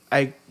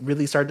 I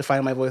really started to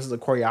find my voice as a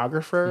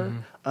choreographer.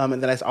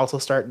 And then I also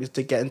started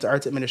to get into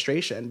arts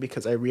administration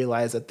because I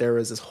realized that there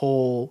was this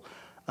whole,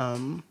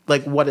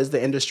 like, what is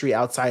the industry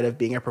outside of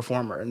being a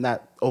performer? And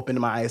that opened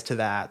my eyes to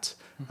that.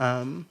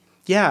 I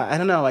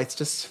don't know. It's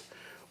just,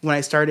 when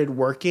I started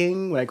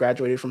working, when I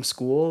graduated from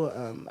school,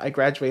 I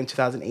graduated in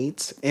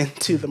 2008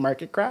 into the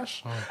market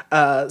crash.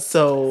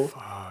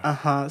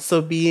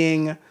 So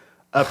being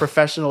a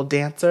professional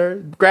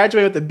dancer,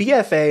 graduated with a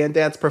BFA in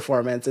dance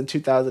performance in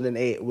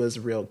 2008 was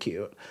real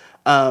cute.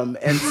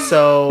 And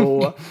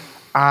so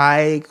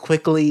I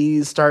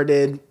quickly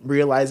started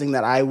realizing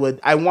that I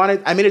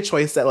made a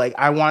choice that like,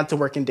 I wanted to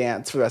work in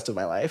dance for the rest of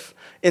my life,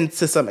 and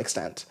to some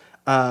extent.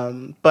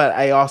 But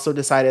I also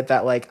decided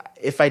that like,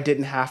 if I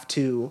didn't have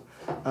to,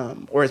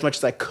 or as much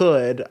as I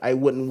could, I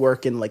wouldn't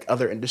work in like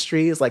other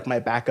industries. Like my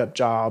backup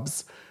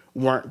jobs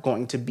weren't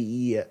going to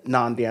be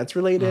non-dance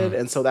related.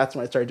 And so that's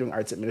when I started doing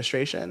arts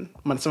administration.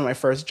 Some of my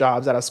first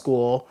jobs out of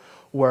school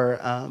were,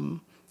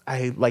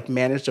 I like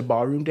managed a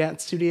ballroom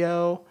dance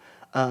studio.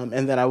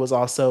 And then I was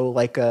also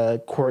like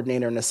a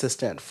coordinator and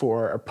assistant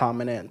for a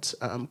prominent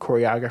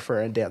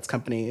choreographer and dance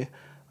company,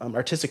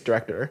 artistic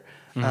director,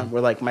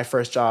 were like my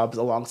first jobs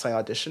alongside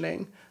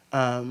auditioning.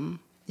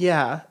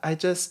 I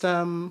just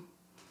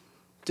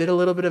did a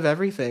little bit of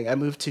everything. I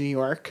moved to New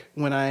York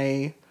when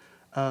I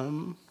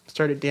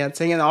started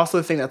dancing. And also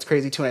the thing that's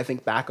crazy too, when I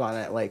think back on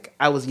it, like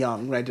I was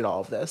young when I did all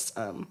of this.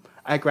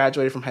 I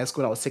graduated from high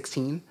school when I was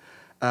 16.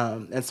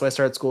 And so I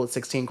started school at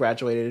 16,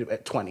 graduated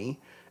at 20.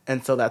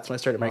 And so that's when I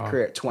started my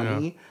career at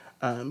 20.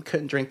 Yeah.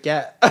 Couldn't drink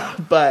yet,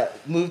 but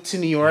moved to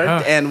New York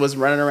and was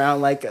running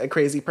around like a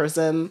crazy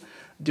person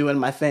doing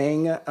my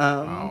thing.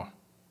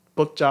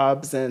 Booked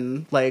jobs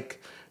in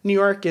like New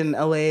York and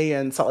LA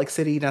and Salt Lake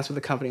City, danced with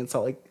a company in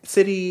Salt Lake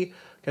City.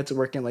 Got to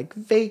work in like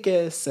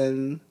Vegas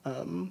and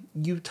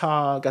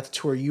Utah. Got to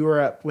tour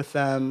Europe with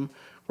them.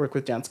 Work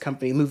with dance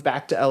company. Moved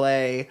back to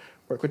LA.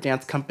 Work with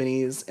dance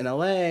companies in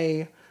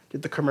LA.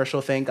 Did the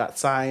commercial thing. Got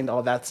signed.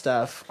 All that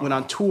stuff. Went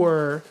on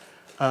tour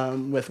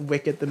with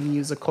Wicked the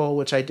musical,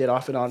 which I did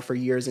off and on for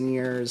years and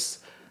years.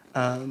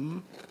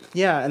 And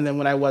then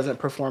when I wasn't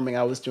performing,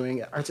 I was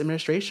doing arts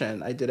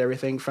administration. I did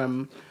everything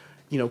from,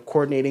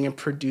 coordinating and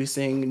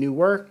producing new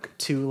work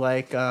to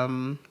like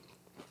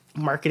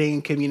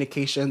marketing,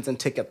 communications, and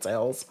ticket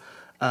sales,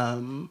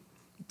 to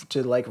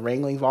like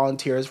wrangling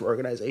volunteers for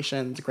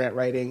organizations, grant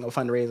writing,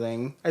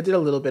 fundraising. I did a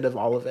little bit of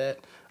all of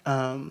it.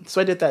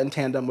 So I did that in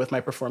tandem with my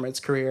performance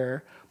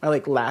career. My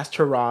like last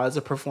hurrah as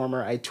a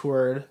performer, I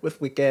toured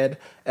with Wicked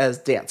as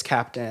dance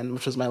captain,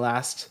 which was my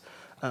last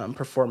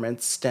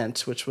performance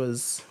stint, which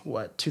was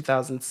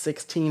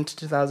 2016 to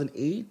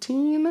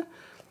 2018.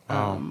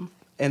 Wow.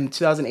 And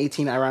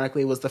 2018,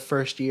 ironically, was the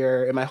first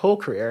year in my whole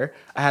career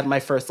I had my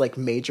first like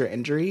major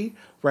injury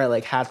where I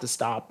like had to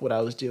stop what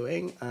I was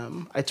doing.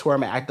 I tore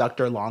my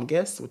adductor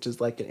longus, which is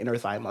like an inner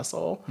thigh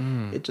muscle.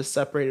 It just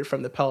separated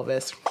from the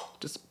pelvis,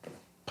 just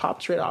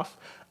popped straight off.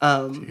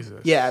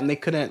 And they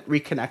couldn't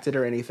reconnect it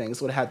or anything,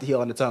 so it had to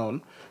heal on its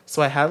own.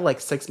 So I had like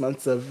 6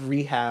 months of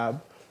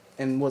rehab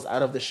and was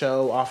out of the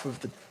show, off of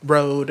the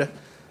road,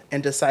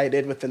 and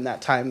decided within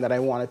that time that I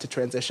wanted to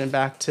transition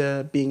back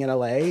to being in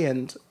LA.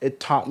 And it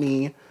taught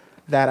me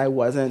that I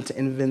wasn't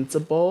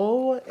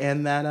invincible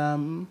and that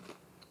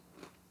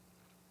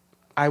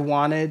I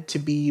wanted to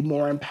be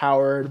more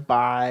empowered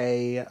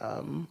by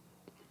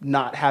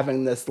not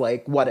having this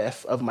like what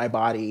if of my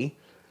body.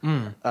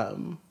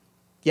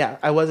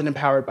 I wasn't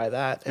empowered by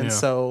that. And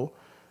so,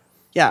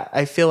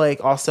 I feel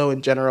like also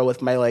in general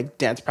with my like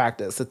dance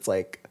practice, it's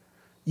like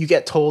you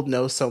get told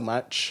no so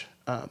much.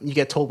 You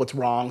get told what's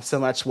wrong so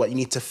much, what you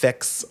need to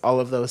fix, all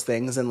of those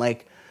things. And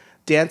like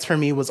dance for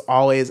me was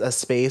always a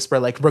space where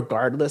like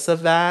regardless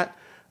of that,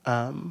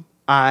 I'm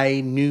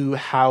I knew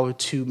how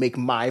to make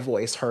my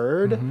voice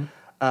heard.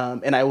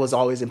 And I was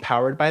always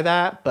empowered by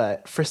that.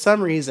 But for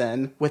some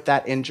reason, with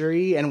that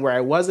injury and where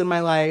I was in my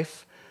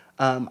life,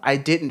 I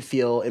didn't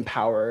feel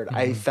empowered.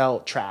 I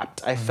felt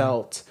trapped. I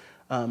felt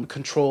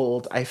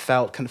controlled. I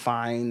felt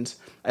confined.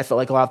 I felt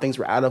like a lot of things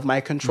were out of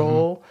my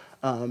control,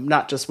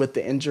 not just with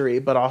the injury,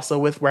 but also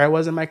with where I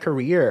was in my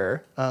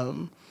career.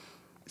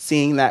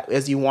 Seeing that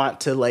as you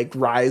want to like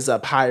rise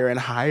up higher and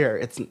higher,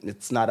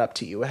 it's not up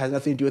to you. It has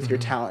nothing to do with your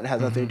talent. It has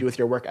nothing to do with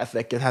your work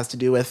ethic. It has to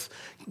do with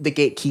the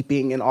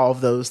gatekeeping and all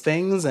of those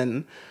things.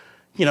 And,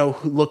 you know,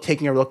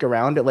 taking a look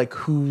around at like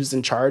who's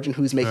in charge and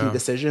who's making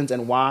decisions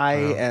and why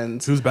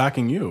and who's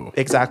backing you.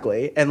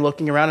 Exactly. And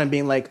looking around and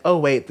being like, oh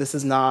wait, this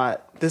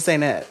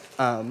ain't it.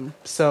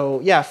 So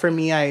yeah, for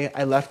me,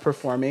 I left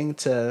performing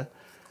to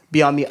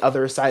be on the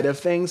other side of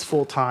things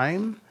full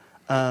time.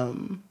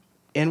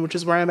 And which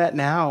is where I'm at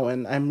now.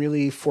 And I'm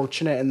really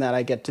fortunate in that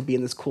I get to be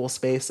in this cool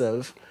space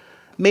of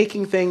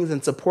making things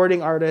and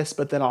supporting artists,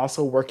 but then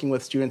also working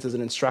with students as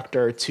an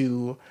instructor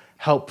to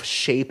help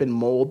shape and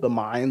mold the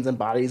minds and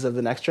bodies of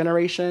the next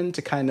generation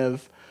to kind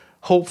of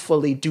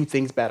hopefully do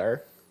things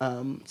better,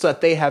 so that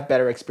they have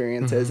better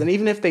experiences. And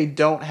even if they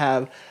don't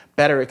have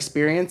better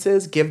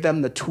experiences, give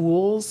them the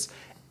tools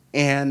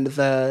and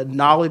the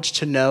knowledge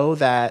to know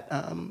that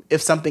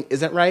if something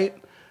isn't right,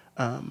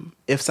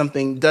 if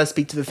something does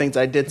speak to the things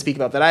I did speak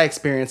about that I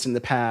experienced in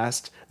the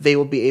past, they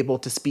will be able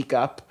to speak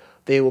up.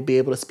 They will be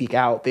able to speak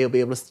out. They'll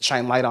be able to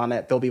shine light on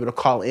it. They'll be able to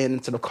call in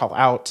instead of call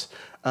out,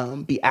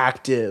 be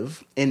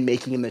active in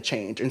making the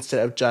change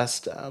instead of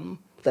just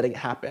letting it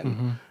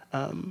happen.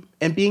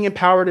 And being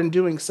empowered in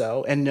doing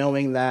so and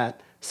knowing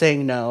that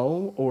saying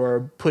no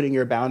or putting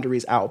your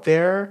boundaries out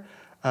there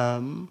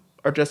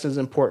are just as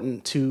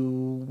important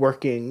to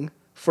working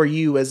for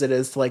you as it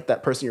is to like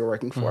that person you're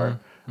working for.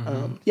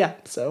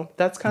 So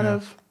that's kind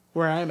of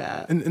where I'm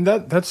at. And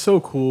that's so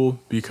cool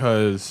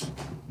because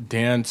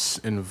dance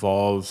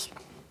involves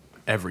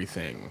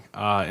everything.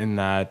 In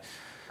that,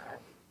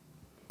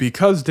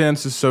 because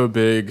dance is so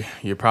big,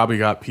 you probably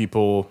got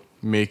people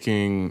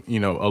making, you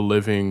know, a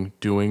living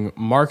doing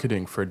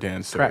marketing for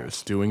dancers,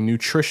 Correct. doing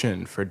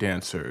nutrition for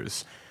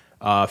dancers,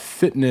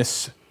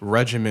 fitness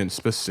regimen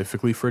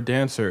specifically for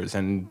dancers,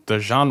 and the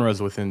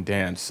genres within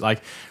dance.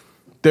 Like,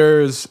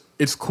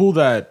 it's cool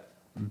that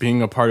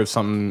being a part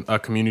of a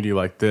community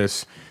like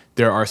this,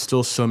 there are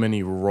still so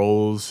many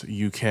roles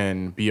you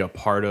can be a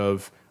part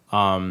of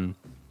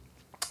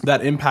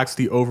that impacts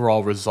the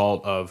overall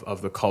result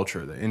of the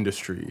culture, the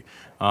industry.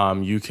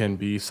 You can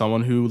be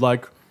someone who,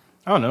 like,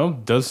 I don't know,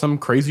 does some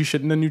crazy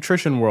shit in the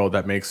nutrition world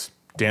that makes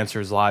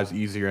dancers' lives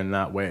easier in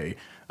that way.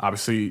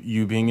 Obviously,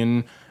 you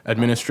being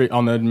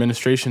on the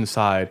administration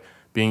side,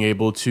 being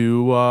able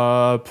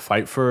to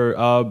fight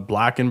for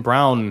black and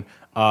brown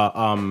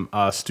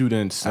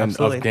students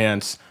of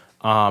dance,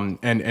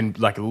 and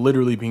like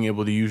literally being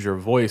able to use your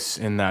voice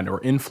in that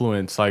or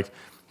influence. Like,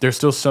 there's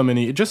still so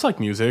many, just like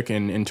music,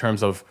 and in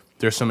terms of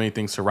there's so many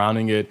things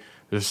surrounding it.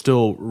 There's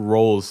still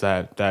roles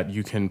that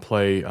you can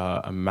play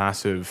a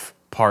massive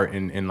part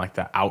in like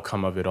the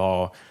outcome of it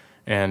all.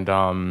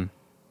 And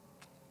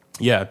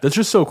that's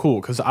just so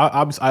cool because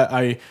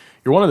I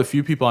you're one of the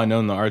few people I know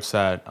in the arts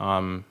that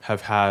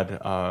have had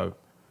a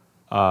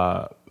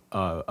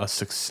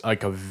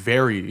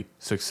very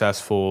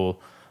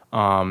successful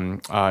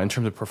in terms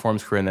of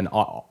performance career, and then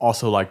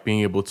also like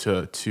being able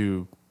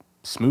to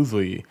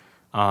smoothly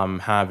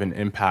have an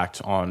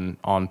impact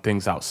on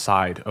things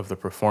outside of the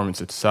performance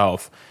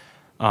itself.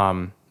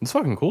 It's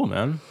fucking cool,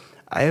 man.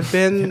 I have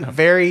been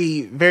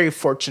very, very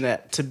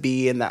fortunate to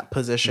be in that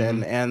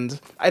position,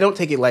 and I don't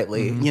take it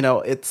lightly. You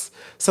know, it's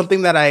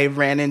something that I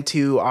ran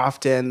into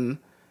often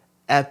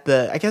at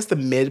the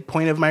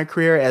midpoint of my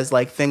career as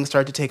like things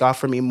start to take off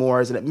for me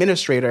more as an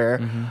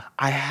administrator.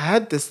 I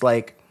had this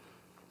like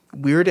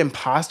weird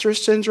imposter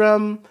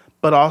syndrome,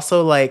 but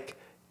also like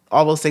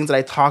all those things that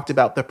I talked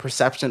about, the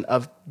perception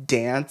of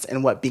dance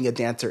and what being a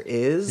dancer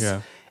is,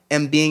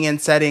 and being in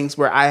settings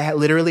where I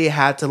literally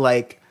had to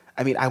like,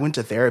 I went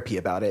to therapy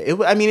about it.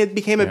 It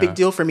became a big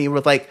deal for me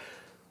with like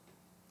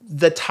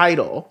the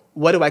title.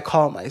 What do I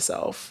call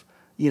myself?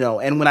 You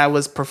know, and when I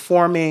was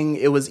performing,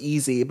 it was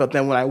easy. But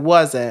then when I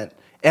wasn't,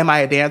 am I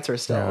a dancer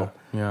still?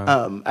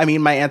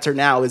 My answer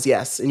now is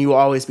yes. And you will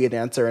always be a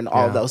dancer and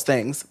all of those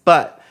things.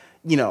 But,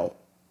 you know,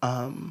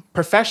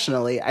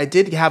 professionally, I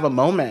did have a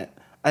moment.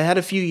 I had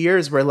a few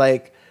years where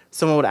like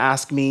someone would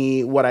ask me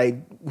who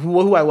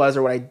I was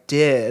or what I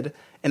did.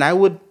 And I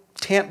would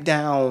tamp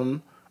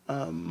down.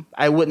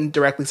 I wouldn't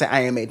directly say I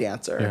am a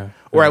dancer,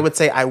 or I would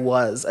say I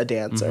was a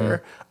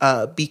dancer,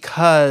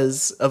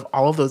 because of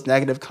all of those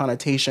negative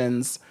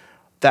connotations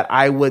that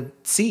I would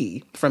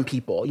see from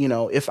people. You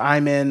know, if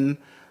I'm in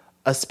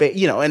a space,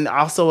 you know, and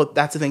also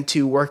that's the thing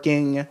too,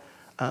 working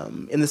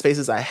in the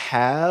spaces I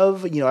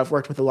have, you know, I've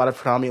worked with a lot of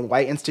predominantly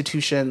white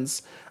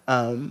institutions,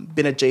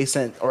 been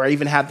adjacent, or I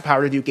even had the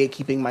power to do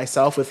gatekeeping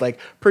myself with like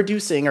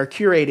producing or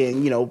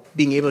curating, you know,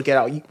 being able to get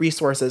out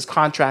resources,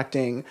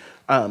 contracting,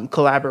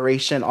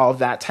 collaboration, all of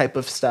that type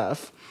of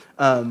stuff.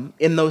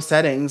 in those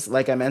settings,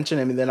 like I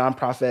mentioned, I mean, the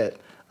nonprofit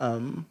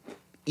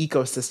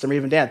ecosystem or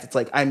even dance, it's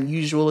like I'm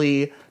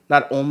usually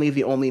not only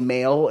the only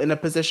male in a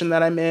position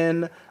that I'm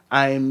in,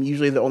 I'm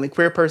usually the only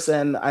queer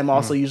person. I'm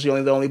also usually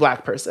only the only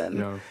Black person.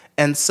 Yeah.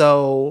 And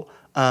so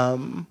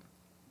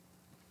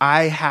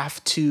I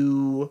have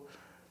to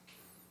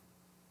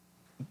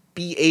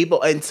be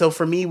able, and so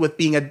for me with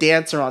being a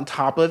dancer on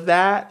top of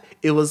that,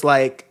 it was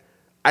like,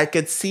 I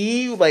could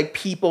see like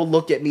people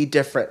look at me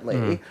differently.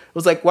 It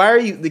was like, why are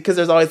you, because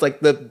there's always like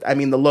the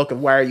look of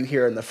why are you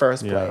here in the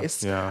first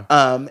place? Yeah.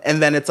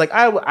 And then it's like,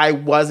 I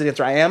was a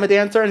dancer, I am a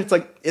dancer. And it's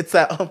like, it's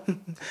that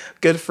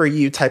good for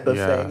you type of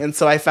thing. And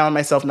so I found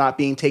myself not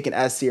being taken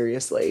as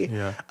seriously.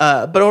 Yeah.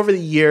 But over the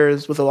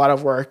years with a lot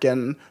of work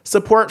and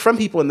support from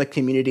people in the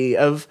community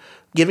of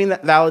giving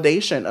that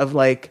validation of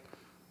like,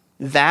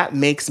 that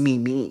makes me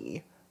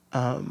me.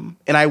 And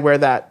I wear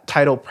that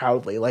title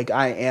proudly, like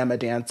I am a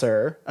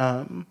dancer,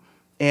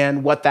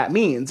 and what that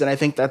means. And I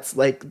think that's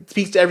like,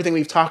 speaks to everything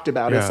we've talked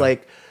about. It's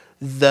like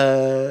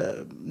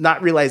the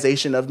not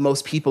realization of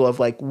most people of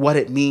like what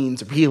it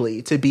means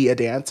really to be a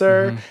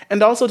dancer,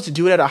 and also to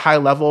do it at a high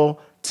level,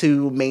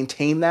 to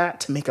maintain that,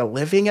 to make a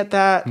living at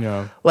that.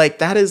 Yeah. Like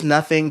that is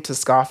nothing to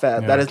scoff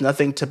at. Yeah. That is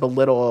nothing to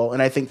belittle.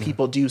 And I think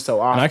people do so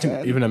often. And I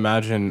can even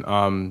imagine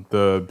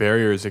the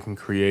barriers it can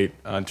create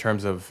in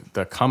terms of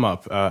the come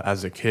up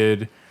as a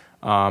kid.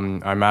 I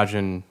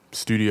imagine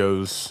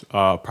studios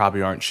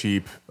probably aren't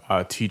cheap.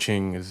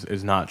 Teaching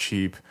is not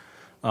cheap.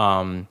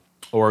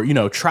 Or, you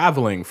know,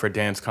 traveling for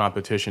dance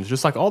competitions,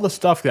 just like all the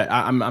stuff that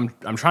I'm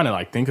trying to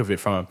like think of it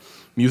from a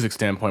music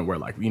standpoint where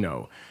like, you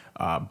know,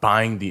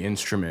 buying the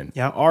instrument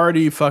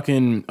already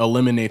fucking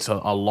eliminates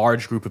a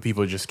large group of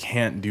people who just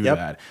can't do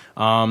that.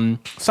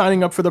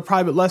 Signing up for the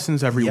private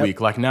lessons every week.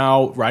 Like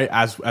now, right,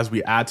 as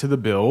we add to the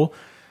bill,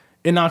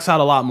 it knocks out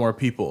a lot more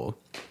people.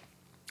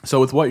 So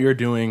with what you're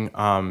doing,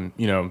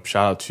 you know,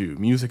 shout out to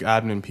music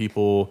admin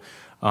people,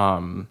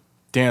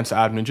 dance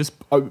admin, just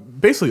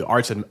basically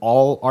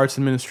all arts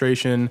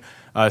administration,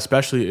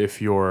 especially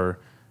if you're,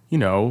 you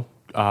know,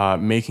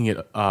 making it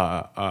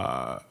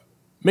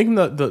making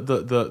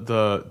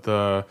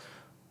the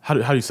how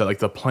do you say, like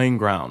the playing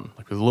ground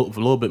like a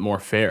little bit more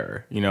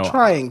fair, you know?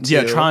 Trying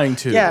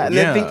to. Yeah, and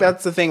I think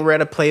that's the thing. We're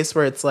at a place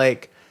where it's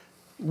like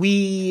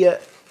we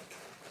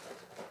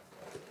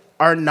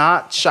are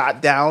not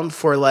shot down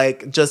for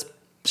like just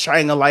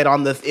shining a light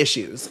on the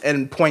issues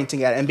and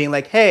pointing at it and being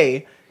like,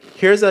 hey,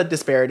 here's a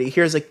disparity,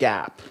 here's a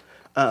gap.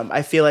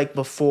 I feel like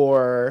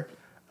before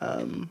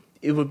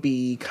it would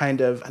be kind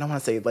of, I don't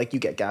want to say like you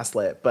get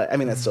gaslit, but I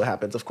mean, that still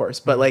happens, of course.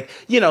 But like,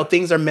 you know,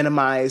 things are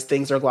minimized,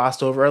 things are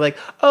glossed over. Like,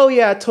 oh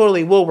yeah,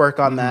 totally, we'll work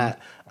on that.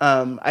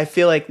 I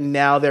feel like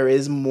now there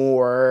is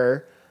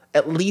more,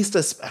 at least,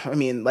 I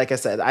mean, like I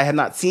said, I have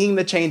not seen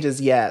the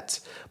changes yet,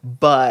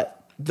 but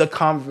the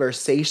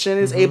conversation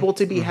is able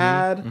to be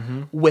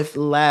had with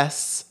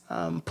less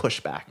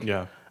pushback.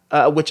 Yeah.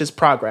 Which is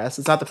progress.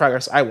 It's not the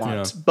progress I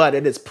want, but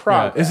it is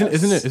progress. Yeah.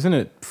 Isn't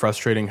it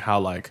frustrating how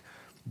like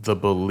the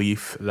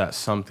belief that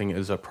something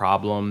is a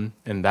problem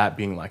and that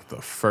being like the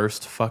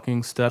first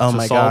fucking step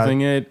to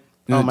solving it.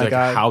 Oh my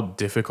God. How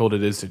difficult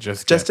it is to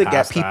just to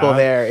get people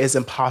there is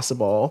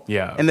impossible.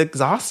 Yeah. And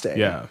exhausting.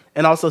 Yeah.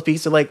 And also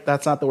speaks to like,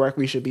 that's not the work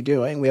we should be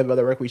doing. We have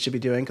other work we should be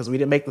doing because we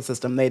didn't make the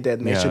system, they did,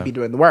 and they should be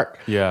doing the work.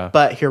 Yeah.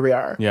 But here we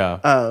are. Yeah.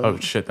 Oh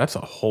shit, that's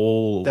a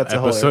whole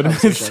episode.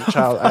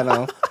 Child, I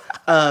know.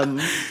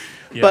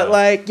 But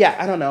like, yeah,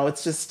 I don't know.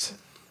 It's just,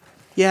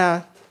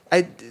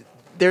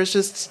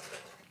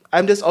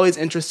 I'm just always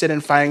interested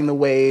in finding the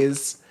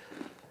ways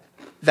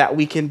that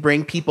we can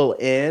bring people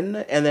in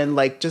and then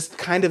like just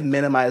kind of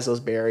minimize those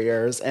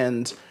barriers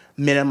and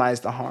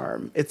minimize the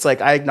harm. It's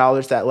like, I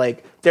acknowledge that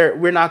like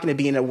we're not going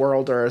to be in a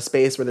world or a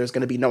space where there's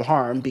going to be no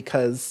harm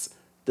because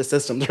the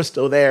systems are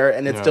still there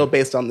and it's still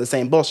based on the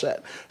same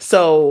bullshit.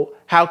 So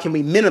how can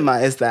we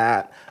minimize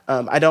that?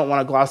 I don't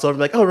want to gloss over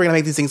like, oh, we're going to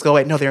make these things go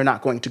away. No, they're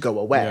not going to go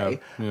away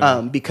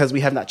because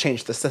we have not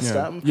changed the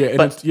system. Yeah,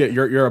 but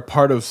you're a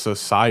part of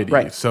society.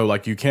 Right. So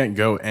like you can't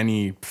go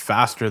any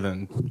faster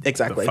than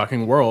the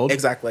fucking world.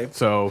 Exactly.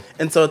 So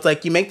it's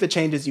like you make the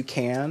changes you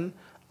can.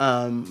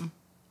 And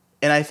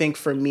I think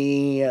for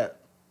me,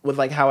 with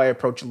like how I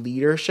approach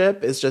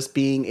leadership is just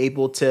being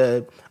able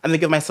to, I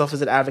think of myself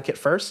as an advocate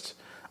first.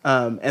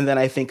 And then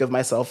I think of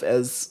myself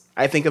as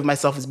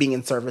being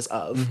in service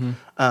of.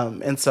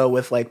 And so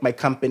with like my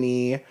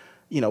company,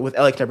 you know, with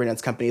LA Contemporary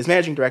Dance Company as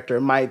managing director,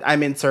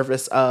 I'm in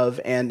service of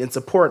and in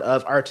support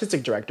of our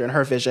artistic director and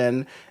her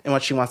vision and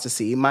what she wants to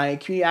see. My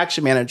community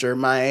action manager,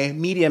 my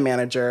media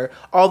manager,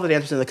 all the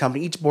dancers in the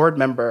company, each board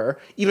member,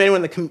 even anyone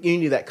in the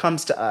community that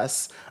comes to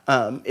us,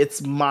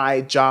 it's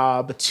my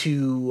job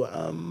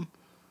to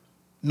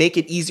make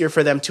it easier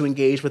for them to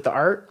engage with the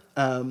art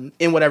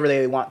in whatever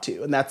they want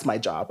to. And that's my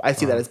job. I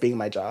see that as being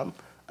my job.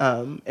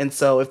 And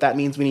so if that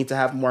means we need to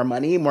have more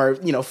money, more,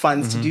 you know,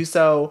 funds to do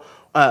so,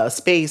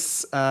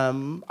 space,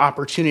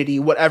 opportunity,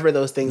 whatever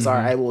those things are,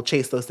 I will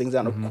chase those things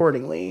down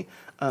accordingly.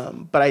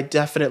 But I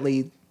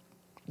definitely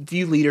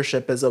view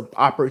leadership as an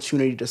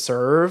opportunity to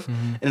serve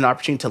and an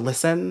opportunity to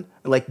listen,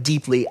 like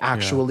deeply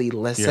actually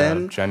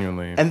listen. Yeah,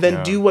 genuinely. And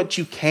then do what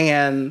you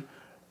can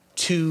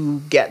to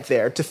get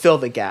there, to fill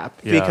the gap.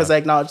 Yeah. Because I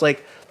acknowledge,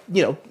 like,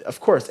 you know, of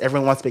course,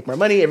 everyone wants to make more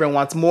money. Everyone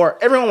wants more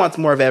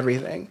of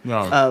everything.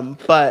 No.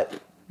 But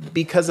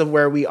because of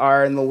where we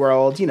are in the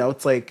world, you know,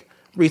 it's like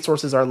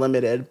resources are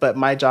limited. But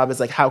my job is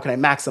like, how can I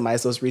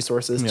maximize those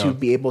resources to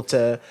be able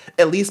to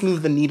at least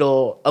move the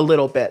needle a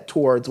little bit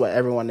towards what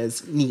everyone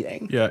is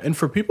needing? Yeah, and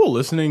for people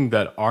listening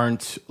that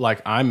aren't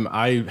like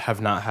I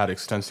have not had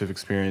extensive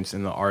experience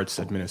in the arts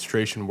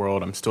administration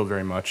world. I'm still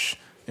very much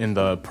in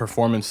the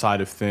performance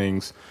side of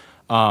things.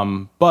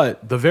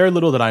 But the very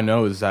little that I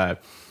know is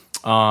that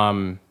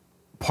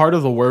part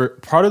of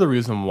the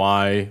reason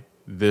why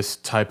this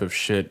type of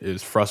shit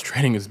is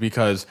frustrating is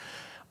because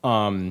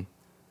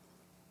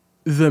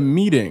the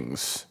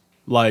meetings,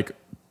 like,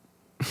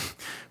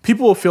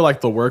 people will feel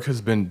like the work has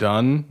been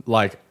done,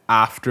 like,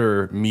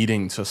 after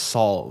meeting to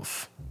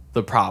solve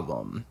the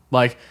problem.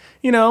 Like,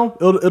 you know,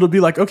 it'll be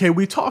like, okay,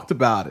 we talked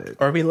about it.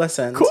 Or we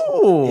listened.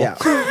 Cool. Yeah.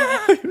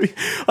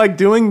 Like,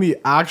 doing the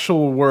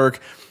actual work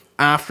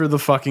after the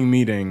fucking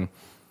meeting,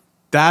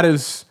 that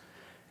is,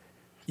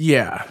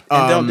 yeah.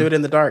 And don't do it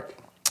in the dark.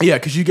 Yeah,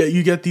 because you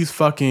get these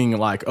fucking,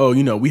 like, oh,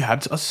 you know, we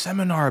had a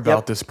seminar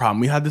about this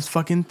problem. We had this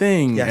fucking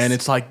thing. Yes. And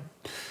it's like,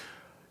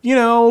 you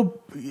know,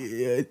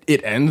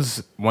 it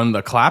ends when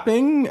the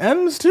clapping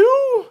ends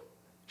too.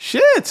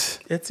 Shit.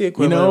 It's the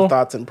equivalent of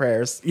thoughts and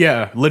prayers.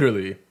 Yeah,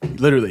 literally.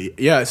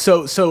 Yeah.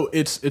 So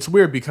it's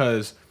weird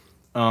because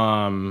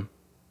though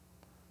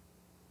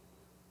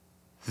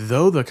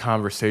the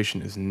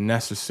conversation is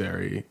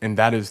necessary and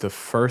that is the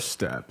first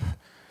step,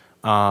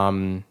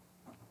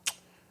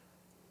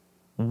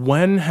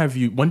 when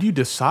do you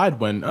decide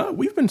when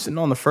we've been sitting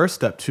on the first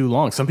step too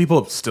long? Some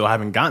people still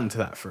haven't gotten to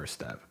that first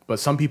step, but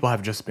some people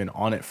have just been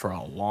on it for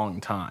a long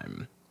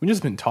time. We've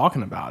just been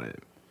talking about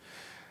it.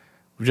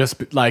 We've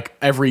just, like,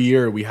 every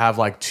year we have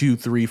like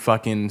 2-3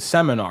 fucking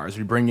seminars.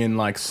 We bring in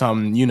like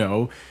some, you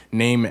know,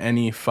 name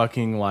any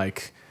fucking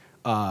like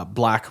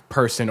black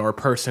person or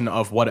person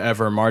of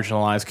whatever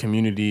marginalized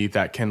community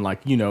that can,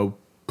 like, you know,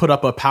 put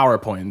up a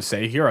PowerPoint and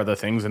say, here are the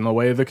things in the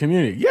way of the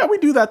community. Yeah, we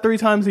do that 3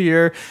 times a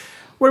year.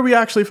 What are we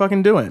actually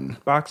fucking doing?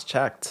 Box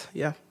checked.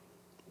 Yeah,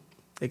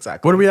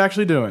 exactly. What are we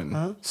actually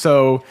doing?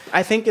 So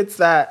I think it's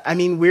that, I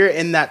mean, we're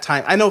in that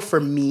time. I know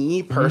for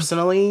me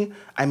personally,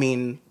 I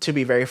mean, to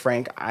be very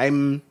frank,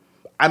 I'm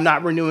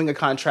not renewing a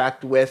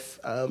contract with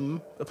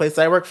the place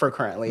that I work for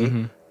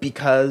currently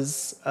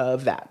because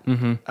of that.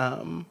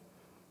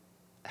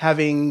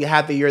 Having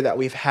had the year that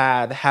we've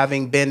had,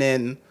 having been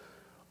in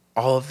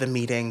all of the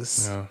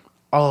meetings,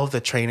 all of the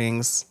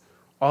trainings,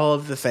 all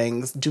of the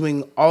things,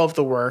 doing all of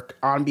the work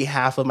on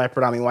behalf of my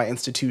predominantly white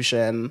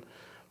institution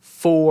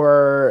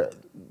for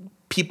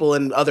people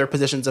in other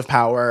positions of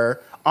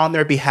power on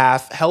their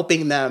behalf,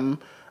 helping them,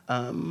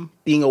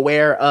 being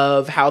aware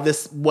of how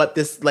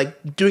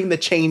like doing the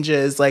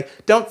changes,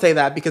 like, don't say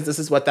that because this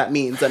is what that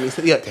means. I mean,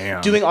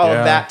 doing all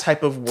of that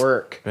type of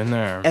work. Been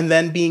there. And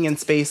then being in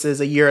spaces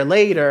a year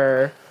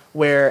later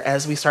where,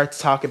 as we start to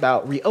talk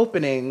about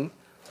reopening,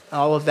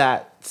 all of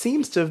that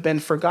seems to have been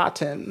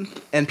forgotten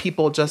and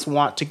people just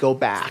want to go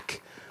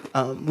back,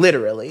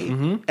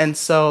 literally. And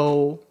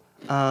so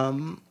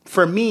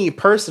for me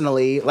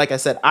personally, like I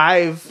said,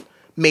 I've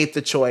made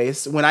the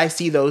choice. When I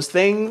see those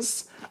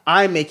things,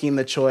 I'm making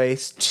the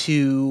choice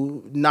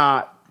to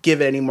not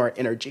give it any more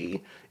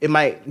energy. It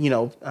might, you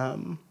know,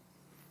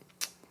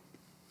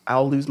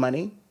 I'll lose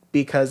money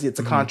because it's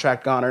a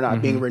contract gone or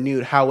not being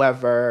renewed.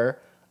 However,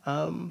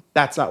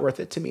 that's not worth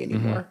it to me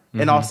anymore.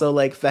 And also,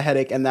 like, the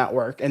headache and that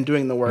work and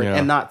doing the work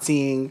and not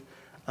seeing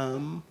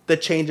the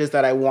changes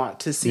that I want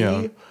to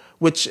see,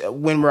 which,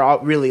 when we're all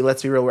really,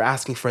 let's be real, we're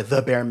asking for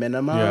the bare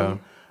minimum.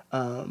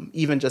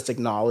 Even just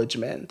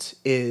acknowledgement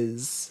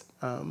is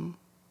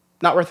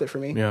not worth it for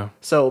me.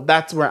 So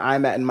that's where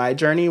I'm at in my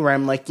journey, where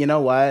I'm like, you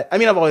know what? I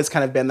mean, I've always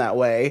kind of been that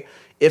way.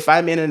 If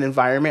I'm in an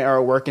environment or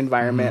a work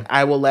environment,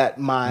 I will let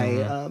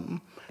my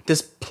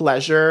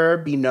displeasure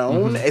be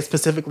known,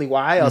 specifically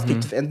why. I'll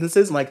speak to the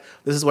instances and, like,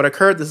 this is what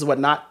occurred, this is what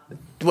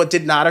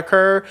did not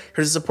occur,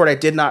 here's the support I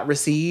did not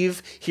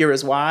receive, here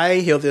is why,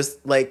 he'll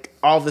just, like,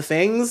 all the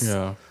things.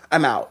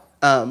 I'm out.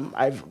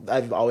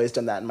 I've always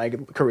done that in my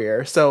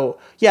career. So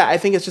yeah, I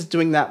think it's just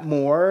doing that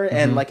more.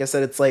 And like I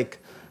said, it's like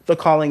the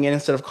calling in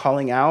instead of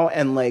calling out,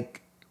 and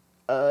like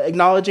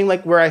acknowledging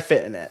like where I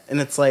fit in it. And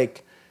it's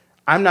like,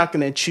 I'm not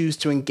going to choose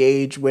to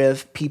engage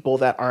with people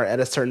that aren't at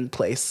a certain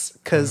place,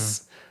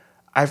 because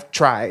I've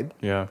tried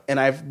and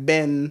I've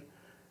been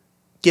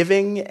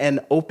giving and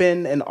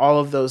open and all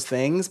of those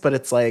things, but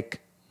it's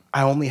like,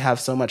 I only have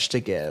so much to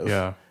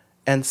give.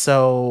 And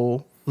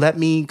so let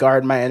me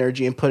guard my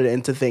energy and put it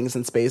into things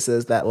and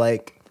spaces that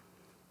like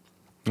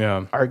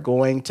are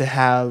going to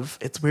have,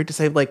 it's weird to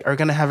say, like, are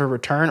going to have a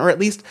return, or at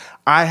least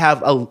I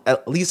have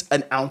at least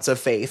an ounce of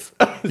faith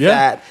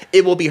that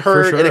it will be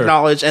heard and sure.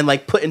 acknowledged and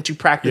like put into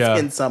practice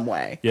in some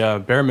way. Yeah,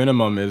 bare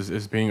minimum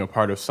is being a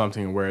part of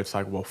something where it's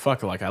like, well,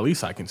 fuck, like at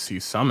least I can see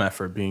some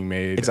effort being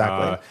made.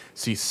 Exactly.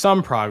 See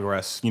some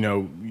progress. You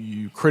know,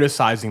 you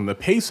criticizing the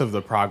pace of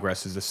the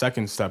progress is the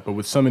second step, but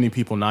with so many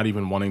people not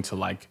even wanting to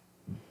like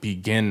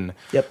begin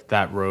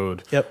that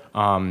road.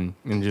 And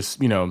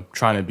just, you know,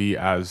 trying to be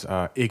as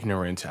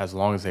ignorant as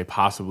long as they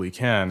possibly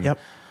can.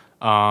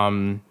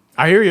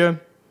 I hear you.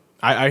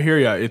 I hear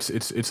you.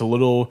 It's a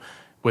little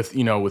with,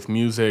 you know, with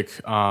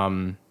music.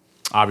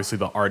 Obviously,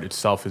 the art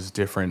itself is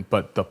different,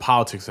 but the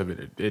politics of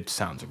it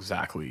sounds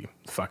exactly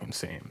the fucking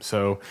same.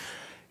 So,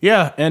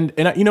 yeah, and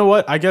you know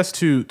what? I guess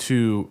to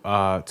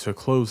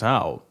close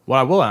out, what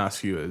I will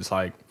ask you is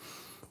like,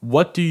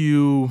 what do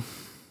you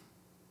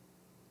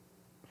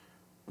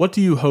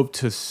hope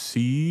to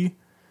see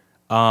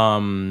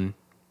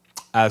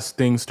as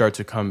things start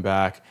to come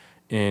back?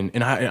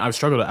 And I've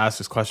struggled to ask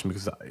this question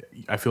because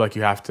I feel like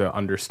you have to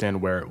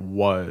understand where it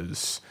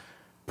was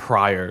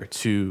prior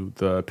to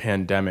the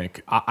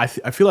pandemic. I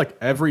feel like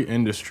every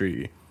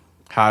industry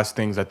has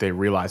things that they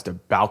realized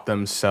about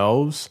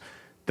themselves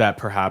that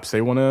perhaps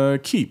they want to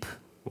keep,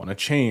 want to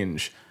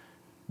change.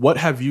 What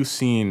have you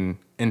seen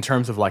in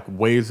terms of like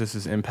ways this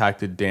has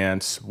impacted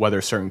dance,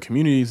 whether certain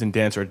communities in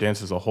dance or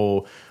dance as a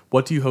whole?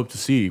 What do you hope to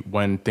see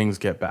when things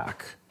get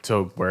back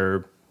to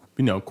where,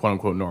 you know, quote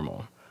unquote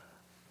normal?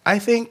 I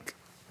think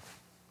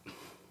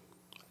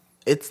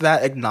it's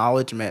that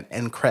acknowledgement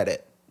and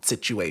credit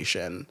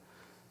situation.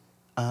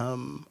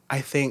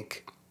 I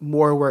think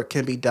more work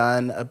can be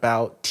done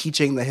about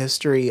teaching the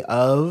history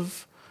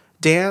of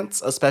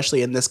dance,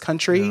 especially in this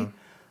country.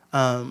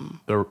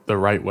 The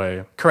right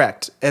way.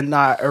 Correct. And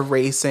not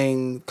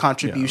erasing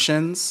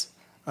contributions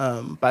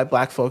by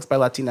Black folks, by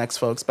Latinx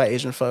folks, by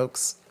Asian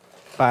folks,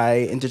 by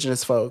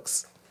Indigenous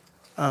folks.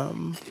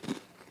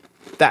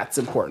 That's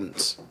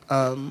important.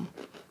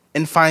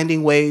 And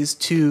finding ways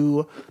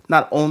to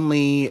not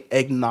only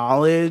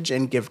acknowledge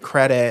and give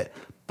credit,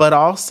 but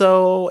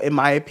also, in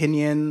my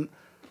opinion,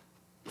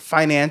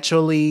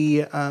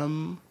 financially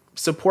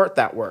support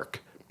that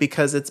work,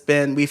 because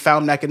we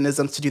found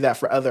mechanisms to do that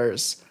for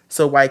others.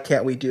 So why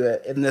can't we do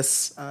it in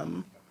this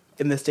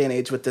day and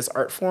age with this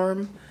art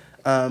form?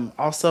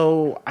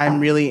 Also, I'm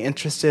really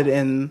interested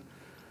in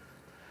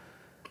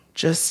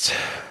just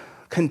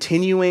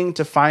continuing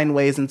to find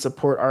ways and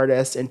support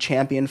artists and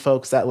champion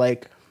folks that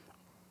like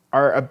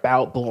are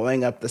about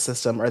blowing up the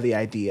system or the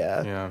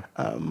idea.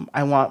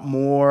 I want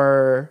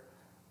more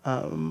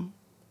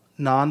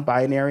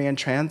non-binary and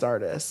trans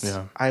artists.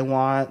 I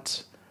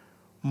want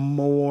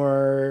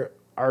more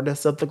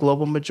artists of the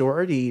global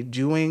majority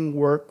doing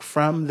work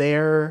from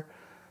their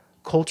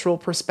cultural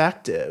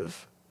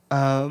perspective.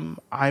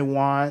 I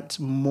want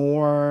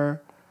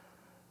more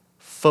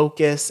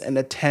focus and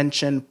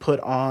attention put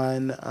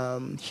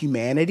on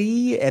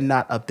humanity and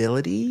not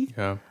ability.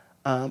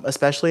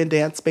 Especially in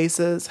dance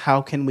spaces.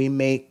 How can we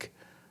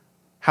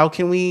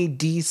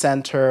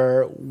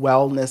decenter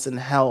wellness and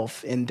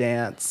health in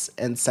dance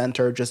and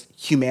center just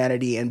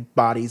humanity and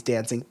bodies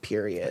dancing,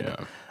 period?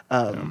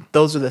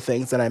 Those are the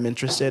things that I'm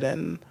interested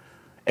in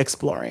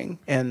exploring.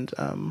 And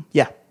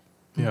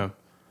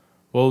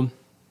Well,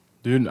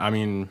 dude, I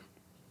mean,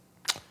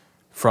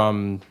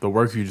 from the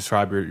work you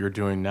described you're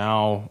doing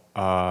now,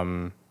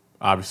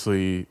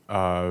 obviously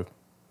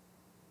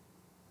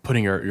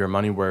putting your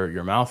money where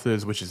your mouth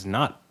is, which is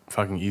not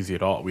fucking easy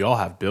at all. We all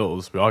have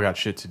bills. We all got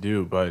shit to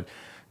do. But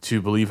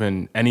to believe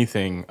in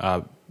anything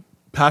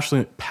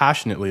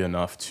passionately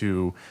enough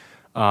to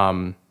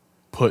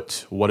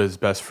put what is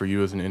best for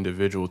you as an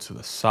individual to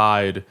the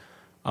side,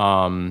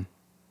 nothing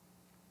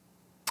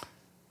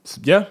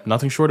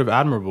short of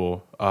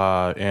admirable.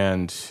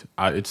 And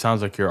it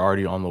sounds like you're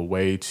already on the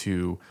way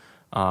to,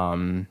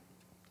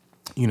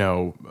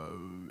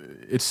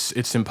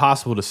 it's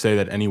impossible to say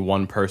that any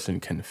one person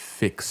can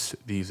fix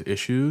these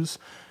issues.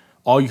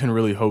 All you can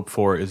really hope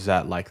for is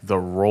that like the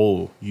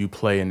role you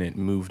play in it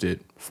moved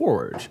it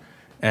forward.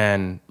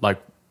 And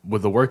like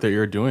with the work that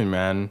you're doing,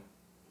 man,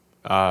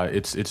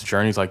 it's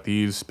journeys like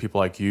these, people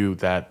like you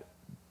that,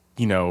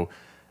 you know,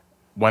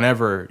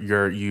 whenever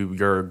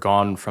you're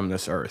gone from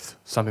this earth,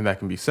 something that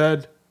can be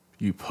said,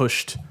 you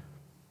pushed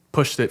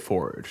it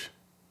forward.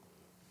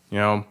 You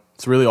know,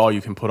 it's really all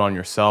you can put on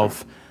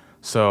yourself.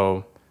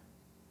 So,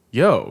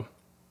 yo,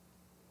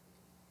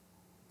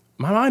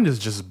 my mind is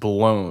just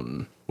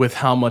blown with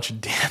how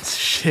much dance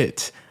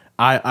shit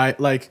I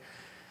like.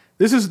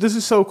 This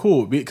is so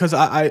cool because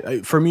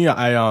for me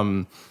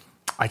I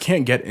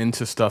can't get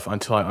into stuff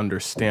until I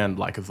understand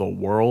like the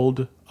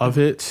world of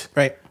it.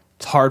 Right.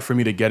 It's hard for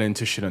me to get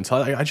into shit until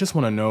I just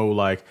want to know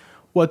like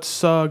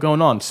what's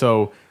going on.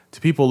 So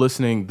to people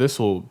listening, this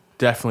will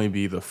definitely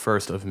be the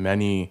first of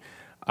many,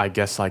 I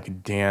guess,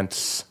 like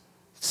dance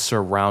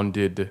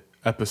surrounded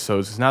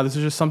episodes. Now this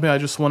is just something I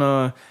just want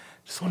to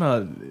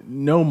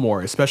know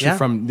more, especially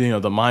from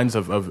the minds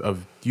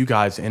of you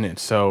guys in it.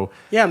 So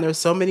and there's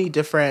so many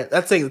different.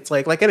 That's the thing. It's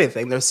like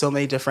anything. There's so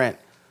many different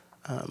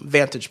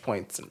vantage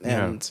points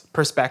and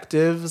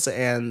perspectives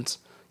and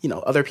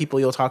other people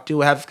you'll talk to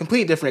will have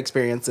completely different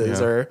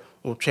experiences or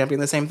will champion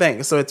the same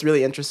thing. So it's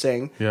really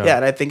interesting. Yeah,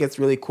 and I think it's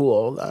really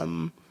cool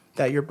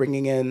that you're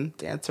bringing in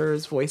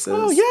dancers' voices.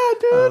 Oh, yeah,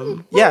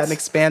 dude. And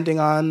expanding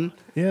on...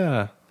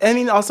 Yeah. I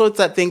mean, also it's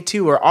that thing,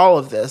 too, where all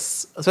of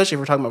this, especially if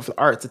we're talking about the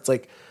arts, it's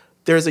like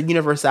there's a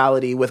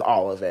universality with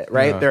all of it,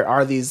 right? Yeah. There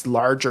are these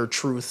larger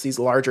truths, these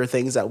larger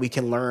things that we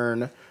can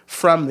learn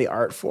from the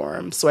art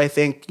form. So I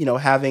think,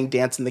 having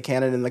dance in the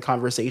canon in the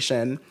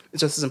conversation is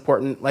just as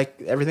important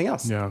like everything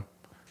else. Yeah.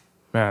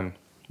 Man,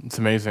 it's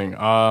amazing.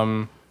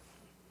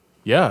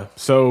 Yeah,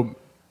 so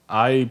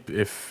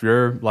if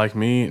you're like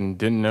me and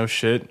didn't know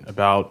shit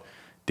about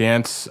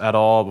dance at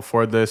all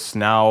before this,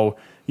 now,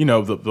 I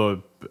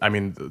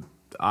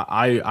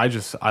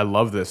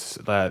love this,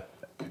 that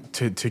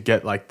to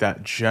get like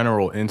that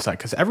general insight,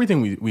 because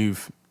everything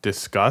we've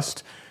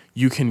discussed,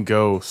 you can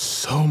go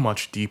so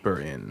much deeper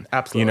in.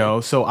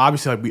 Absolutely. So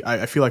obviously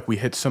I feel like we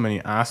hit so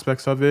many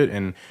aspects of it,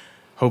 and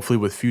hopefully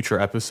with future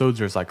episodes,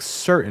 there's like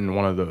certain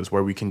one of those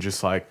where we can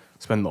just like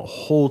spend the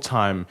whole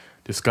time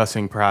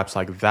discussing perhaps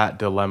like that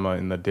dilemma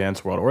in the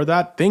dance world or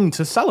that thing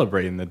to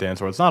celebrate in the dance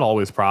world. It's not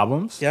always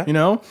problems,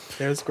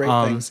 There's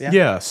great things,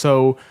 Yeah,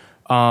 so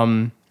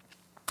on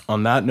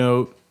that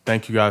note,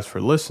 thank you guys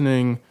for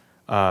listening.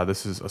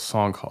 This is a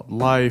song called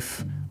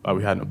Life.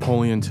 We had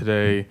Napoleon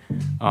today.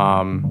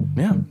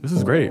 This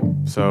is great.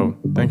 So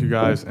thank you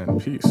guys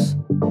and peace.